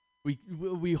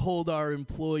 We hold our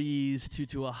employees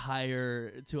to a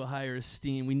higher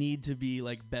esteem. We need to be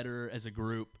like better as a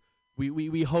group.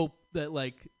 We hope that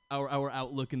like our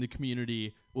outlook in the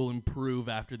community will improve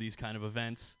after these kind of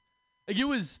events." Like it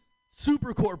was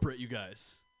super corporate, you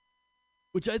guys,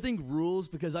 which I think rules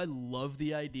because I love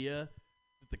the idea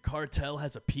that the cartel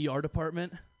has a PR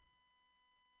department.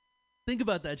 Think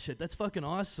about that shit. That's fucking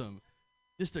awesome.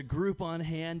 Just a group on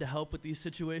hand to help with these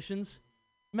situations.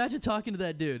 Imagine talking to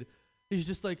that dude. He's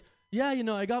just like, yeah, you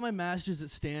know, I got my master's at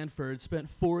Stanford, spent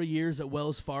 4 years at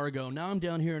Wells Fargo. Now I'm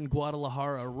down here in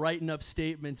Guadalajara writing up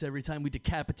statements every time we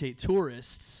decapitate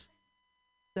tourists.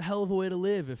 It's a hell of a way to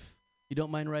live if you don't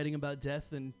mind writing about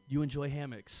death and you enjoy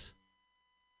hammocks.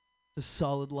 It's a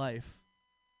solid life.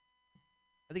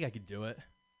 I think I could do it.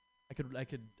 I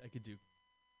could do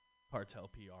cartel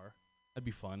PR. That'd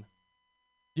be fun.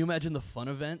 Do you imagine the fun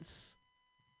events?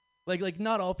 Like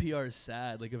not all PR is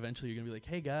sad. Like eventually you're gonna be like,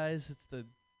 hey guys, it's the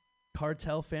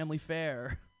cartel family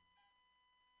fair.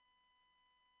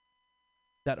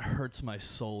 That hurts my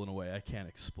soul in a way I can't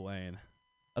explain.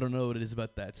 I don't know what it is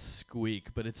about that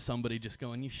squeak, but it's somebody just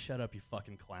going, you shut up, you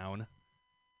fucking clown.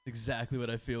 It's exactly what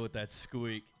I feel with that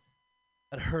squeak.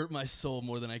 That hurt my soul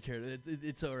more than I cared.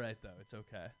 It's all right though. It's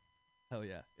okay. Hell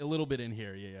yeah. A little bit in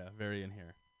here. Yeah, very in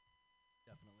here.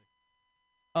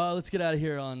 Let's get out of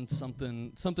here on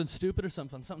something stupid or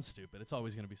something stupid. It's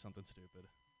always going to be something stupid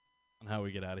on how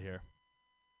we get out of here.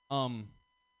 I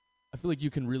feel like you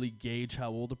can really gauge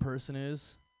how old a person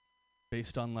is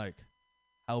based on like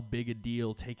how big a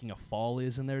deal taking a fall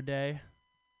is in their day.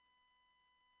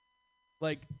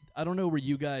 Like, I don't know where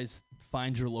you guys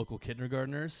find your local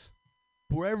kindergartners.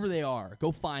 Wherever they are,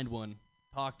 go find one,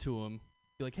 talk to them,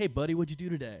 be like, hey buddy, what'd you do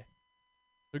today?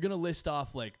 They're going to list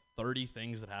off like 30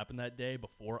 things that happened that day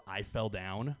before I fell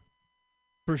down.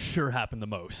 For sure happened the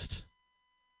most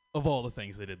of all the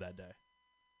things they did that day.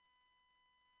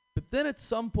 But then at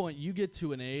some point you get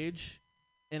to an age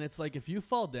and it's like if you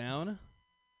fall down,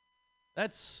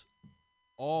 that's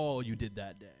all you did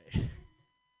that day.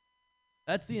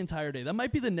 That's the entire day. That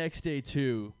might be the next day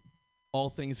too, all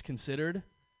things considered.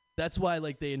 That's why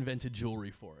like they invented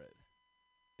jewelry for it.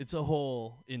 It's a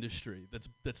whole industry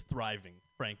that's thriving,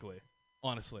 frankly,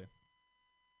 honestly.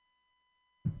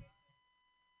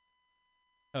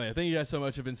 Oh yeah, thank you guys so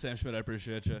much. I've been Sam Schmidt. I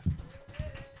appreciate you.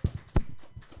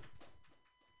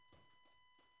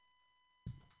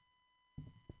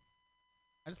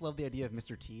 I just love the idea of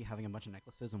Mr. T having a bunch of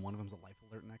necklaces and one of them's a life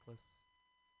alert necklace.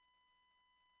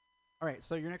 All right,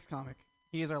 so your next comic,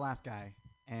 he is our last guy,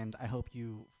 and I hope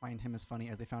you find him as funny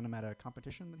as they found him at a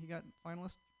competition that he got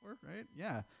finalist for, right?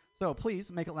 Yeah. So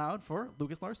please make it loud for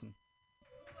Lucas Larson.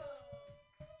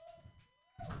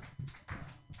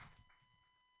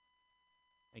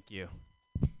 Thank you.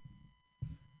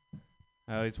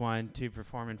 I always wanted to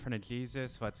perform in front of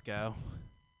Jesus. Let's go.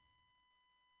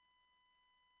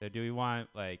 So do we want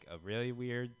like a really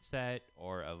weird set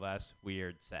or a less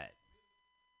weird set?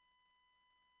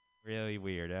 Really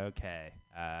weird. Okay.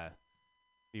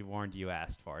 Be warned you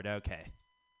asked for it. Okay.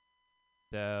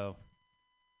 So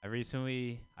I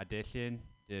recently auditioned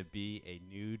to be a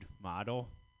nude model.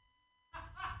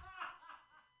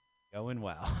 Going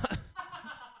well.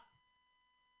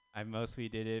 I mostly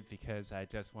did it because I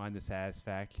just wanted the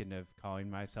satisfaction of calling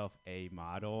myself a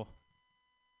model.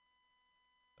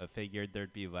 I figured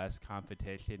there'd be less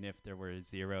competition if there were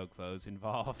zero clothes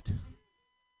involved.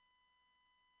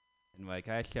 And like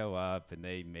I show up and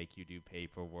they make you do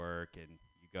paperwork and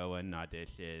you go and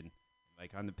audition.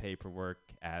 Like on the paperwork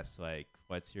asks like,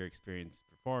 what's your experience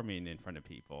performing in front of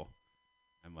people?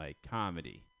 I'm like,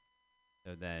 comedy.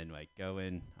 So then like go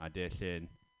in, audition,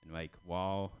 and like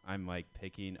while I'm like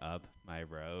picking up my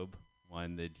robe,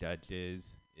 one of the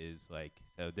judges is like,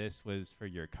 so this was for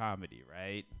your comedy,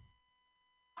 right?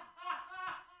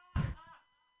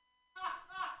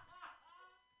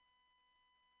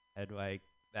 And like,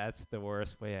 that's the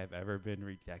worst way I've ever been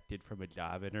rejected from a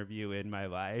job interview in my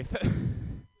life.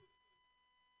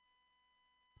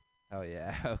 Hell Hell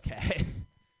yeah. Okay.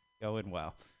 Going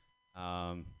well.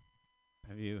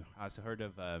 Have you also heard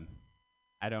of?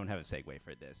 I don't have a segue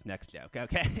for this. Next joke.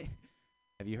 Okay.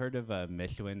 Have you heard of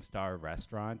Michelin star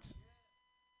restaurants?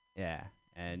 Yeah.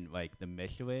 And like the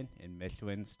Michelin in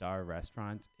Michelin star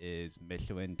restaurants is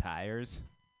Michelin tires.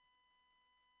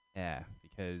 Yeah,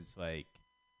 because like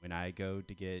when I go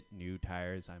to get new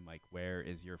tires, I'm like, where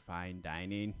is your fine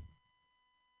dining?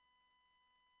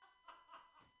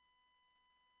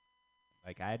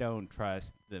 Like, I don't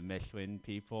trust the Michelin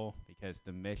people because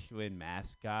the Michelin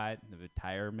mascot, the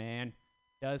tire man,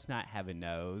 does not have a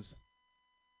nose,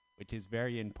 which is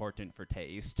very important for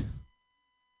taste.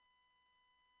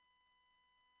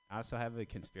 I also have a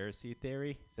conspiracy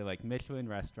theory. So, like, Michelin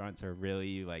restaurants are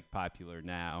really, like, popular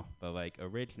now. But, like,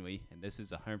 originally, and this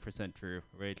is 100% true,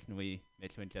 originally,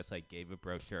 Michelin just, like, gave a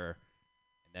brochure,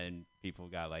 and then people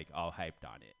got, like, all hyped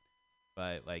on it.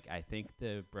 But, like, I think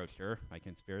the brochure, my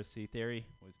conspiracy theory,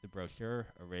 was the brochure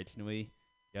originally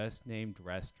just named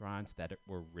restaurants that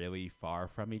were really far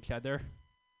from each other.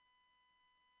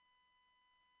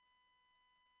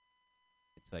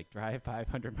 It's like, drive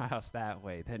 500 miles that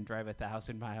way, then drive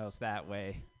 1,000 miles that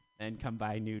way, then come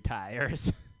buy new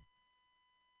tires.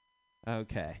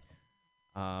 Okay.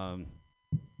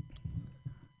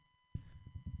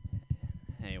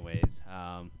 Anyways,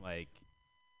 like,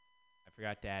 I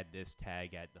forgot to add this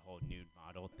tag at the whole nude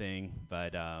model thing,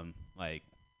 but like,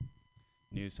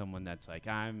 knew someone that's like,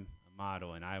 I'm a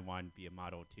model and I want to be a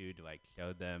model too, to like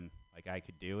show them like I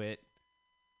could do it,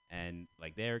 and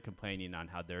like they're complaining on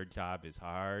how their job is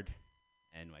hard,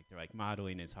 and like they're like,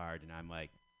 modeling is hard, and I'm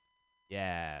like,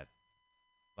 yeah,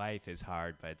 life is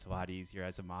hard, but it's a lot easier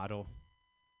as a model.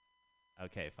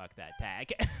 Okay, fuck that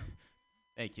tag.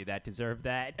 Thank you, that deserved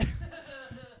that.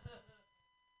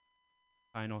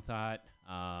 Final thought.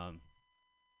 I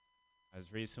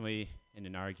was recently in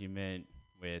an argument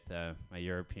with my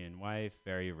European wife.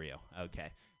 Very real.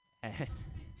 Okay. And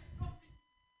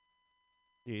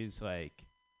she's like,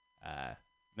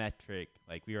 metric.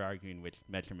 Like, we were arguing which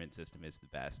measurement system is the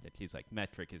best. And she's like,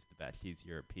 metric is the best. She's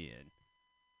European.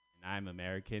 And I'm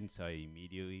American, so I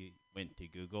immediately went to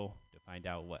Google to find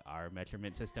out what our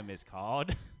measurement system is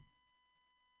called.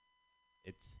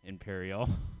 It's imperial.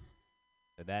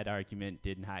 So that argument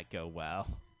did not go well.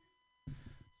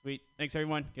 Sweet. Thanks,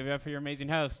 everyone. Give it up for your amazing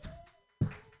host.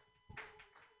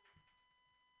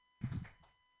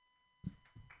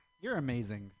 You're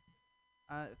amazing.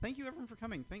 Thank you, everyone, for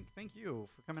coming. Thank you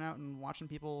for coming out and watching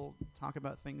people talk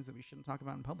about things that we shouldn't talk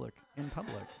about in public.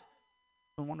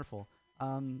 It's been wonderful.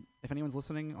 If anyone's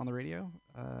listening on the radio,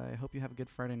 I hope you have a good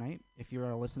Friday night. If you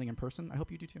are listening in person, I hope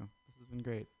you do too. This has been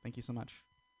great. Thank you so much.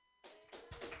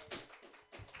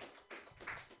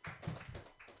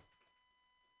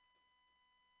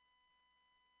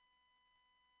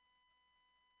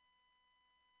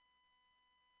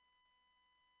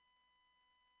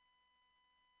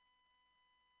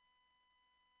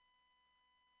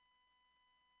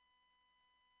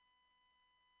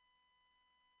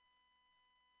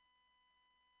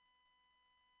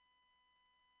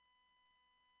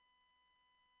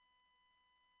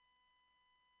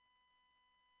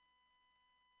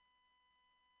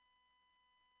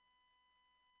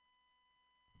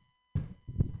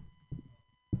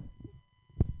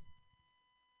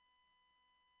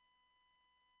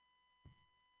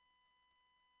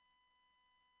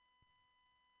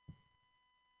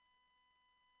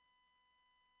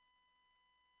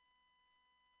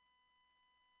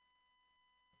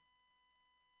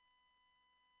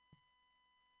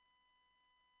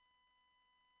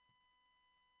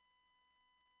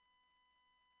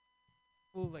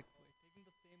 Full like taking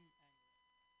the same angle.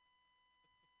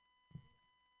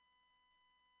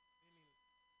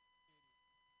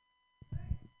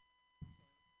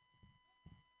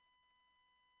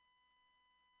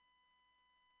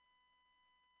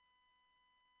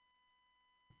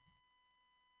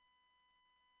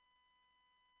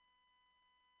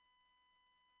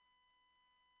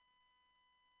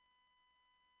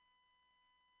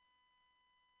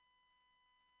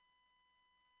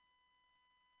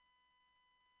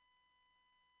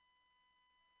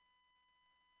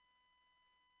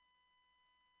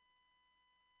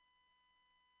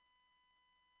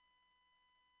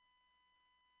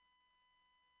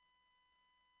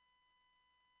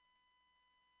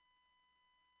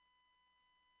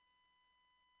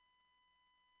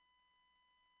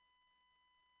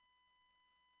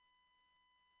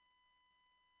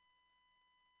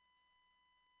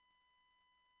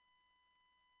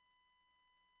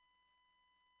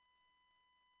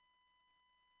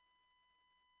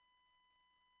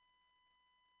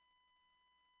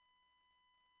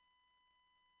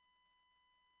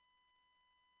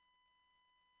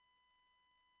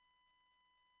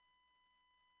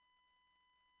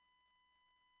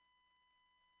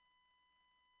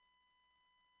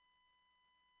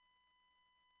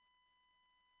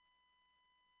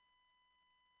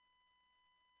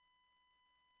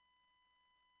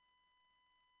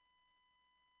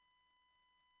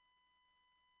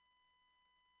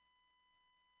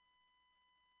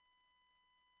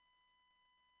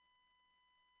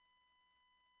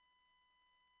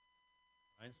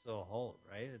 Mine's still Holt,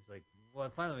 right? It's like, well,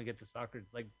 finally we get to soccer.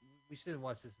 Like, we should have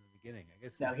watched this in the beginning. I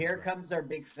guess. Now this is here like comes our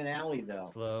big finale, though.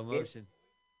 slow motion.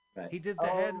 Right. He did the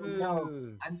head Oh, move.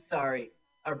 no, I'm sorry.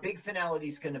 Our big finale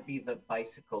is going to be the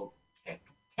bicycle kick.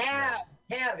 Tab.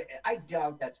 I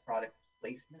doubt that's product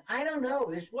placement. I don't know.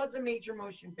 This was a major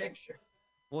motion picture.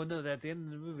 Well, no, at the end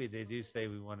of the movie, they do say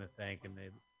we want to thank, and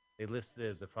they list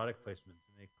the product placements,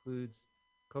 and it includes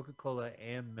Coca-Cola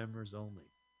and members only.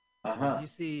 So when you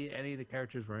see any of the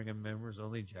characters wearing a members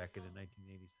only jacket in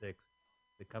 1986,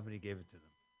 the company gave it to them.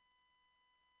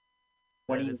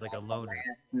 What That do you is like a got, the loaner.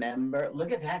 last member?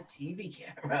 Look at that TV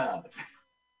camera.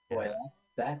 Boy,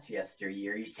 that's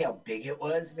yesteryear. You see how big it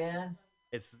was, man?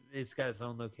 It's got its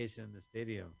own location in the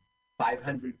stadium.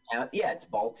 500 pounds. Yeah, it's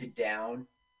bolted down.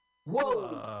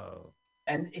 Whoa.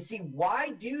 And you see,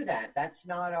 why do that? That's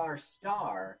not our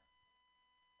star.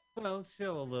 Well,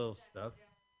 show a little stuff.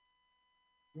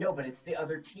 No, but it's the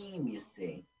other team, you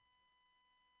see.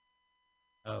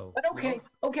 Oh. But okay,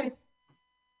 okay.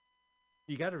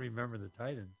 You got to remember the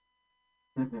Titans.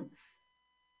 Are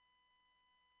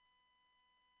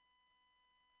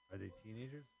they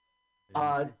teenagers?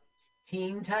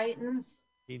 Teen Titans?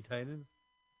 Teen Titans?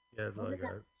 Yeah, that's Where all I did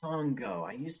got. that song go?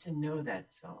 I used to know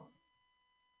that song.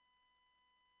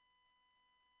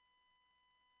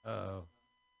 Oh.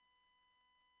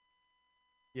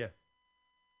 Yeah.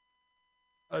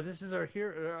 Oh, this is our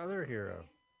other hero.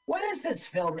 What is this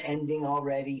film ending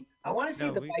already? I want to see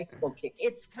No, the bicycle kick.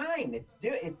 It's time. It's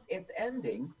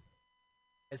ending.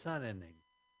 It's not ending.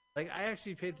 Like, I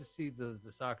actually paid to see the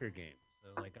soccer game, so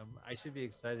like I should be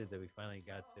excited that we finally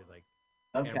got to like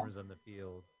cameras on the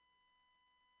field.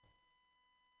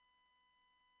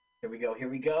 Here we go. Here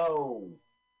we go.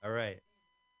 All right.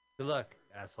 Good luck,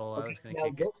 asshole. I was Okay, gonna now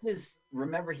kick it. this is,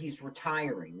 remember, he's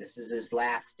retiring. This is his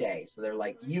last day. So they're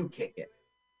like, you kick it.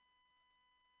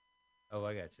 Oh,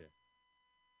 I got you.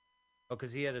 Oh,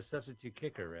 because he had a substitute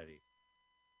kicker ready.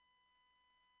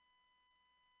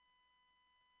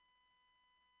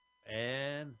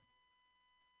 And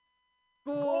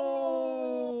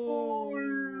goal!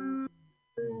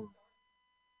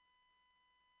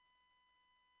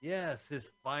 Yes, his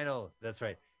final. That's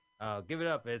right. Give it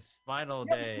up. It's final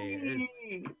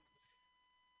day.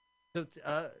 So,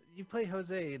 you play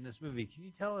Jose in this movie. Can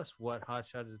you tell us what Hot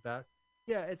Shot is about?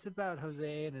 Yeah, it's about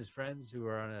Jose and his friends who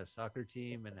are on a soccer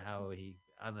team and how he,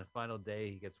 on the final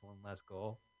day, he gets one last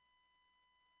goal.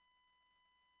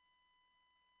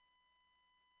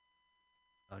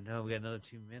 Oh no, we got another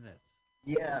 2 minutes.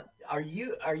 Yeah. Are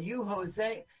you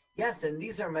Jose? Yes, and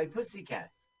these are my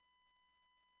pussycats.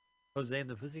 Jose and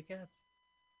the Pussycats?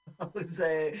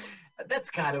 Jose, that's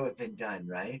got to have been done,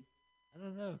 right? I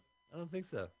don't know. I don't think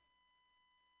so.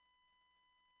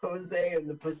 Jose and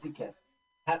the Pussycats.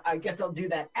 I guess I'll do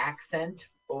that accent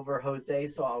over Jose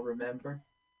so I'll remember.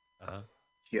 Uh-huh.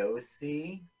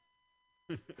 Josie.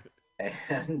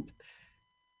 And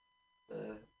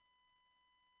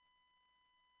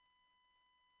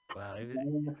wow.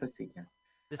 and the Pussycat.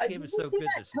 This game is so good,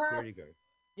 the security guard.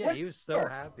 Yeah, he was so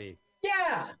happy.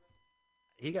 Yeah.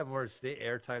 He got more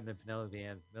airtime than Penelope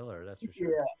Ann Miller, that's for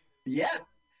sure. Yeah. Yes.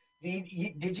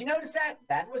 Did you notice that?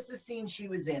 That was the scene she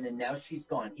was in, and now she's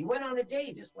gone. He went on a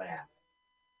date, is what happened.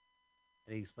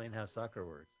 And he explained how soccer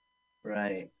works.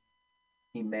 Right.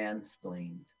 He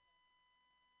mansplained.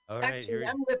 All right, Actually,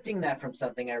 I'm lifting that from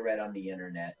something I read on the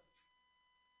internet.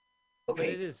 But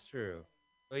Okay. it is true.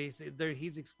 But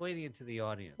he's explaining it to the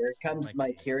audience. Here it comes,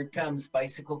 Mike. Here it comes.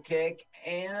 Bicycle kick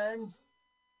and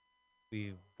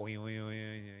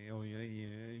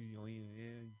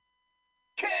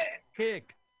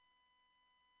kick.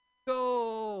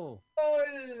 Goal.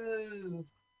 Goal.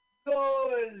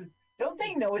 Goal. Don't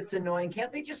they know it's annoying?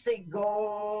 Can't they just say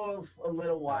goal a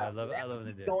little while? I love when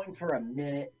they do. Going for a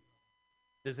minute.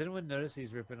 Does anyone notice he's ripping